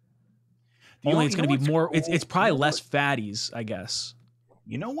 Only it's going to be more... Cool? It's probably less fatties, I guess.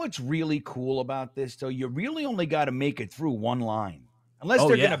 You know what's really cool about this, though? You really only got to make it through one line. Unless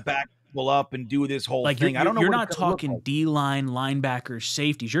they're going to back people up and do this whole thing. I don't know. You're not talking D-line, linebackers,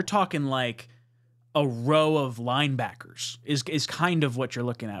 safeties. You're talking like a row of linebackers is kind of what you're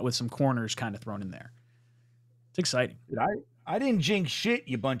looking at with some corners kind of thrown in there. It's exciting. Dude, I didn't jinx shit,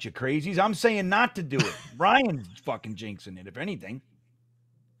 you bunch of crazies. I'm saying not to do it. Ryan's fucking jinxing it, if anything.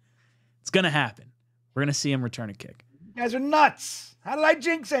 It's going to happen. We're going to see him return a kick. You guys are nuts. How did I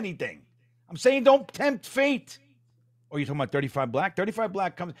jinx anything? I'm saying don't tempt fate. Or you talking about 35 black? 35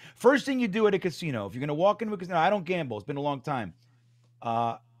 black comes. First thing you do at a casino, if you're going to walk into a casino, I don't gamble. It's been a long time.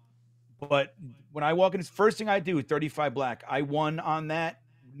 But when I walk in, first thing I do is 35 black. I won on that.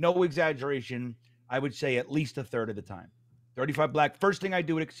 No exaggeration. I would say at least a third of the time. 35 black. First thing I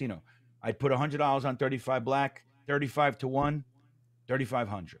do at a casino, I'd put $100 on 35 black, 35 to 1,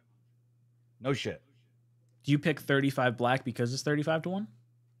 3,500. No shit. Do you pick 35 black because it's 35 to 1?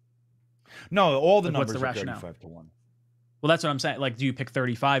 No, all the Like, numbers what's the are rationale? 35 to 1. Well, that's what I'm saying. Like, do you pick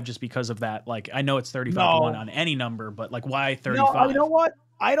 35 just because of that? Like, I know it's 35 to 1 on any number, but like, why 35? No, you know what?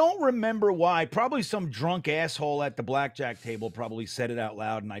 I don't remember why. Probably some drunk asshole at the blackjack table probably said it out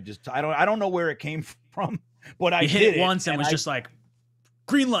loud, and I don't know where it came from, but I You hit did it once and was just like,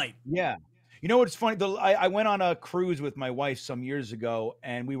 green light. Yeah. You know what's funny? I went on a cruise with my wife some years ago,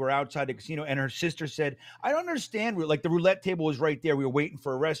 and we were outside the casino, and her sister said, I don't understand. Like, the roulette table was right there. We were waiting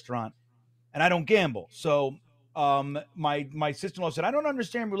for a restaurant, and I don't gamble. So my sister-in-law said, I don't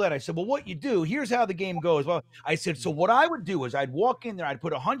understand roulette. I said, well, what you do, here's how the game goes. Well, I said, so what I would do is I'd walk in there, I'd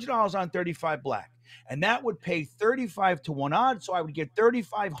put $100 on 35 black, and that would pay 35 to 1 odds, so I would get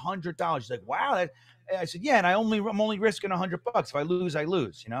 $3,500. She's like, wow. I said, yeah, and I'm only risking $100. If I lose, I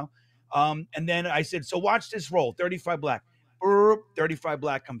lose, you know? And then I said, so watch this roll, 35 black. 35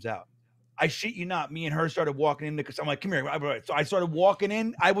 black comes out. I shit you not, me and her started walking in because I'm like, come here. So I started walking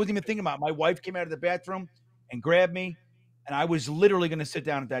in. I wasn't even thinking about it. My wife came out of the bathroom and grabbed me, and I was literally going to sit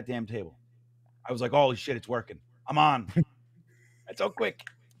down at that damn table. I was like, holy shit, it's working. I'm on. That's so quick.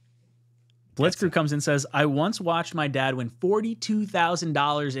 Blitzkrieg comes in and says, I once watched my dad win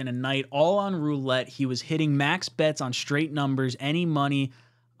 $42,000 in a night, all on roulette. He was hitting max bets on straight numbers, any money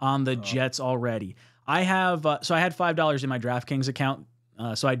on the Jets already. I have, so I had $5 in my DraftKings account.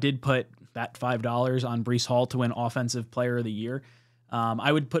 So I did put that $5 on Breece Hall to win Offensive Player of the Year.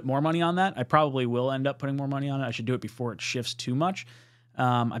 I would put more money on that. I probably will end up putting more money on it. I should do it before it shifts too much.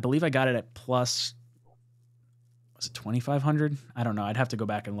 I believe I got it at plus, was it 2,500? I don't know. I'd have to go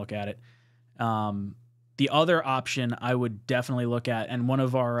back and look at it. The other option I would definitely look at, and one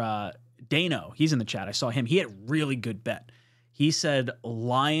of our, Dano, he's in the chat. I saw him. He had a really good bet. He said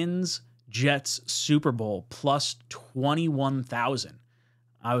Lions Jets Super Bowl plus 21,000.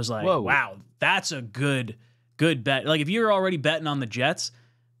 I was like, Whoa. wow, that's a good bet. Like, if you're already betting on the Jets,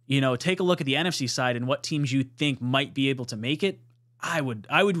 you know, take a look at the NFC side and what teams you think might be able to make it. I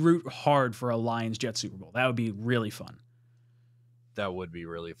would root hard for a Lions Jets Super Bowl. That would be really fun. That would be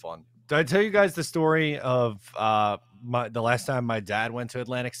really fun. Did I tell you guys the story of the last time my dad went to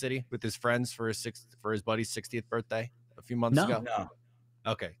Atlantic City with his friends for his buddy's 60th birthday a few months ago? No.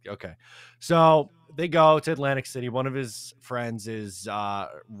 Okay. So they go to Atlantic City. One of his friends is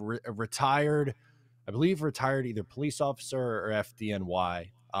retired, I believe retired either police officer or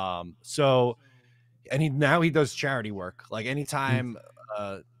FDNY. And he does charity work. Like anytime,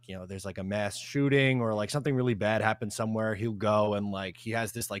 you know, there's like a mass shooting or like something really bad happens somewhere, he'll go and like, he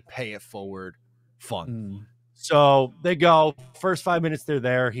has this like pay it forward fund. So they go, first 5 minutes they're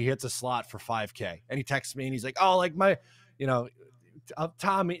there. He hits a slot for $5K and he texts me and he's like, oh, like my, you know,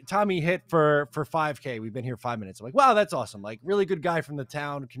 Tommy hit for $5K. We've been here 5 minutes. I'm like, wow, that's awesome. Like really good guy from the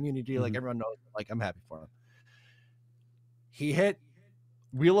town community. Like everyone knows, like I'm happy for him. He hit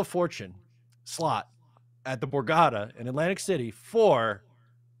Wheel of Fortune slot at the Borgata in Atlantic City for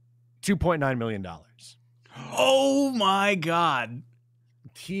 $2.9 million. Oh my God.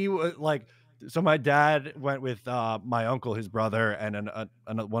 He was like, so my dad went with my uncle, his brother, and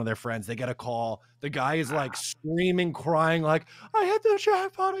one of their friends. They get a call. The guy is like screaming, crying, like, I hit the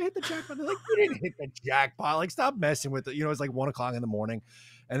jackpot. They're like, you didn't hit the jackpot. Like, stop messing with it. You know, it's like 1 o'clock in the morning.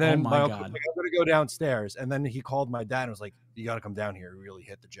 And then my uncle was like, I'm going to go downstairs. And then he called my dad and was like, you got to come down here. You really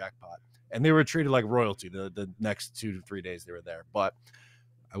hit the jackpot. And they were treated like royalty the next 2 to 3 days they were there. But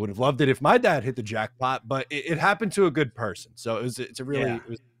I would have loved it if my dad hit the jackpot, but it happened to a good person. So it was a good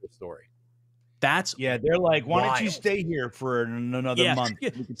story. They're like, why don't you stay here for another month?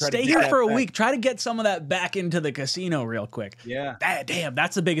 Stay here for a week. Try to get some of that back into the casino real quick. Yeah. Damn,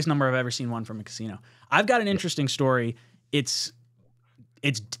 that's the biggest number I've ever seen one from a casino. I've got an interesting story.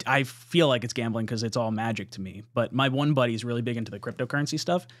 I feel like it's gambling because it's all magic to me. But my one buddy is really big into the cryptocurrency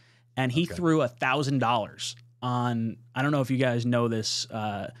stuff, and he threw $1,000 on, I don't know if you guys know this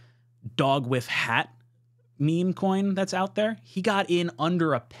dog with hat meme coin that's out there. He got in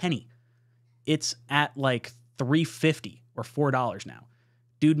under a penny. it's at like $3.50 or $4 now.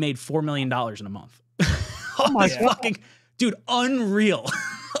 Dude made $4 million in a month. Oh my fucking dude, unreal.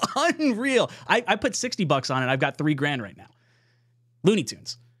 Unreal. I put $60 on it. I've got $3,000 right now. Looney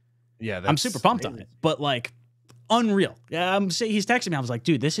Tunes. Yeah, I'm super pumped on it, but like unreal. Yeah, he's texting me. I was like,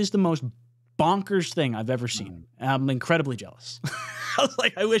 dude, this is the most bonkers thing I've ever seen. I'm incredibly jealous. I was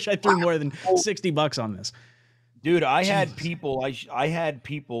like, I wish I threw more than $60 on this. Dude, I had people. I had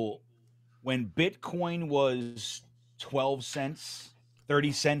people when Bitcoin was 12 cents,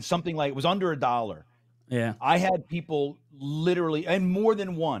 30 cents, something like it was under $1. Yeah, I had people literally, and more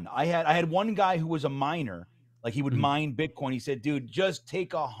than one. I had one guy who was a miner, like he would mine Bitcoin. He said, "Dude, just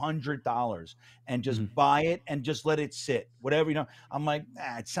take $100 and just buy it and just let it sit, whatever I'm like,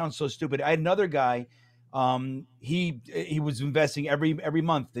 it sounds so stupid. I had another guy. He was investing every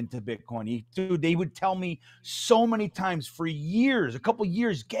month into Bitcoin. They would tell me so many times for years, a couple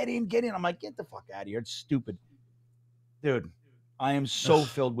years, get in. I'm like, get the fuck out of here. It's stupid, dude. I am so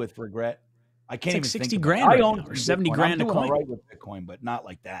filled with regret. I can't even think $60,000 I right own now, or $70,000 I'm a doing coin. all right with Bitcoin, but not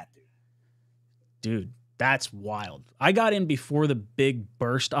like that, dude. That's wild. I got in before the big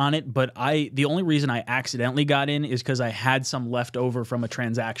burst on it, but the only reason I accidentally got in is because I had some left over from a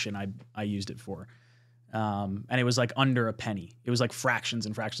transaction I used it for. And it was like under a penny. It was like fractions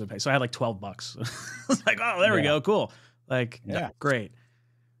and fractions of a penny. So I had like $12. I was like, oh, there we go. Cool. Like, great.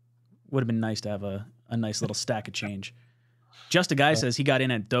 Would have been nice to have a nice little stack of change. Just a guy says he got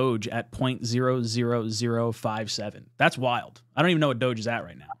in at Doge at 0.00057. That's wild. I don't even know what Doge is at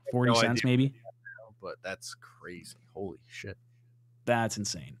right now. 40 cents maybe? But that's crazy. Holy shit. That's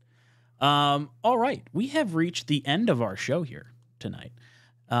insane. All right. We have reached the end of our show here tonight.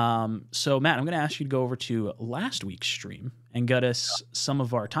 So, Matt, I'm going to ask you to go over to last week's stream and get us some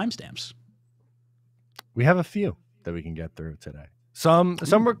of our timestamps. We have a few that we can get through today. Some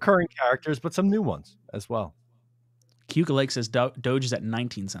recurring characters, but some new ones as well. 𝐬𝐿𝐫 says Doge is at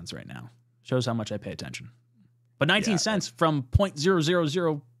 19 cents right now. Shows how much I pay attention. But 19 cents from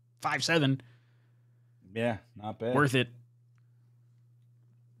 0.00057. Yeah, not bad. Worth it.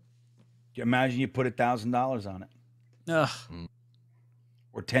 Imagine you put $1,000 on it. Ugh.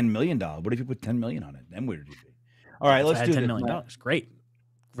 Or $10 million. What if you put $10 million on it? Then where did you be? All right, let's do $10 this. million. Great.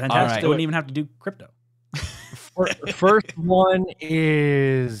 Fantastic. I wouldn't even have to do crypto. First one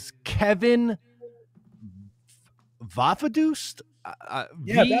is Kevin Vafadoost.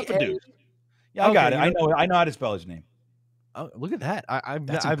 Vafadoost. Yeah, I got it. I know how to spell his name. Oh, look at that. I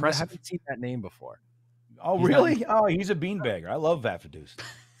haven't seen that name before. Oh, really? Oh, he's a beanbagger. I love Vafadoost.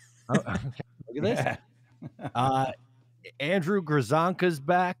 Look at this. Andrew Grzanka's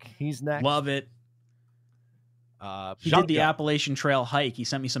back. He's next. Love it. He did the Appalachian Trail hike. He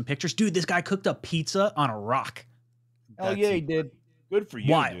sent me some pictures. Dude, this guy cooked up pizza on a rock. Oh, yeah, he did. Good for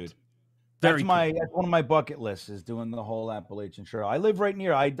you, wild. dude. That's that's one of my bucket lists is doing the whole Appalachian Trail. I live right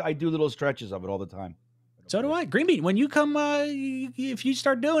near. I do little stretches of it all the time. So do I. Green Bean, when you come, if you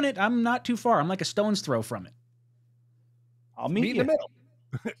start doing it, I'm not too far. I'm like a stone's throw from it. I'll meet you in the middle.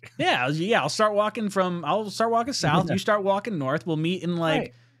 Yeah. I'll start walking south. You start walking north. We'll meet in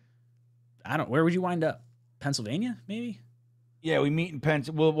I don't know. Where would you wind up? Pennsylvania, maybe? Yeah, we meet in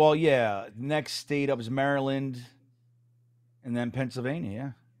Pennsylvania. Well, yeah. Next state up is Maryland, and then Pennsylvania.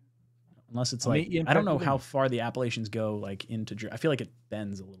 Yeah. Unless it's I don't know how far the Appalachians go into Jersey. I feel like it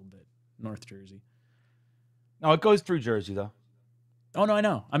bends a little bit. North Jersey. No, it goes through Jersey though. Oh no, I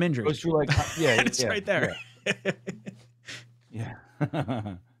know. I'm in Jersey. It goes through it's right there. Yeah.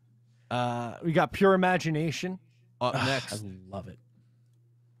 We got Pure Imagination up next. I love it.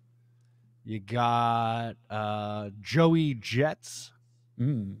 You got Joey Jets. All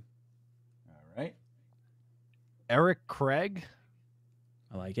right. Eric Craig.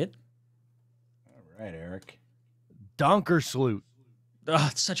 I like it. All right, Eric. Donkersloot. Oh,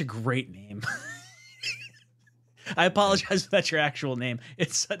 it's such a great name. I apologize if that's your actual name.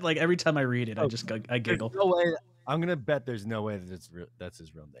 It's like every time I read it, I giggle. No way. I'm gonna bet there's no way that that's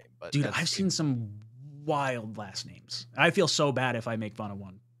his real name. But dude, I've seen some wild last names. I feel so bad if I make fun of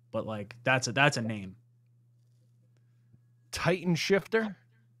one, but that's a name. Titan Shifter.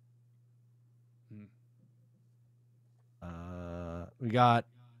 We got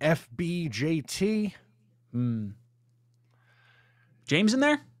FBJT. James in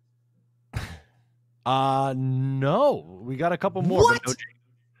there? No. We got a couple more. What? But no James.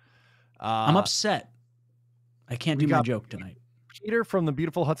 I'm upset. I can't do my joke tonight. Peter from the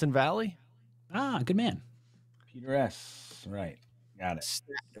beautiful Hudson Valley. Ah, good man. Peter S. Right. Got it.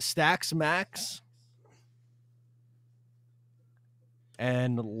 Stacks Max.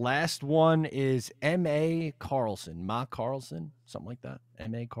 And last one is M.A. Carlson. Ma Carlson. Something like that.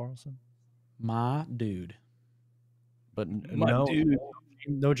 M.A. Carlson. My dude. But My dude.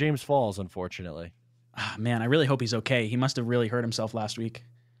 no James Falls, unfortunately. Ah, man, I really hope he's okay. He must have really hurt himself last week.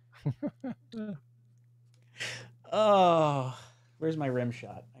 Oh, where's my rim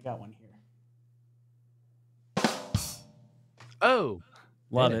shot? I got one here. Oh,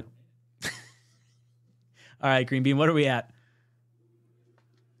 love it. All right, Green Bean, what are we at?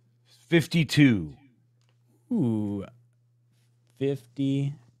 52. Ooh,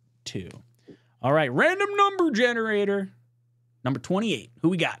 52. All right, random number generator. Number 28. Who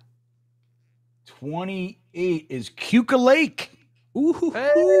we got? 28 is �'𝐞𝐚. Ooh,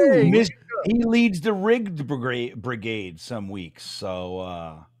 hey. He leads the rigged brigade some weeks, so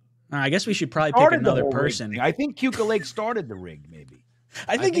I guess we should probably pick another person. I think �'𝐞𝐚 started the rig, maybe.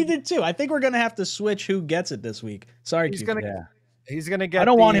 I think he did too. I think we're gonna have to switch who gets it this week. Sorry, he's �'𝐞𝐚. gonna get. I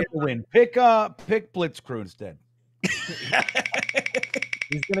don't want him to win. Pick Blitzcrew instead.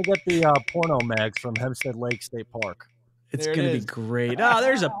 He's gonna get the porno mags from Hempstead Lake State Park. It's going to be great. Oh,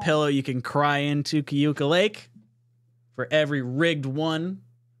 there's a pillow you can cry into, �'𝐞𝐚, for every rigged one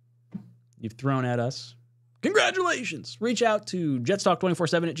you've thrown at us. Congratulations. Reach out to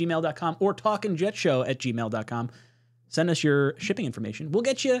jetstalk247@gmail.com or talkinjetshow@gmail.com. Send us your shipping information. We'll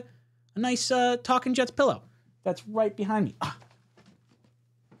get you a nice Talkin' Jets pillow. That's right behind me. Ah.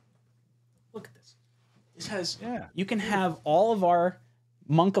 Look at this. This has, you can have all of our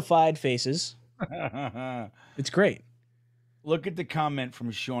monkified faces. It's great. Look at the comment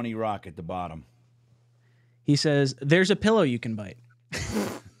from Shawnee Rock at the bottom. He says, there's a pillow you can bite.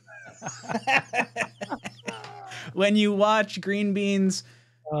 When you watch Green Beans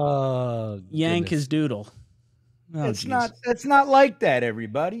yank his doodle. Oh, it's not like that,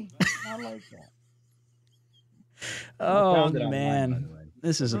 everybody. It's not like that. Oh, man.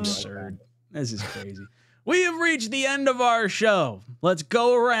 This is absurd. This is crazy. We have reached the end of our show. Let's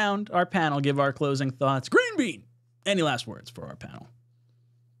go around our panel, give our closing thoughts. Green Bean, any last words for our panel?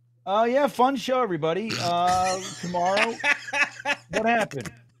 Yeah, fun show, everybody. Tomorrow, what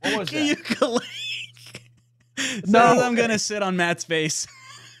happened? What was that? No, I'm gonna sit on Matt's face.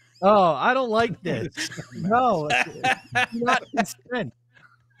 Oh, I don't like this. No, not consent.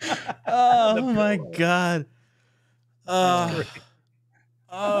 Oh my God.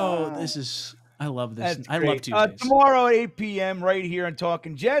 This is. I love this. I love Tuesdays. Tomorrow at 8 p.m. right here on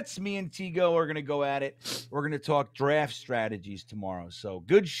Talking Jets, me and 𝐸𝐲𝐽 are going to go at it. We're going to talk draft strategies tomorrow. So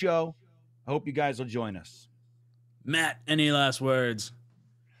good show. I hope you guys will join us. Matt, any last words?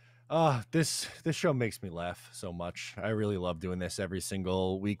 This show makes me laugh so much. I really love doing this every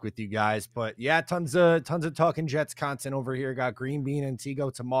single week with you guys. But yeah, tons of Talking Jets content over here. Got Green Bean and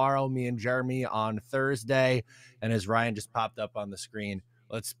𝐸𝐲𝐽 tomorrow, me and Jeremy on Thursday. And as Ryan just popped up on the screen,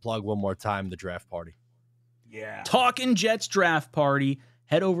 let's plug one more time the draft party. Yeah. Talkin' Jets draft party.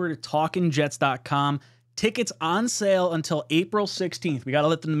 Head over to talkinjets.com. Tickets on sale until April 16th. We got to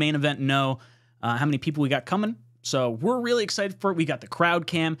let the main event know how many people we got coming. So we're really excited for it. We got the crowd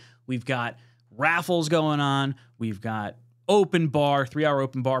cam. We've got raffles going on. We've got open bar, 3-hour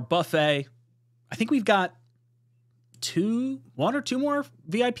open bar, buffet. I think we've got one or two more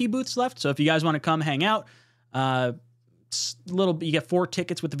VIP booths left. So if you guys want to come hang out, you get 4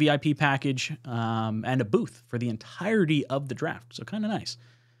 tickets with the VIP package and a booth for the entirety of the draft. So kind of nice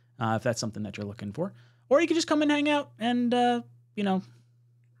if that's something that you're looking for. Or you can just come and hang out and,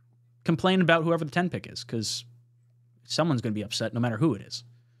 complain about whoever the 10 pick is, because someone's going to be upset no matter who it is.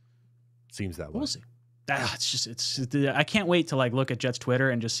 Seems that way. We'll see. I can't wait to look at Jets Twitter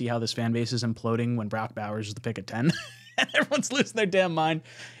and just see how this fan base is imploding when Brock Bowers is the pick at 10. And everyone's losing their damn mind.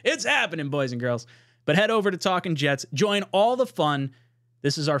 It's happening, boys and girls. But head over to Talkin' Jets. Join all the fun.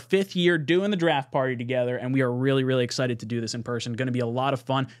 This is our 5th year doing the draft party together, and we are really, really excited to do this in person. Going to be a lot of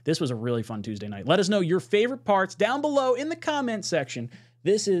fun. This was a really fun Tuesday night. Let us know your favorite parts down below in the comment section.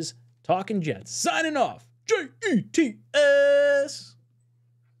 This is Talkin' Jets. Signing off. JETS.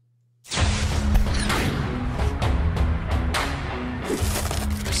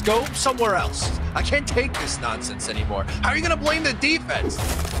 Just go somewhere else. I can't take this nonsense anymore. How are you going to blame the defense?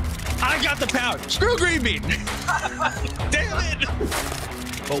 I got the pouch. Screw Green Bean. Damn it.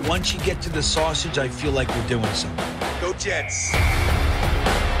 But once you get to the sausage, I feel like we're doing something. Go Jets.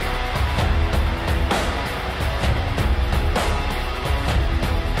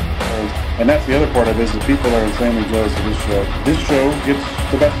 And that's the other part of it is the people are insanely jealous of this show. This show gets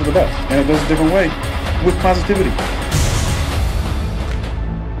the best of the best, and it does it a different way with positivity.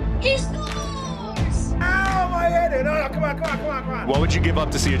 He scores! Ow, my head! No, come on. What would you give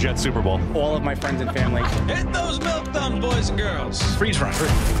up to see a Jets Super Bowl? All of my friends and family. Hit those milk duns, boys and girls. Freeze run.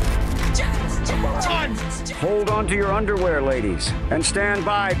 Jets! Hold on to your underwear, ladies, and stand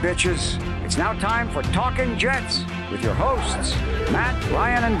by, bitches. It's now time for Talkin' Jets with your hosts, Matt,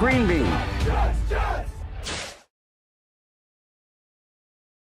 Ryan, and Green Bean.